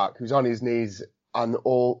Stark, who's on his knees, and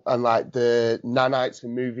like the nanites are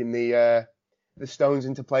moving the stones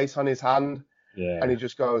into place on his hand. Yeah. And he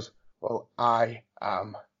just goes, well, I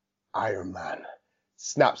am Iron Man.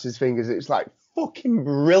 Snaps his fingers. It's like fucking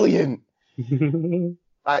brilliant.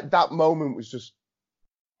 Like that moment was just,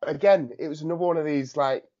 again, it was another one of these,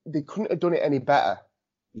 like, they couldn't have done it any better.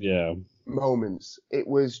 Yeah. Moments. It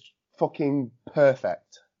was fucking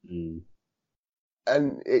perfect.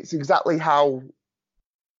 And it's exactly how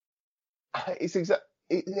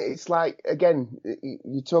it's like, again,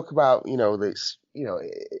 you talk about, this,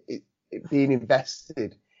 it being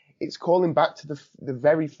invested. It's calling back to the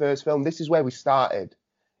very first film. This is where we started.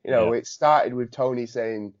 It started with Tony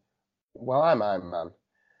saying, well, I'm Iron Man.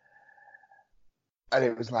 And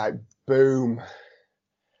it was like, boom.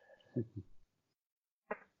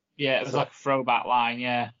 Yeah, it was like a throwback line,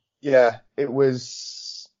 yeah. Yeah, it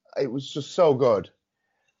was just so good.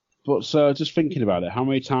 But so, just thinking about it, how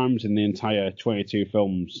many times in the entire 22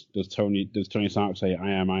 films does Tony Stark say,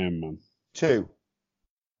 I am Iron Man? 2.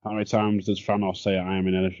 How many times does Thanos say, I am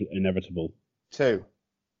inevitable? 2.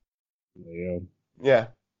 There you go. Yeah.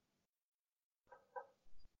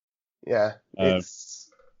 Yeah.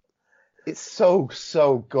 It's so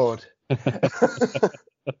good.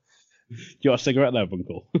 You got a cigarette there,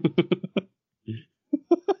 Bunkle?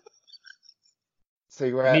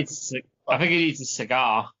 Cigarette. I think he needs a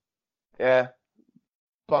cigar. Yeah.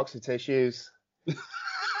 Box of tissues.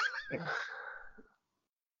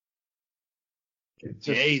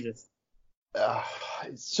 Jesus.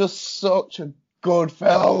 It's just such a good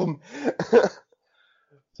film.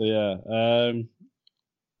 So yeah.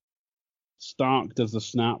 Stark does the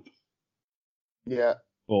snap, Yeah.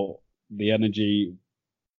 but the energy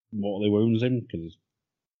mortally wounds him because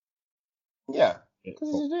Yeah. Because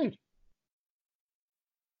he's a dude.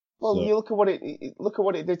 Well, So- you look at what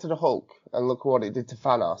it did to the Hulk, and look at what it did to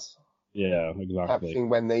Thanos. yeah, Type of exactly. thing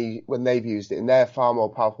when they've used it, and they're far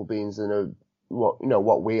more powerful beings than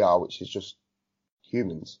what we are, which is just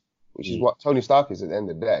humans, which is what Tony Stark is at the end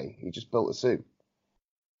of the day. He just built a suit.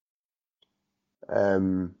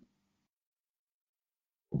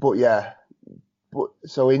 But yeah,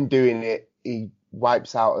 so in doing it, he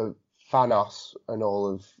wipes out Thanos and all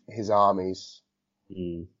of his armies.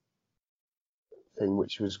 Mm. Thing,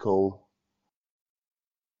 which was cool.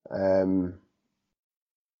 And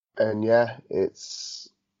yeah,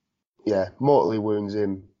 mortally wounds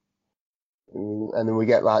him. And then we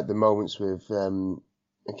get like the moments with, I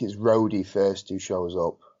think it's Rhodey first who shows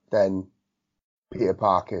up, then Peter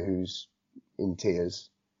Parker who's in tears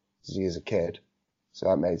because he is a kid. So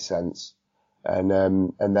that made sense. And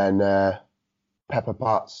then Pepper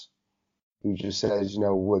Potts who just says,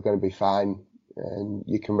 we're going to be fine and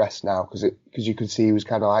you can rest now because you could see he was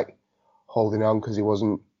kind of like holding on because he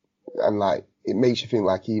wasn't, and like it makes you think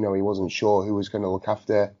like he wasn't sure who was going to look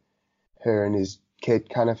after her and his kid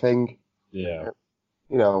kind of thing. Yeah.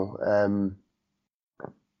 And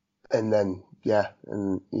then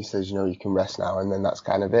and he says, you can rest now, and then that's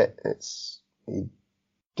kind of it. He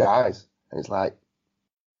dies, and it's like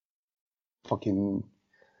fucking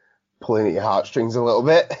pulling at your heartstrings a little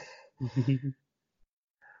bit.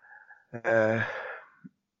 And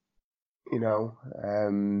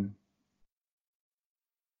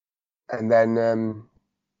then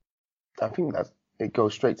I think that it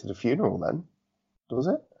goes straight to the funeral then, does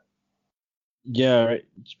it? Yeah,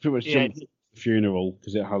 it's pretty much Yeah. jumps to the funeral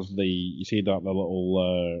because it has you see that the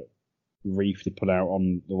little wreath they put out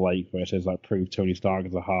on the lake where it says like prove Tony Stark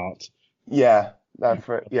as a heart. Yeah,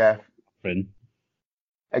 yeah. Thing.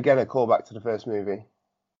 Again, a callback to the first movie.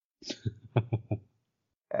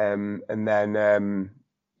 And then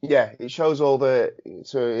it shows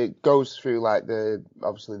so it goes through like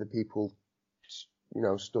obviously the people,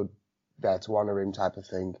 stood there to honour him type of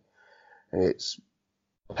thing. And it's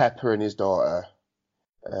Pepper and his daughter,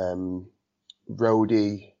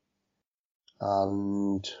 Rhodey,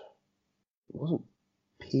 and it wasn't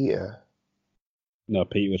Peter. No,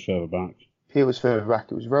 Pete was further back. Peter was further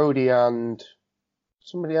back. It was Rhodey and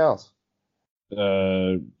somebody else.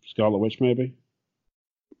 Scarlet Witch, maybe?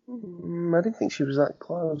 I didn't think she was that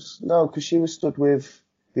close. No, because she was stood with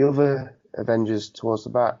the other Avengers towards the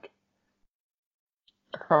back.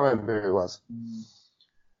 I can't remember who it was.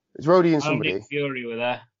 It's Rhodey and somebody. Nick Fury were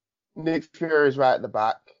there. Nick Fury is right at the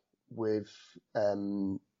back with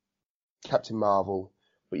Captain Marvel,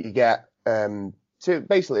 but you get so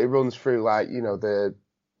basically it runs through like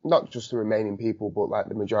not just the remaining people, but like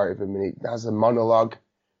the majority of them, and it has a monologue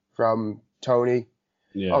from Tony.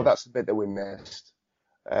 Yeah. Oh, that's the bit that we missed.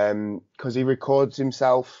 Because he records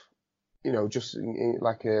himself, just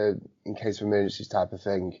like in case of emergencies type of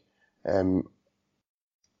thing.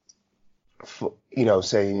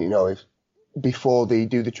 Saying, if before they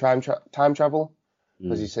do the time travel,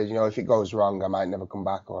 because he said, if it goes wrong, I might never come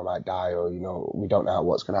back, or I might die, or we don't know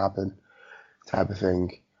what's going to happen, type of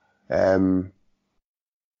thing. And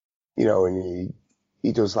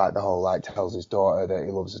he does like the whole like tells his daughter that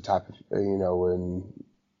he loves the type of and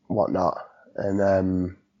whatnot,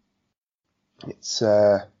 and it's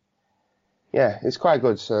it's quite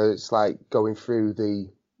good. So it's like going through the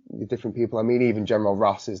different people. I mean, even General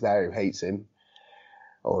Ross is there who hates him,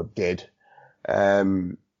 or did.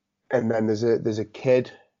 And then there's a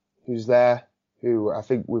kid who's there who I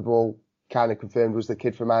think we've all kind of confirmed was the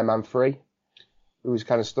kid from Iron Man 3, who was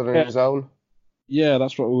kind of stood on his own. Yeah,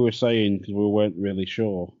 that's what we were saying because we weren't really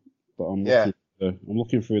sure. But I'm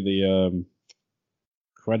looking through the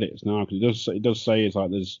credits now because it does say it's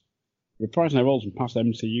like there's reprising their roles from past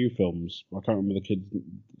MCU films. I can't remember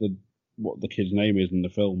what the kid's name is in the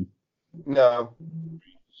film. No.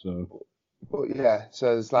 So. But yeah,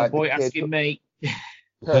 so it's like My boy the kid, asking me.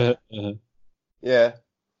 Yeah.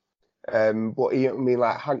 But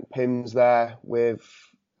like Hank Pym's there with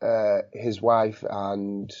his wife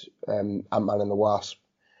and Ant-Man and the Wasp.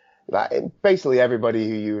 Like basically everybody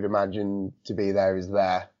who you would imagine to be there is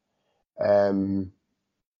there. And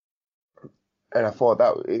I thought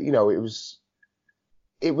that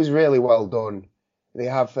it was really well done. They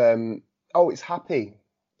have it's Happy.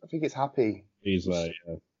 I think it's Happy. He's there,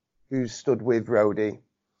 yeah. Who stood with Rhodey.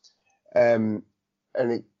 And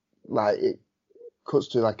it cuts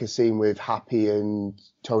to like a scene with Happy and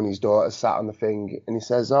Tony's daughter sat on the thing, and he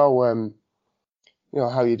says, "Oh,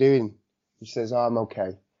 how you doing?" She says, "Oh, I'm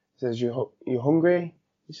okay." says, you hungry?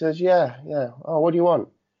 He says, yeah. Oh, what do you want?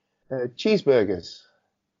 Cheeseburgers.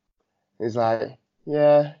 He's like,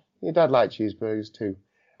 yeah, your dad liked cheeseburgers too.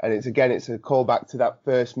 And it's a callback to that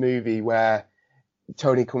first movie where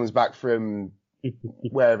Tony comes back from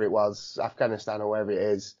wherever it was, Afghanistan or wherever it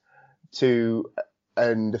is,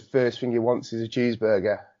 and the first thing he wants is a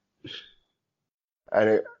cheeseburger.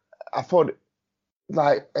 And I thought,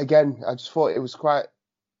 again, I just thought it was quite,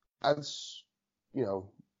 as,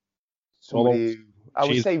 somebody who, I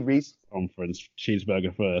would say conference,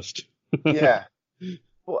 cheeseburger first. Yeah.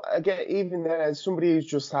 But again, even then, as somebody who's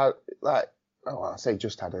just had, I say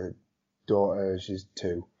just had a daughter, she's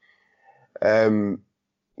 2,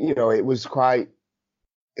 it was quite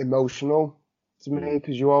emotional to me,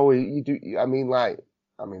 because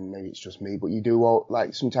maybe it's just me, but you do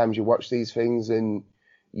sometimes you watch these things and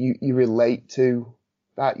you relate to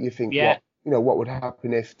that. You think, what would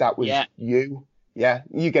happen if that was you? Yeah,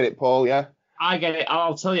 you get it, Paul, yeah? I get it.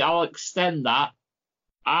 I'll tell you, I'll extend that.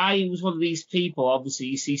 I was one of these people, obviously,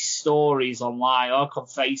 you see stories online, like on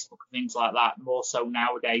Facebook and things like that, more so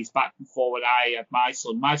nowadays, back before when I had my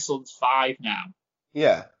son. My son's 5 now.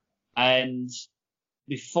 Yeah. And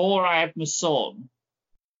before I had my son,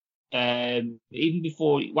 even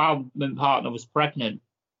before, while my partner was pregnant,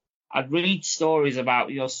 I'd read stories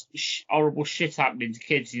about, horrible shit happening to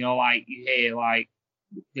kids, like you hear, like,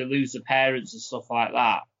 they lose their parents and stuff like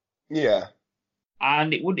that. Yeah.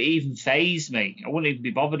 And it wouldn't even faze me. I wouldn't even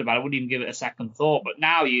be bothered about it. I wouldn't even give it a second thought. But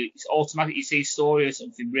now it's automatic. You see a story or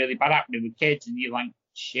something really bad happening with kids, and you're like,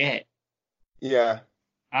 shit. Yeah.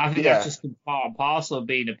 And I think that's just part and parcel of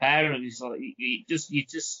being a parent. It's like you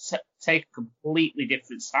just take a completely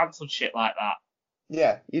different stance on shit like that.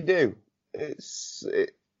 Yeah, you do. It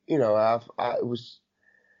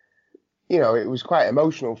was quite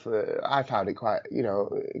emotional I found it quite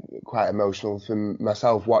emotional for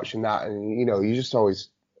myself watching that. And, you're just always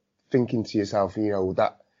thinking to yourself,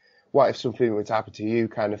 that what if something would happen to you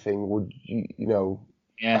kind of thing? Would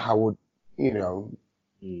how would,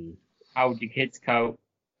 how would your kids cope?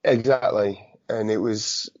 Exactly. And it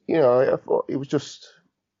was, I thought it was just,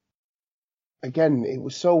 again, it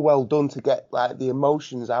was so well done to get the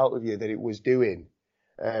emotions out of you that it was doing.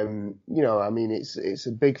 It's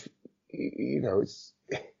a big, it's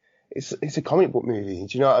a comic book movie.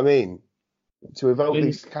 Do you know what I mean? To evoke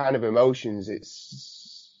these kind of emotions,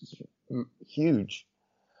 it's huge.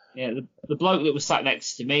 Yeah, the bloke that was sat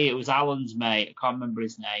next to me, it was Alan's mate. I can't remember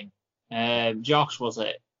his name. Josh, was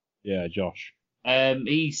it? Yeah, Josh.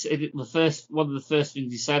 He said one of the first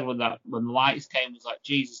things he said when the lights came was like,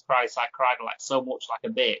 Jesus Christ, I cried so much like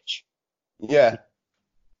a bitch. Yeah.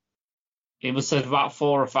 He must have said about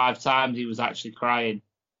 4 or 5 times he was actually crying.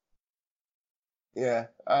 Yeah,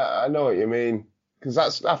 I know what you mean,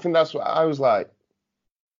 because I think that's what I was like.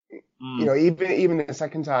 Even the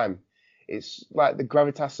second time, it's like the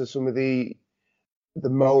gravitas of some of the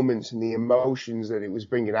moments and the emotions that it was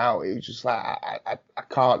bringing out. It was just like I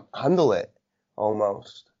can't handle it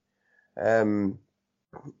almost.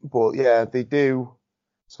 But yeah, they do.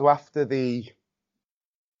 So after the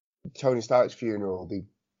Tony Stark's funeral, they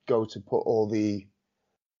go to put all the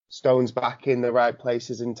stones back in the right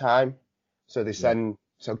places in time. So they send.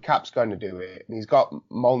 So Cap's going to do it, and he's got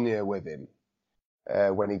Mjolnir with him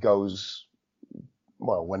when he goes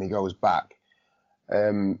back.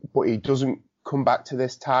 But he doesn't come back to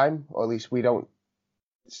this time, or at least we don't.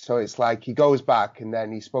 So it's like he goes back, and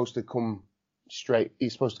then he's supposed to come straight.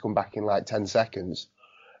 He's supposed to come back in 10 seconds,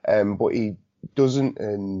 but he doesn't.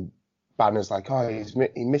 And Banner's like, oh, he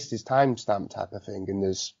missed his timestamp type of thing. And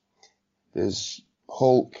there's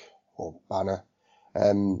Hulk or Banner,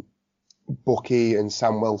 Bucky and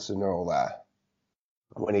Sam Wilson are all there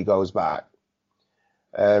when he goes back.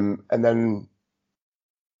 And then,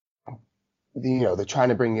 they're trying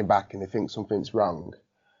to bring him back and they think something's wrong.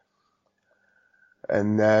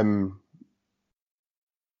 And,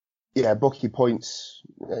 Bucky points,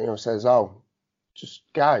 says, oh, just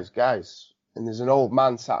guys. And there's an old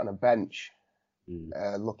man sat on a bench,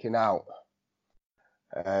 looking out.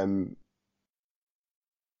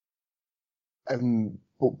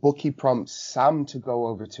 But Bucky prompts Sam to go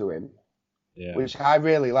over to him, which I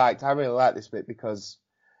really liked. I really liked this bit because,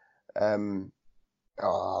 I'll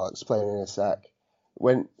explain in a sec.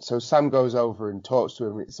 So Sam goes over and talks to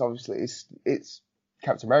him. It's obviously it's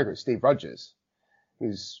Captain America, it's Steve Rogers,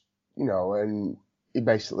 who's and he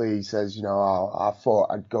basically says, I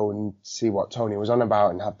thought I'd go and see what Tony was on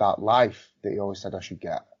about and have that life that he always said I should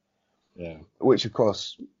get. Yeah. Which of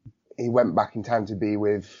course he went back in time to be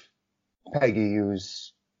with Peggy,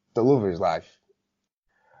 who's the love of his life.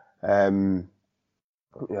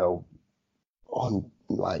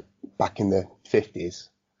 like back in the 50s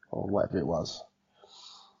or whatever it was.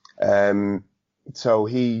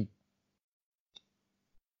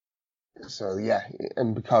 So yeah,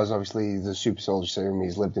 and because obviously the super soldier serum,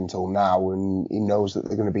 he's lived until now, and he knows that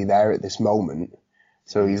they're going to be there at this moment,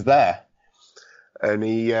 so he's there, and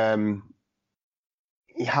he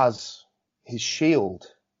has his shield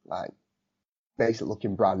like basically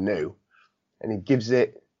looking brand new, and he gives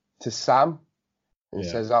it to Sam and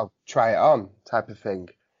says, "I'll try it on," type of thing.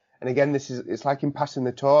 And again, it's like him passing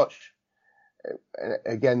the torch,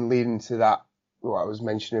 again leading to that. What I was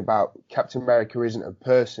mentioning about Captain America isn't a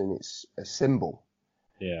person, it's a symbol.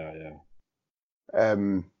 Yeah.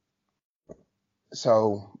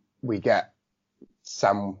 So we get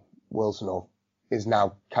Sam Wilson is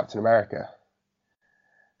now Captain America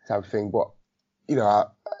type of thing. But,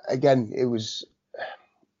 again, it was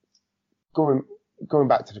going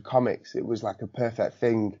back to the comics, it was like a perfect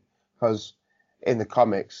thing because in the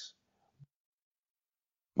comics,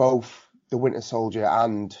 both the Winter Soldier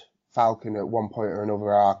and Falcon at one point or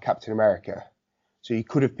another are Captain America. So you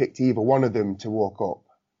could have picked either one of them to walk up.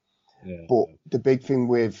 Yeah. But the big thing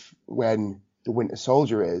with when the Winter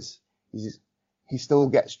Soldier is he still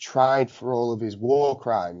gets tried for all of his war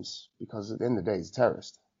crimes because at the end of the day he's a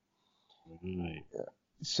terrorist. Right.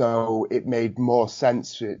 So it made more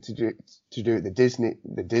sense to do the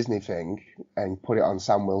Disney thing and put it on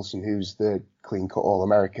Sam Wilson, who's the clean cut all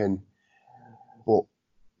American. But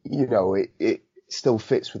it still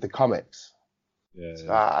fits with the comics. Yeah.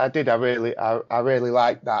 So I really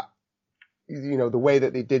like that. The way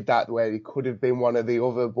that they did that, the way they could have been one or the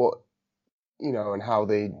other, but and how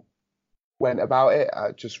they went about it,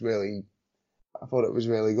 I thought it was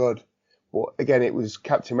really good. But again, it was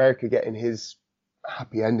Captain America getting his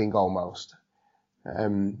happy ending almost.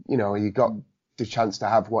 He got the chance to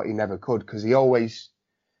have what he never could because he always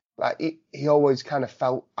kind of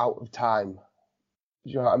felt out of time. Do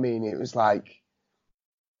you know what I mean? It was like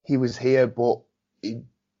he was here, but he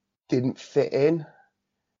didn't fit in.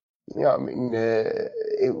 You know what I mean?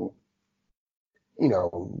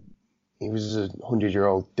 He was a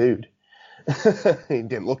 100-year-old dude. He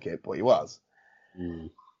didn't look it, but he was. Mm.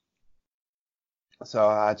 So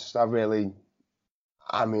as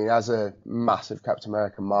a massive Captain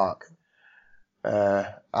America mark,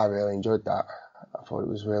 I really enjoyed that. I thought it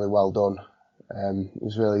was really well done. It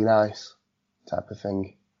was really nice type of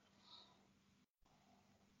thing.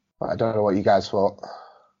 But I don't know what you guys thought.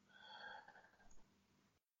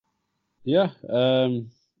 Yeah.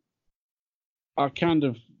 I kind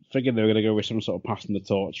of figured they were going to go with some sort of passing the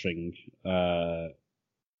torch thing.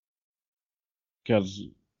 Because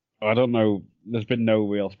I don't know, there's been no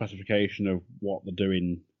real specification of what they're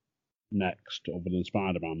doing next other than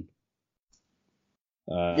Spider-Man.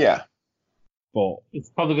 Yeah. But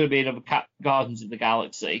It's probably going to be another Guardians of the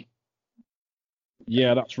Galaxy.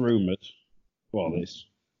 yeah, that's rumoured. Well,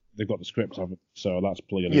 they've got the script of it, so that's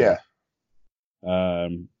probably going to Yeah.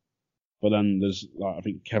 But then there's, like, I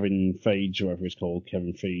think Kevin Feige, or whatever he's called,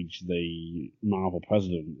 Kevin Feige, the Marvel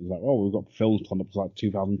president, is like, we've got films planned up to like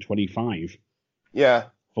 2025. Yeah.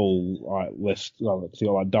 Full list. So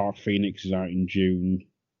like Dark Phoenix is out in June.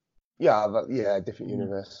 Yeah, different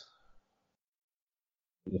universe.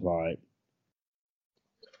 It's like,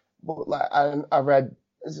 but like I read,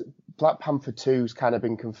 Black Panther 2's kind of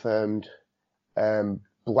been confirmed.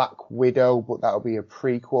 Black Widow, but that'll be a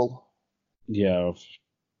prequel. yeah.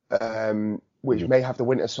 Which may have the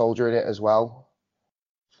Winter Soldier in it as well,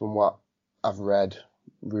 from what I've read,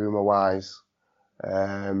 rumor-wise.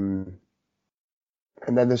 And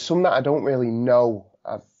then there's some that I don't really know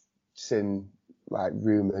I've seen, like,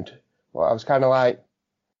 rumored. But I was kind of like,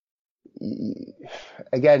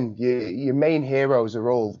 again, your main heroes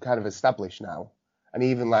are all kind of established now. And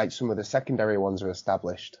even, like, some of the secondary ones are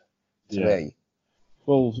established, to me.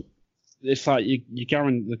 Well, it's like, you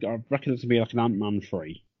guarantee, I reckon it's going to be like an Ant-Man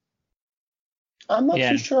 3. I'm not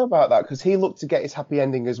too sure about that, because he looked to get his happy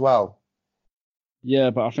ending as well. Yeah,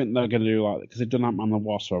 but I think they're going to do like, because they've done Ant-Man and the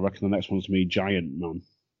Wasp, so I reckon the next one's going to be Giant Man.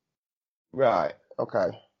 Right, okay.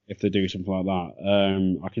 If they do something like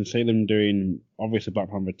that. I can see them doing, obviously, Black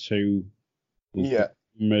Panther 2. Yeah.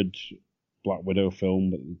 Mid Black Widow film,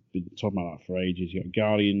 but they've been talking about that for ages. You got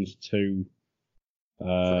Guardians 2.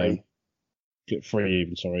 3. 3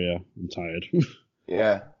 even, sorry, yeah. I'm tired.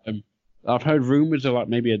 Yeah. I've heard rumours of like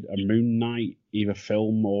maybe a Moon Knight, either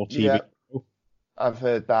film or TV. Yeah, I've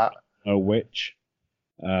heard that. A Witch.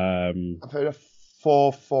 I've heard a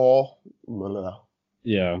 4-4.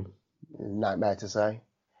 Yeah. Nightmare to say.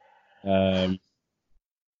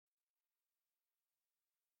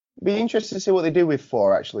 Be interested to see what they do with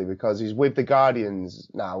Thor, actually, because he's with the Guardians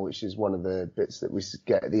now, which is one of the bits that we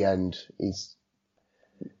get at the end.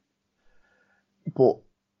 But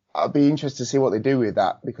I'd be interested to see what they do with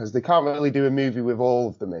that, because they can't really do a movie with all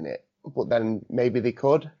of them in it, but then maybe they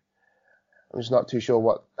could. I'm just not too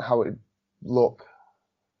sure how it'd look.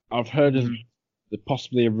 I've heard of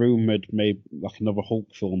possibly a rumoured maybe like another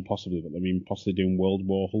Hulk film, possibly, but I mean possibly doing World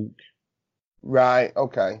War Hulk. Right,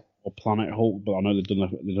 okay. Or Planet Hulk, but I know they've done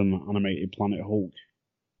an animated Planet Hulk.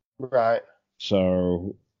 Right.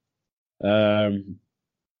 So, but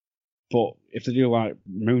if they do like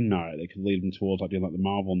Moon Knight, they could lead them towards like doing like the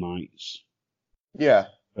Marvel Knights. Yeah.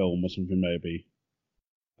 Film or something maybe.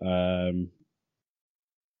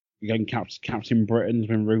 Again, Captain Britain's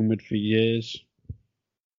been rumoured for years.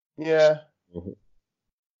 Yeah.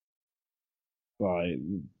 Like,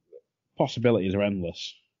 possibilities are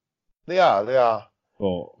endless. They are.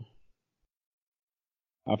 But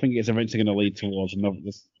I think it's eventually going to lead towards another.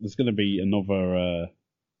 There's going to be another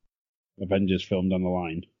Avengers film down the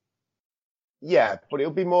line. Yeah, but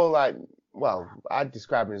it'll be more like, well, I'd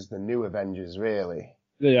describe it as the new Avengers, really.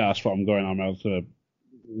 Yeah, that's what I'm going on. I was going to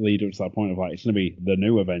lead up to that point of like, it's going to be the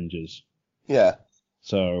new Avengers. Yeah.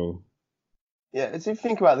 So. Yeah, as you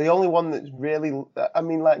think about it, the only one that's really, I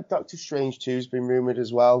mean, like Doctor Strange 2's been rumoured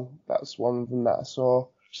as well. That's one of them that I saw.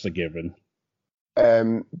 Just a given.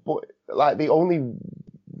 But like the only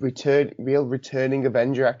real returning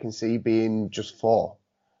Avenger I can see being just Thor.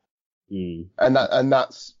 And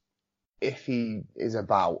that's if he is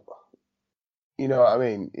about. You know what I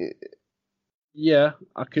mean? Yeah,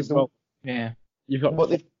 I could. Well, yeah. You've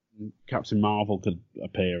got Captain Marvel could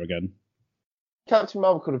appear again. Captain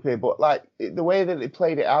Marvel could appear, but like the way that they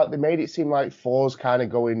played it out, they made it seem like Thor's kind of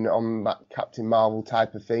going on that Captain Marvel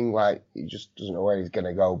type of thing. Like he just doesn't know where he's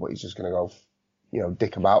gonna go, but he's just gonna go,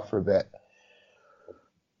 dick about for a bit.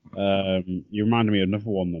 You reminded me of another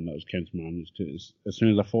one then that was came to mind. As soon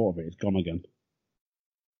as I thought of it, it's gone again.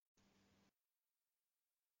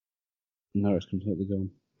 No, it's completely gone.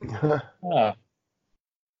 Oh.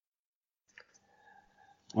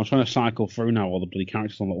 I was trying to cycle through now all the bloody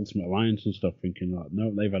characters on the Ultimate Alliance and stuff, thinking like,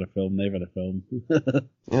 no, they've had a film.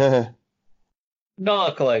 Yeah.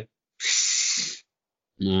 Not a clue.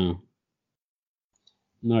 No,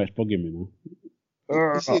 it's bugging me now.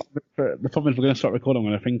 The problem is we're going to start recording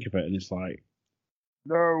when I think of it, and it's like,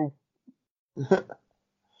 no.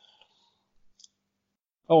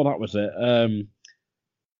 Oh, that was it.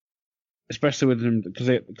 Especially with them, because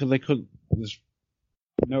they could. There's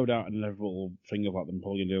no doubt an inevitable thing of like them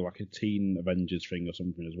probably gonna do like a teen Avengers thing or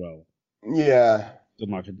something as well. Yeah.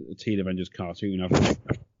 Done like a teen Avengers cartoon.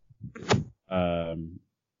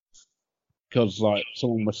 Because like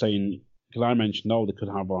someone was saying, because I mentioned, they could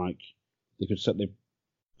have like they could set it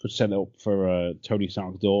up for Tony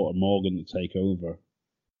Stark's daughter Morgan to take over.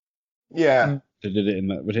 Yeah. They did it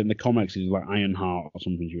in the comics. It was like Ironheart or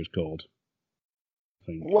something she was called. I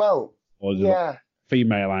think. Well. Or yeah. Like,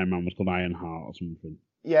 female Iron Man was called Ironheart or something.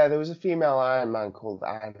 Yeah, there was a female Iron Man called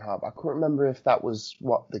Ironheart. I couldn't remember if that was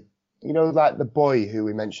what like the boy who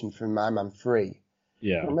we mentioned from Iron Man 3.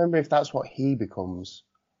 Yeah. I don't remember if that's what he becomes.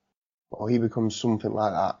 Or he becomes something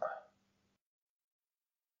like that.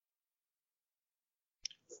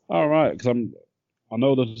 All right, because I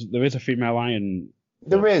know there is a female Iron.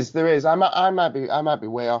 There is. I might be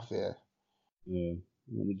way off here. Yeah.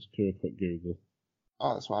 Let me just do a quick Google.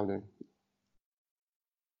 Oh, that's what I'm doing.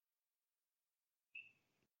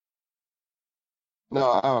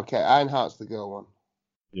 No, okay. Ironheart's the girl one.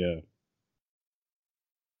 Yeah.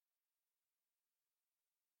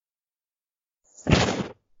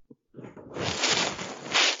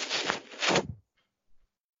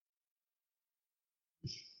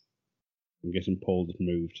 I'm guessing Paul just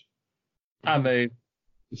moved. I moved.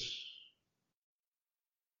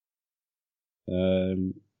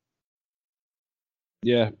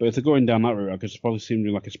 Yeah, but if they're going down that route, I could probably see them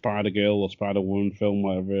doing like a Spider-Girl or Spider-Woman film,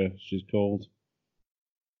 whatever she's called.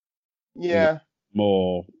 Yeah.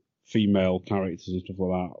 More female characters and stuff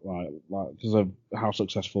like that, like because of how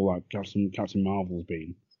successful like Captain Marvel's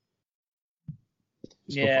been.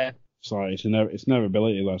 Yeah. It's like it's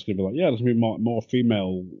inevitability that's gonna be like, yeah, there's gonna be more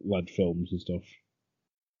female-led films and stuff.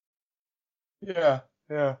 Yeah.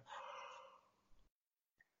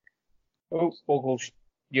 Oh, Buggles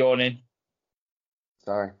yawning.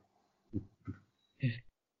 Sorry.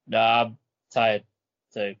 Nah, I'm tired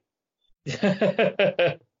too.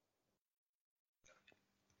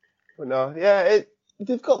 But no, yeah,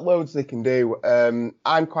 they've got loads they can do.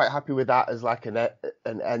 I'm quite happy with that as like an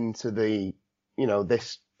end to the,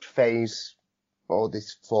 this phase or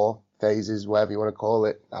this 4 phases, whatever you want to call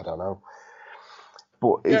it. I don't know.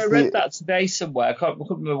 But Yeah, it's I read that today somewhere. I couldn't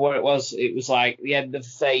remember where it was. It was like the end of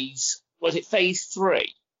phase. Was it phase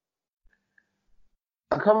 3?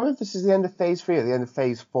 I can't remember if this is the end of phase 3 or the end of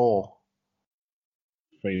phase 4.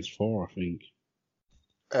 Phase 4, I think.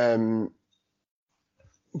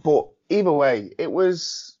 But either way, it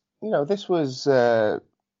was, this was a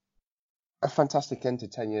fantastic end to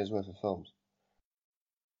 10 years worth of films.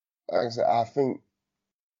 Like I said,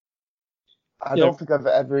 I don't think I've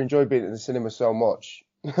ever enjoyed being in the cinema so much.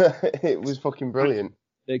 It was fucking brilliant.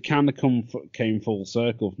 It kind of came full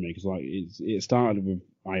circle for me because like it started with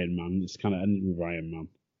Iron Man, it's kind of ended with Iron Man.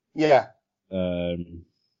 Yeah.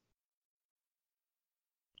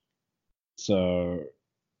 So,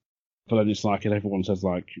 but then it's like, and everyone says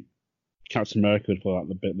like Captain America was probably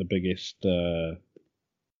like the biggest,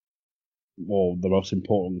 or the most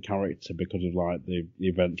important character because of like the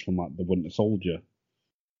events from like the Winter Soldier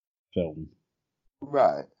film.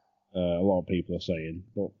 Right. A lot of people are saying,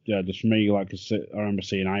 but yeah, just for me, like I remember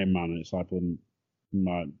seeing Iron Man, and it's like one of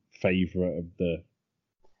my favourite of the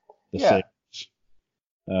series.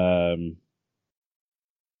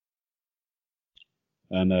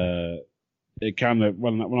 And it kind of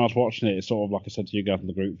when I was watching it, it's sort of like I said to you guys in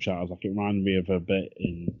the group chat, I was like, it reminded me of a bit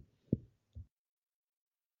in.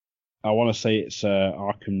 I want to say it's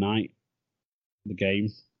Arkham Knight, the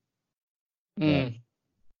game,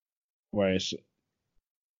 where it's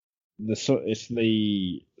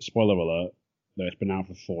the spoiler alert that it's been out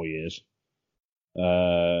for 4 years.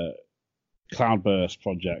 Cloudburst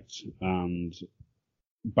project, and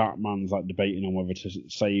Batman's like debating on whether to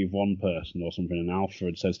save one person or something, and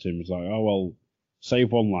Alfred says to him, he's like, "Oh well,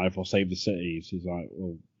 save one life or save the cities." He's like,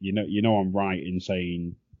 "Well, you know, I'm right in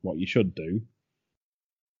saying what you should do,"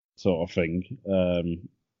 sort of thing.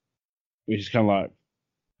 Which is kind of like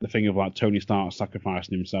the thing of like Tony Stark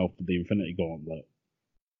sacrificing himself for the Infinity Gauntlet.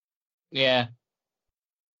 Yeah.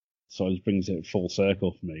 So it just brings it full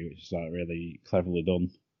circle for me, which is like really cleverly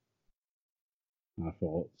done, I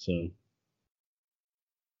thought. So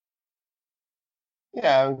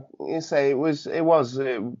yeah, you say it's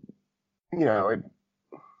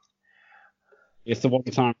the one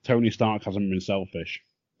time Tony Stark hasn't been selfish.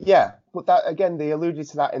 Yeah, but that again, they alluded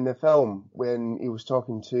to that in the film when he was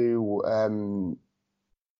talking to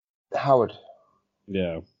Howard.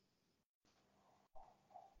 Yeah.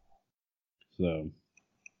 So.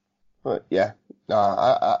 But yeah, no,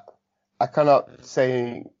 I cannot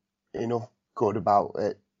say enough good about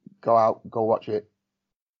it. Go out, go watch it.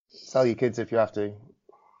 Sell your kids if you have to.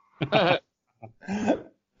 But,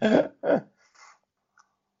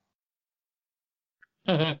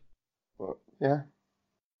 yeah.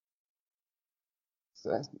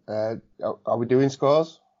 So, are we doing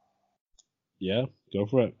scores? Yeah, go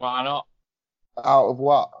for it. Why not? Out of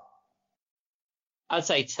what? I'd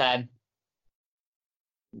say 10.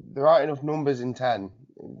 There aren't enough numbers in 10.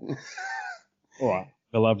 All right,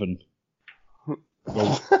 11.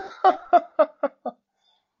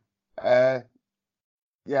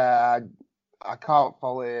 Yeah, I can't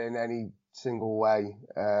follow it in any single way.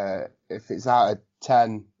 If it's out of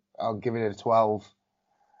 10, I'll give it a 12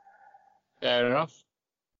 Fair enough.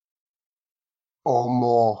 or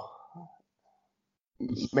more.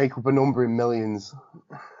 Make up a number in millions.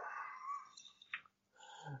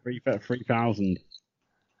 3,000.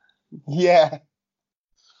 Yeah.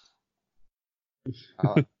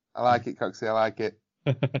 I like it, Coxie. I like it.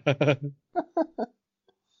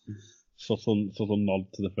 subtle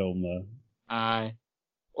nod to the film there. Aye.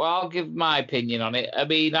 Well, I'll give my opinion on it. I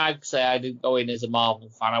mean, I'd say I didn't go in as a Marvel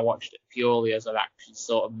fan. I watched it purely as an action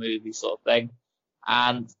sort of movie sort of thing.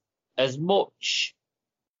 And as much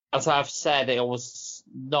as I've said, it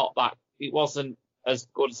wasn't as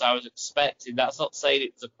good as I was expecting. That's not saying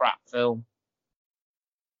it was a crap film.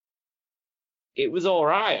 It was all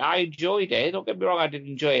right. I enjoyed it. Don't get me wrong, I did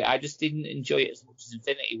enjoy it. I just didn't enjoy it as much as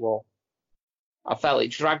Infinity War. I felt it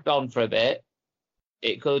dragged on for a bit.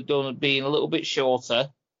 It could have been a little bit shorter.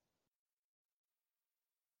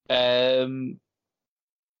 But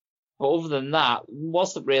other than that,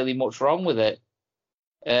 wasn't really much wrong with it.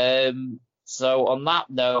 So on that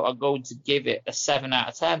note, I'm going to give it a 7 out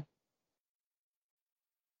of 10,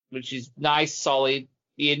 which is nice, solid.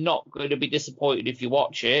 You're not going to be disappointed if you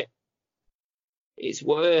watch it. It's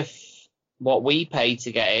worth what we pay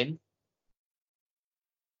to get in.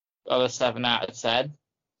 Got a 7 out of 10.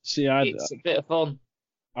 See, it's a bit of fun.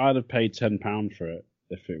 I'd have paid £10 for it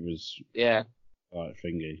if it was like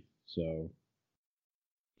thingy. So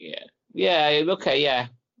yeah, okay, yeah.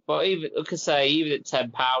 But even like I say, even at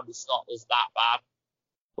 £10, it's not as that bad.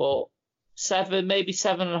 But 7, maybe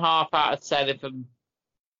 7.5 out of 10 if I'm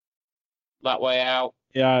that way out.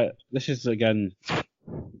 Yeah, this is again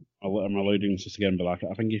I'm alluding to this again, but like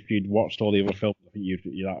I think if you'd watched all the other films, I think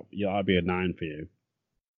that'd be a 9 for you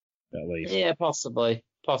at least. Yeah, possibly.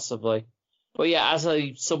 But yeah, as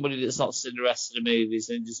somebody that's not seen the rest of the movies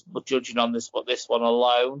and just judging on this one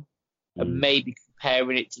alone, and maybe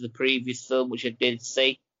comparing it to the previous film, which I did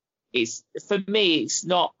see, for me,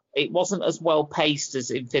 it wasn't as well paced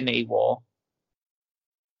as Infinity War.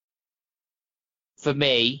 For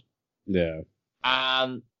me. Yeah.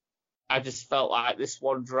 And I just felt like this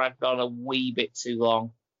one dragged on a wee bit too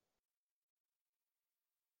long.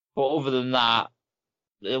 But other than that,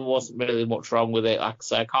 there wasn't really much wrong with it. Like I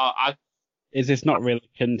say, Is this not really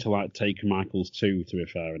akin to like Taker Michael's 2, to be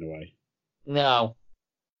fair, in a way? No.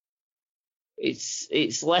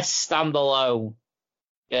 It's less standalone.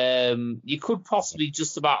 You could possibly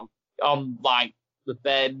just about on like the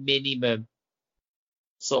bare minimum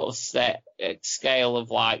sort of scale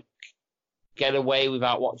of like get away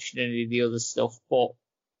without watching any of the other stuff, but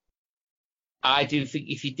I do think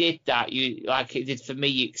if you did that, you like it did for me,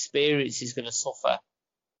 your experience is going to suffer,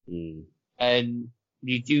 and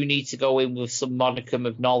you do need to go in with some modicum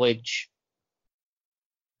of knowledge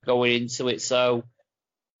going into it. So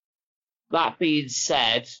that being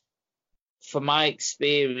said, for my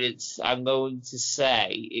experience, I'm going to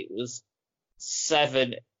say it was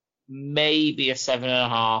 7, maybe a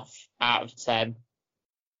 7.5 out of 10,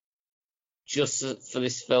 just for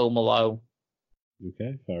this film alone.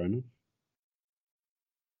 Okay, fair enough.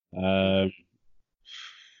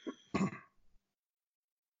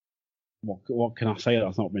 What can I say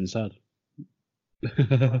that's not been said?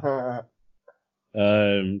 To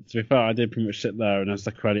be fair, I did pretty much sit there, and as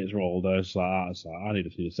the credits rolled, I was like, I need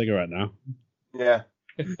to see a cigarette now. Yeah.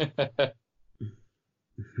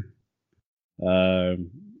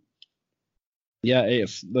 Yeah,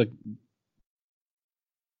 it's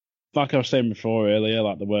like I was saying before earlier,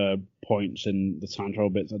 like there were points in the time travel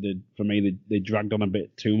bits that for me, they dragged on a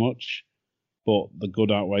bit too much, but the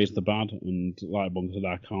good outweighs the bad, and like Bunker said,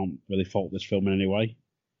 I can't really fault this film in any way.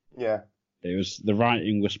 Yeah. The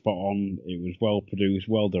writing was spot on, it was well produced,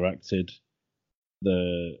 well directed,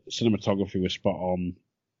 the cinematography was spot on,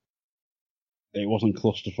 it wasn't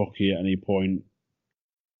clusterfucky at any point,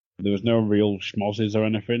 there was no real schmozzes or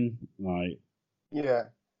anything, like... Yeah.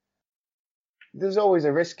 There's always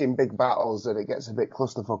a risk in big battles that it gets a bit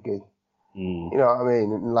clusterfucky. You know what I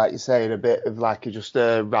mean? And like you're saying, a bit of like just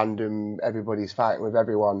a random everybody's fighting with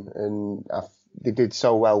everyone, and they did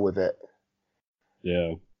so well with it.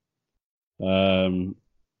 Yeah.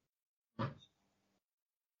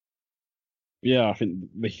 Yeah, I think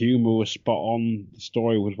the humour was spot on, the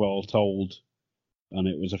story was well told, and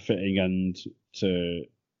it was a fitting end to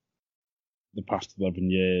the past 11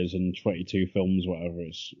 years and 22 films, whatever.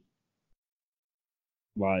 It's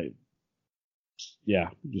like, yeah,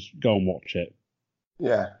 just go and watch it.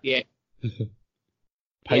 Yeah. Yeah.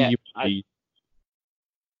 Pay your money.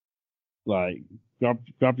 Like,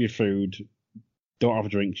 grab your food. Don't have a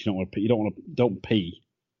drink. You don't want to pee. Don't pee.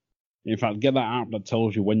 In fact, get that app that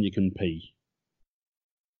tells you when you can pee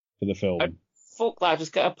for the film. Fuck that.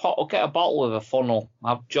 Just get a pot or get a bottle with a funnel.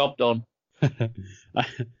 Have job done.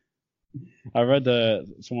 I read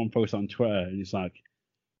someone posted on Twitter, and it's like,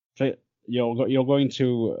 you're going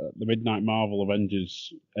to the Midnight Marvel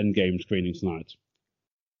Avengers Endgame screening tonight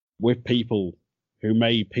with people who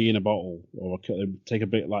may pee in a bottle or take a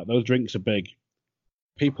bit, like those drinks are big.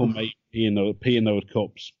 People may pee in those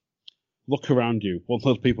cups. Look around you. One of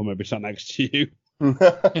those people may be sat next to you.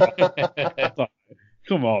 Like,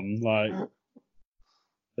 come on, like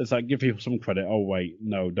it's like give people some credit. Oh wait,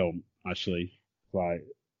 no, don't actually. Like,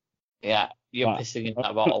 yeah, you're pissing in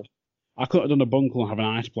that bottle. I could have done a bunker and have an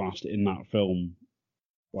ice blast in that film.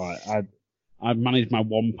 Like I've managed my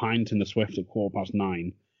 1 pint in the Swift at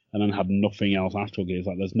 9:15, and then had nothing else afterwards. It's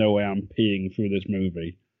like there's no way I'm peeing through this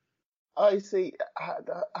movie. I see.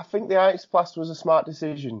 I think the ice blast was a smart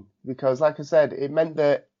decision because, like I said, it meant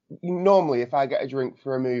that normally if I get a drink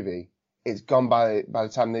for a movie, it's gone by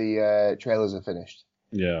the time the trailers are finished.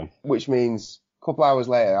 Yeah. Which means a couple hours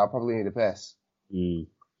later, I'll probably need a piss.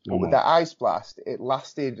 But with that ice blast, it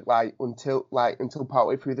lasted until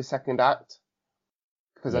partway through the second act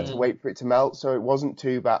because I had to wait for it to melt. So it wasn't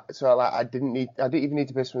too bad. So I didn't even need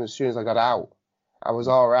to piss as soon as I got out. I was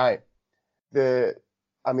all right. The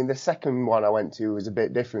second one I went to was a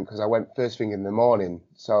bit different because I went first thing in the morning.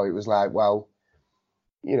 So it was like, well,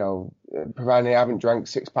 you know, providing I haven't drank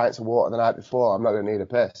 6 pints of water the night before, I'm not going to need a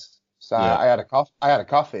piss. So yeah. I had a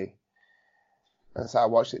coffee. And so I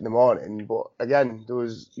watched it in the morning. But again, there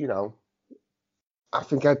was, you know, I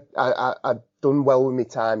think I'd done well with my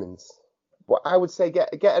timings. But I would say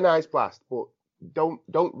get an ice blast, but don't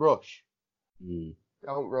rush.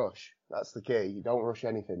 Don't rush. That's the key. You don't rush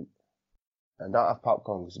anything. And don't have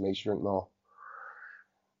popcorn because it makes you drink more.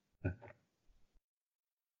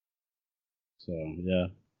 So yeah.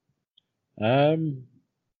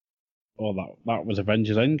 Well, that was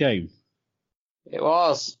Avengers Endgame. It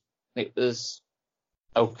was. It was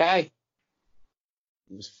okay.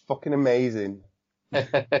 It was fucking amazing.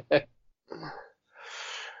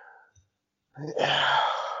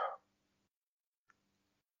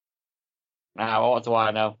 Now, what do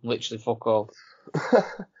I know? Literally fuck all.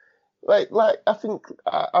 like I think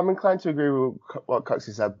I'm inclined to agree with what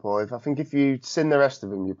Coxie said, Paul. I think if you'd seen the rest of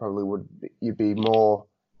them, you'd be more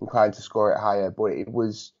inclined to score it higher. But it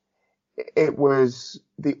was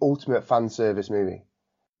the ultimate fan service movie.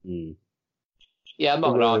 Mm. Yeah, I'm not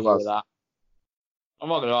It going to really argue was. with that. I'm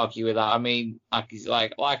not going to argue with that. I mean, like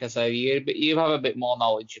I say, you have a bit more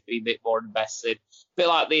knowledge, you'd be a bit more invested. A bit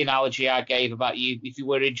like the analogy I gave about you. If you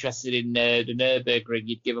were interested in the Nürburgring,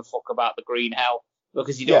 you'd give a fuck about the Green Hell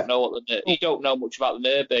because you don't know you don't know much about the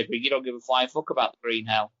Nürburgring. You don't give a flying fuck about the Green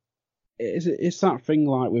Hell. It's that thing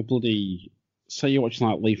like with bloody. Say you're watching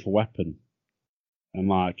like Lethal Weapon, and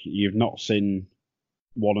like you've not seen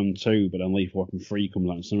 1 and 2, but then Lethal Weapon 3 comes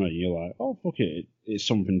out in cinema, you're like, oh fuck it, it's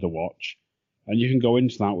something to watch. And you can go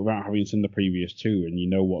into that without having seen the previous 2, and you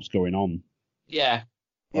know what's going on. Yeah.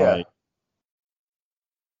 Yeah.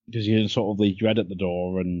 Because you sort of leave dread at the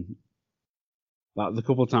door, and like the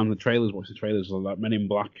couple of times watch the trailers, like Men in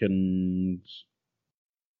Black and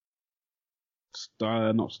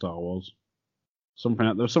not Star Wars. Something.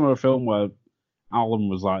 There was some other film where Alan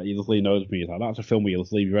was like, he just leaned over to me, he's like, that's a film where you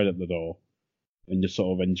just leave dread at the door and just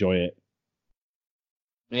sort of enjoy it.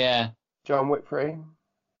 Yeah. John Wick 3?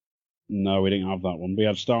 No, we didn't have that one. We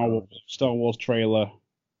had Star Wars trailer.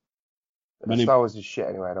 Star Wars is shit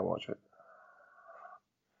anyway, I don't watch it.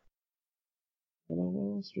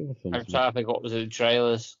 I'm trying to think what was in the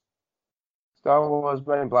trailers. Star Wars,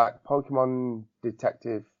 Men in Black, Pokemon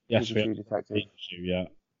Detective, Pikachu Detective. Pikachu, yeah.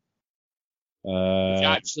 Which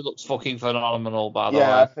actually looks fucking phenomenal, by the way.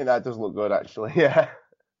 Yeah, I think that does look good, actually. Yeah,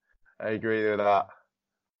 I agree with that.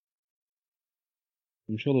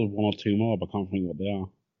 I'm sure there's 1 or 2 more, but I can't think what they are.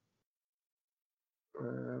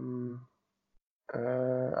 I'm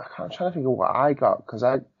trying to think of what I got because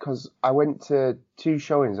I went to 2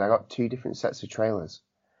 showings. I got 2 different sets of trailers.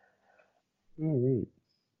 Oh, right.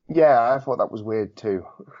 Yeah, I thought that was weird too.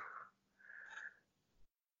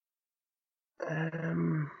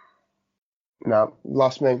 No,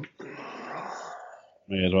 lost me.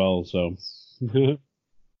 Me as well, so.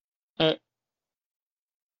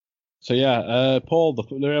 So yeah, Paul, the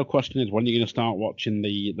real question is when are you going to start watching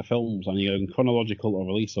the films? Are you in chronological or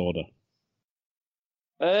release order?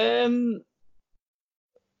 To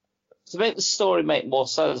make the story make more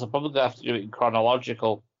sense, I'm probably going to have to do it in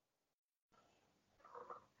chronological.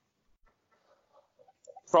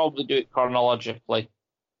 Probably do it chronologically.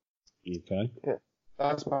 Okay. Yeah,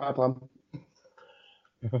 that's my plan.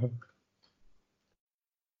 It's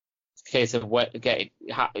a case of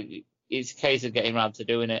it's a case of getting around to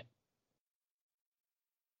doing it.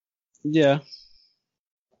 Yeah.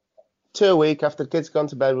 2 a week after the kid's gone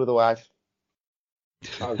to bed with the wife.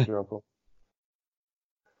 How's your uncle?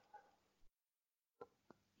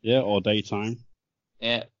 Yeah, or daytime.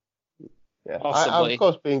 Yeah. Yeah, Possibly. I'm of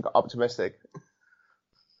course being optimistic.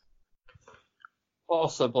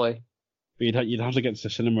 Possibly. But you'd have to get to the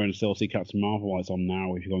cinema and still see Captain Marvel while it's on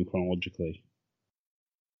now if you're going chronologically.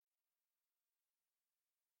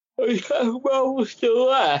 Well, we're still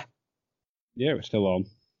there. Yeah, it's still on.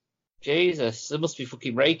 Jesus, they must be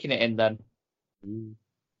fucking raking it in then.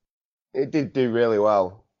 It did do really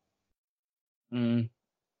well.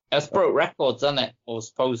 It's broke records, hasn't it? Or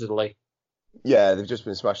supposedly. Yeah, they've just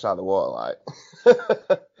been smashed out of the water, like.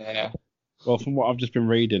 Yeah. Well, from what I've just been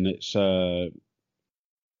reading, it's Endgame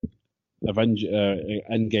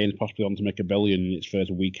possibly on to make $1 billion in its first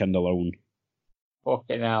weekend alone.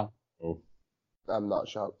 Fucking hell. Oh. I'm not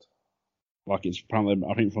shocked. Like it's apparently,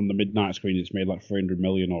 I think from the midnight screen, it's made like 300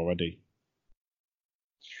 million already.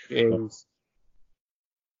 Jeez.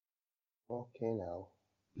 Okay, now.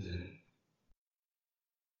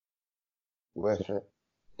 Worth it.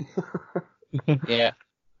 Yeah.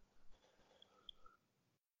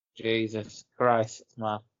 Jesus Christ,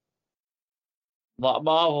 man. A lot of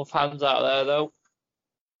Marvel fans out there, though.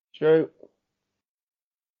 True.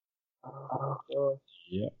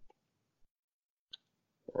 Yeah.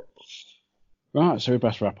 Right, so we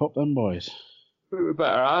best wrap up then, boys. We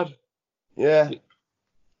better add. Yeah.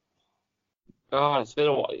 God, it's been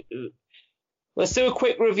a while. Let's do a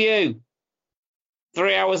quick review.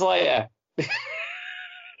 3 hours later.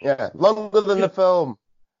 Yeah. Longer than the film.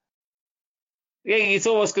 Yeah, it's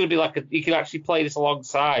almost going to be like you can actually play this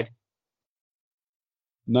alongside.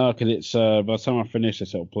 No, because it's by the time I finish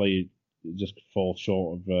this, it'll just fall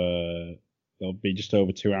short of. It'll be just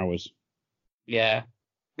over 2 hours. Yeah,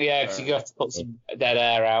 because you have to put some dead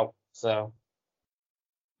air out. So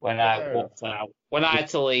when I walked out, when I had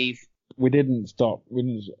to leave, we didn't stop. We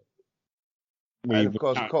didn't. And of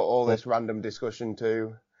course, cut all this random discussion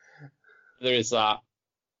too. There is that.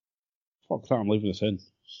 Fuck that! I'm leaving this in.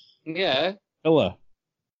 Yeah. Filler.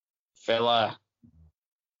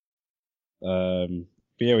 But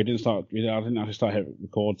yeah, we didn't start. I didn't actually start hitting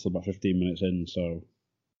record till about 15 minutes in. So.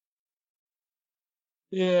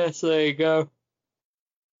 Yeah, so there you go.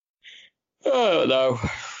 Oh no.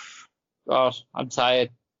 God, I'm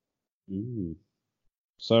tired. Ooh.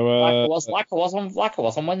 So like I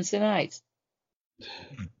was on Wednesday night.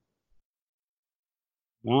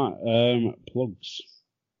 Right, plugs.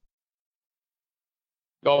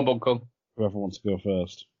 Go on, Bunkum. Whoever wants to go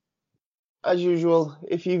first. As usual,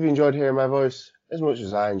 if you've enjoyed hearing my voice as much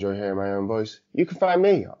as I enjoy hearing my own voice, you can find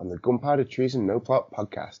me on the Gunpowder Treason No Plot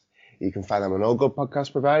podcast. You can find them on all good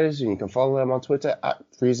podcast providers, and you can follow them on Twitter at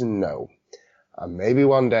TreasonNo. And maybe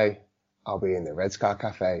one day I'll be in the Red Scar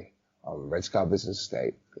Cafe on Red Scar Business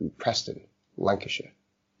Estate in Preston, Lancashire,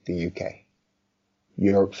 the UK.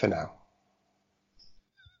 Europe for now.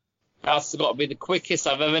 That's got to be the quickest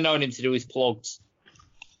I've ever known him to do his plugs.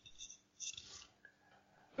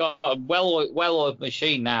 Got a well-oiled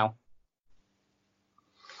machine now.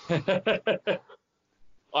 And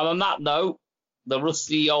on that note, the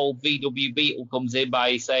rusty old VW Beetle comes in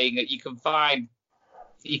by saying that you can find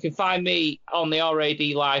me on the RAD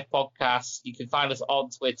Live podcast. You can find us on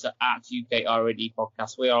Twitter at UK RAD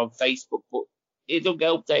Podcast. We are on Facebook, but it don't get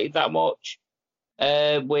updated that much.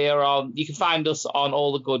 We're on. You can find us on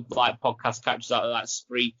all the good podcast catchers out there, like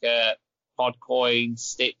Spreaker, Podcoin,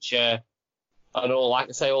 Stitcher, and all. Like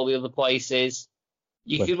I say, all the other places.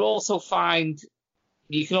 You can also find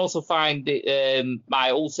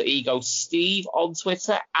my alter ego Steve on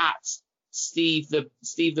Twitter at Steve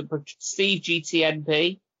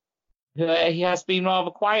GTNP. He has been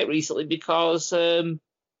rather quiet recently because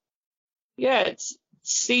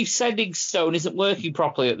Steve's sending stone isn't working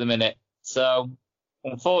properly at the minute. So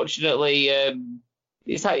unfortunately,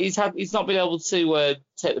 he's not been able to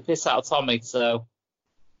take the piss out of Tommy. So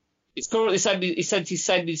he's currently sent his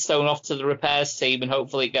sending stone off to the repairs team, and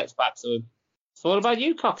hopefully it gets back to him. So what about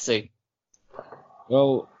you, Coxie?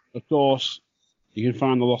 Well, of course, you can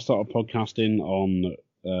find the Lost Art of Podcasting on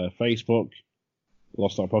Facebook,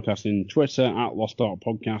 Lost Art of Podcasting, Twitter at Lost Art of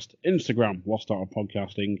Podcast, Instagram Lost Art of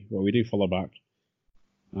Podcasting, where we do follow back.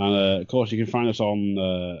 And of course, you can find us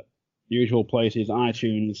on usual places: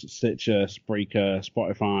 iTunes, Stitcher, Spreaker,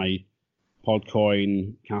 Spotify,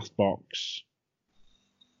 Podcoin, Castbox,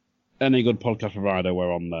 any good podcast provider.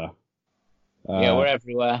 We're on there. Yeah, we're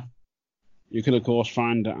everywhere. You can, of course,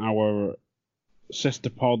 find our sister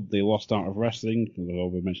pod, the Lost Art of Wrestling. We'll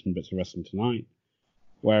be mentioning bits of wrestling tonight.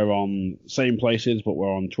 We're on same places, but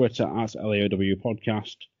we're on Twitter at LAOW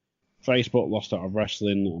Podcast, Facebook Lost Art of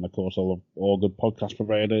Wrestling, and of course all good podcast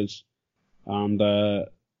providers. And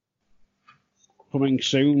coming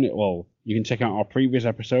soon, well, you can check out our previous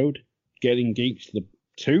episode, Getting Geeks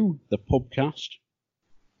 2, the Pubcast,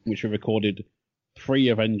 which we recorded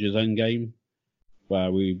pre-Avengers Endgame,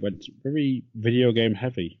 where we went very video game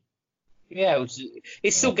heavy. Yeah,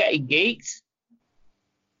 it's still getting geeked.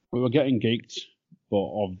 We were getting geeked, but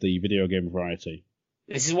of the video game variety.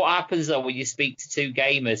 This is what happens, though, when you speak to two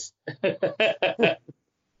gamers.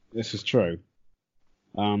 This is true.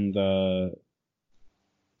 And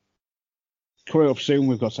coming up soon,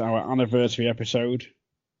 we've got our anniversary episode.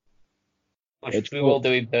 Which we will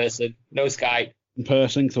do in person. No Skype. In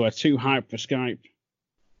person, because we're too hyped for Skype.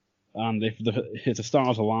 And if the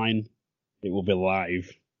stars align, it will be live.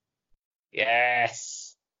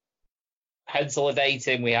 Yes. Pencil a date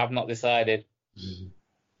in, we have not decided.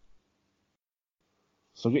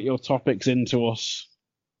 So get your topics into us.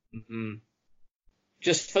 Mm-hmm.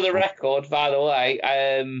 Just for the record, by the way,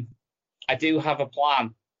 I do have a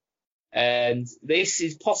plan. And this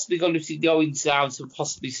is possibly going to be going down to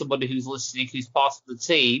possibly somebody who's listening who's part of the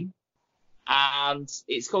team. And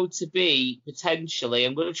it's going to be potentially,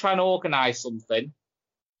 I'm going to try and organise something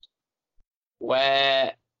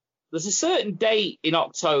where there's a certain date in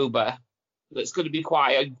October that's going to be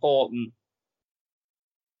quite important.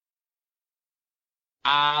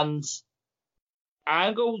 And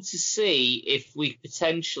I'm going to see if we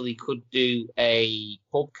potentially could do a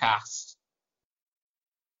podcast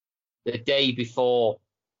the day before.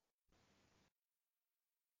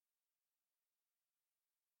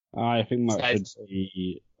 I think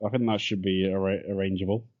that should be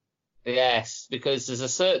arrangeable. Yes, because there's a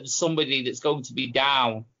certain somebody that's going to be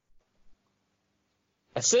down.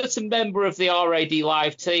 A certain member of the RAD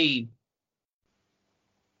Live team.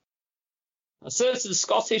 A certain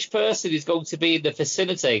Scottish person is going to be in the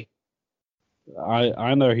vicinity.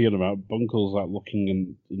 I know hearing about Bunkle's like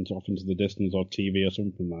looking off into the distance or TV or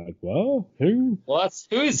something like. Well, who? What?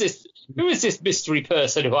 Who is this? Who is this mystery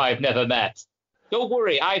person who I've never met? Don't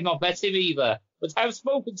worry, I've not met him either, but I've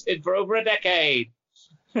spoken to him for over a decade.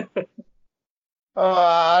 Oh,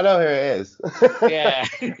 I know who it is. Yeah.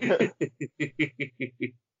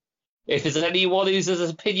 If there's anyone who's as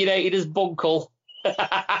opinionated as Bunkle.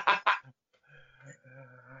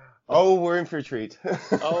 Oh, we're in for a treat.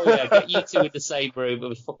 Oh yeah, get you two in the same room. It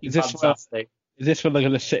was fucking fantastic. Is this when they're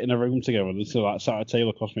going to sit in a room together and so like sat at a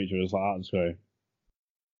table across from each other? It's like that. That's great.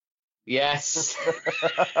 Yes.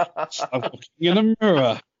 I'm looking in a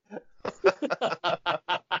mirror.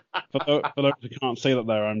 For those who can't see that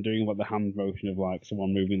there, I'm doing like the hand motion of like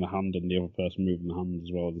someone moving the hand and the other person moving the hand as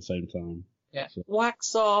well at the same time. Yeah. So.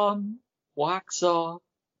 Wax on, wax on.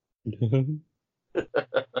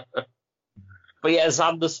 But yeah,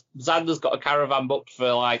 Xander's got a caravan booked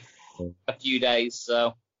for like a few days,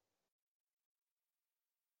 so.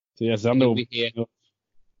 So yeah, Xander will be here.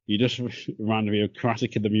 You just reminded me of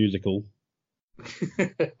Karate Kid the musical.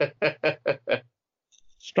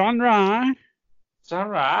 Stranra.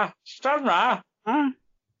 Stranra. Huh?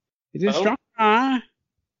 Is it Stranra?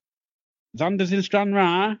 Xander's in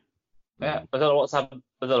Stranra. Yeah, I don't know what's happened.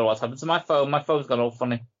 I don't know what's happened to my phone. My phone's gone all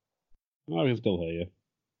funny. Oh, I can still hear you.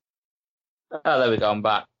 Oh, there we go. I'm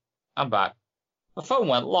back. My phone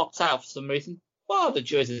went locked out for some reason. Wow, the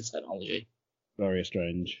joys of technology. Very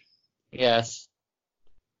strange. Yes.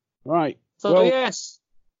 Right. So well, yes.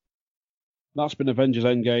 That's been Avengers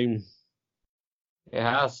Endgame. It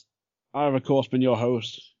has. I've of course been your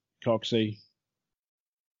host, Coxie.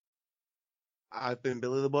 I've been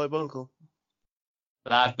Billy the Boy Bunkle.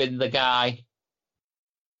 And I've been the guy.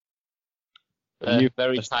 The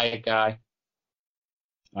very tired guy.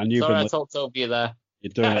 And you've Sorry, been I talked over you there.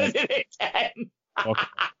 You're doing it. Okay.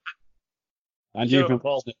 And you've been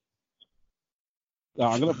listening. Oh,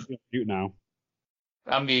 I'm going to put you on mute now.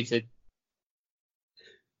 I'm muted.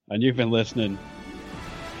 And you've been listening.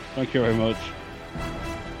 Thank you very much.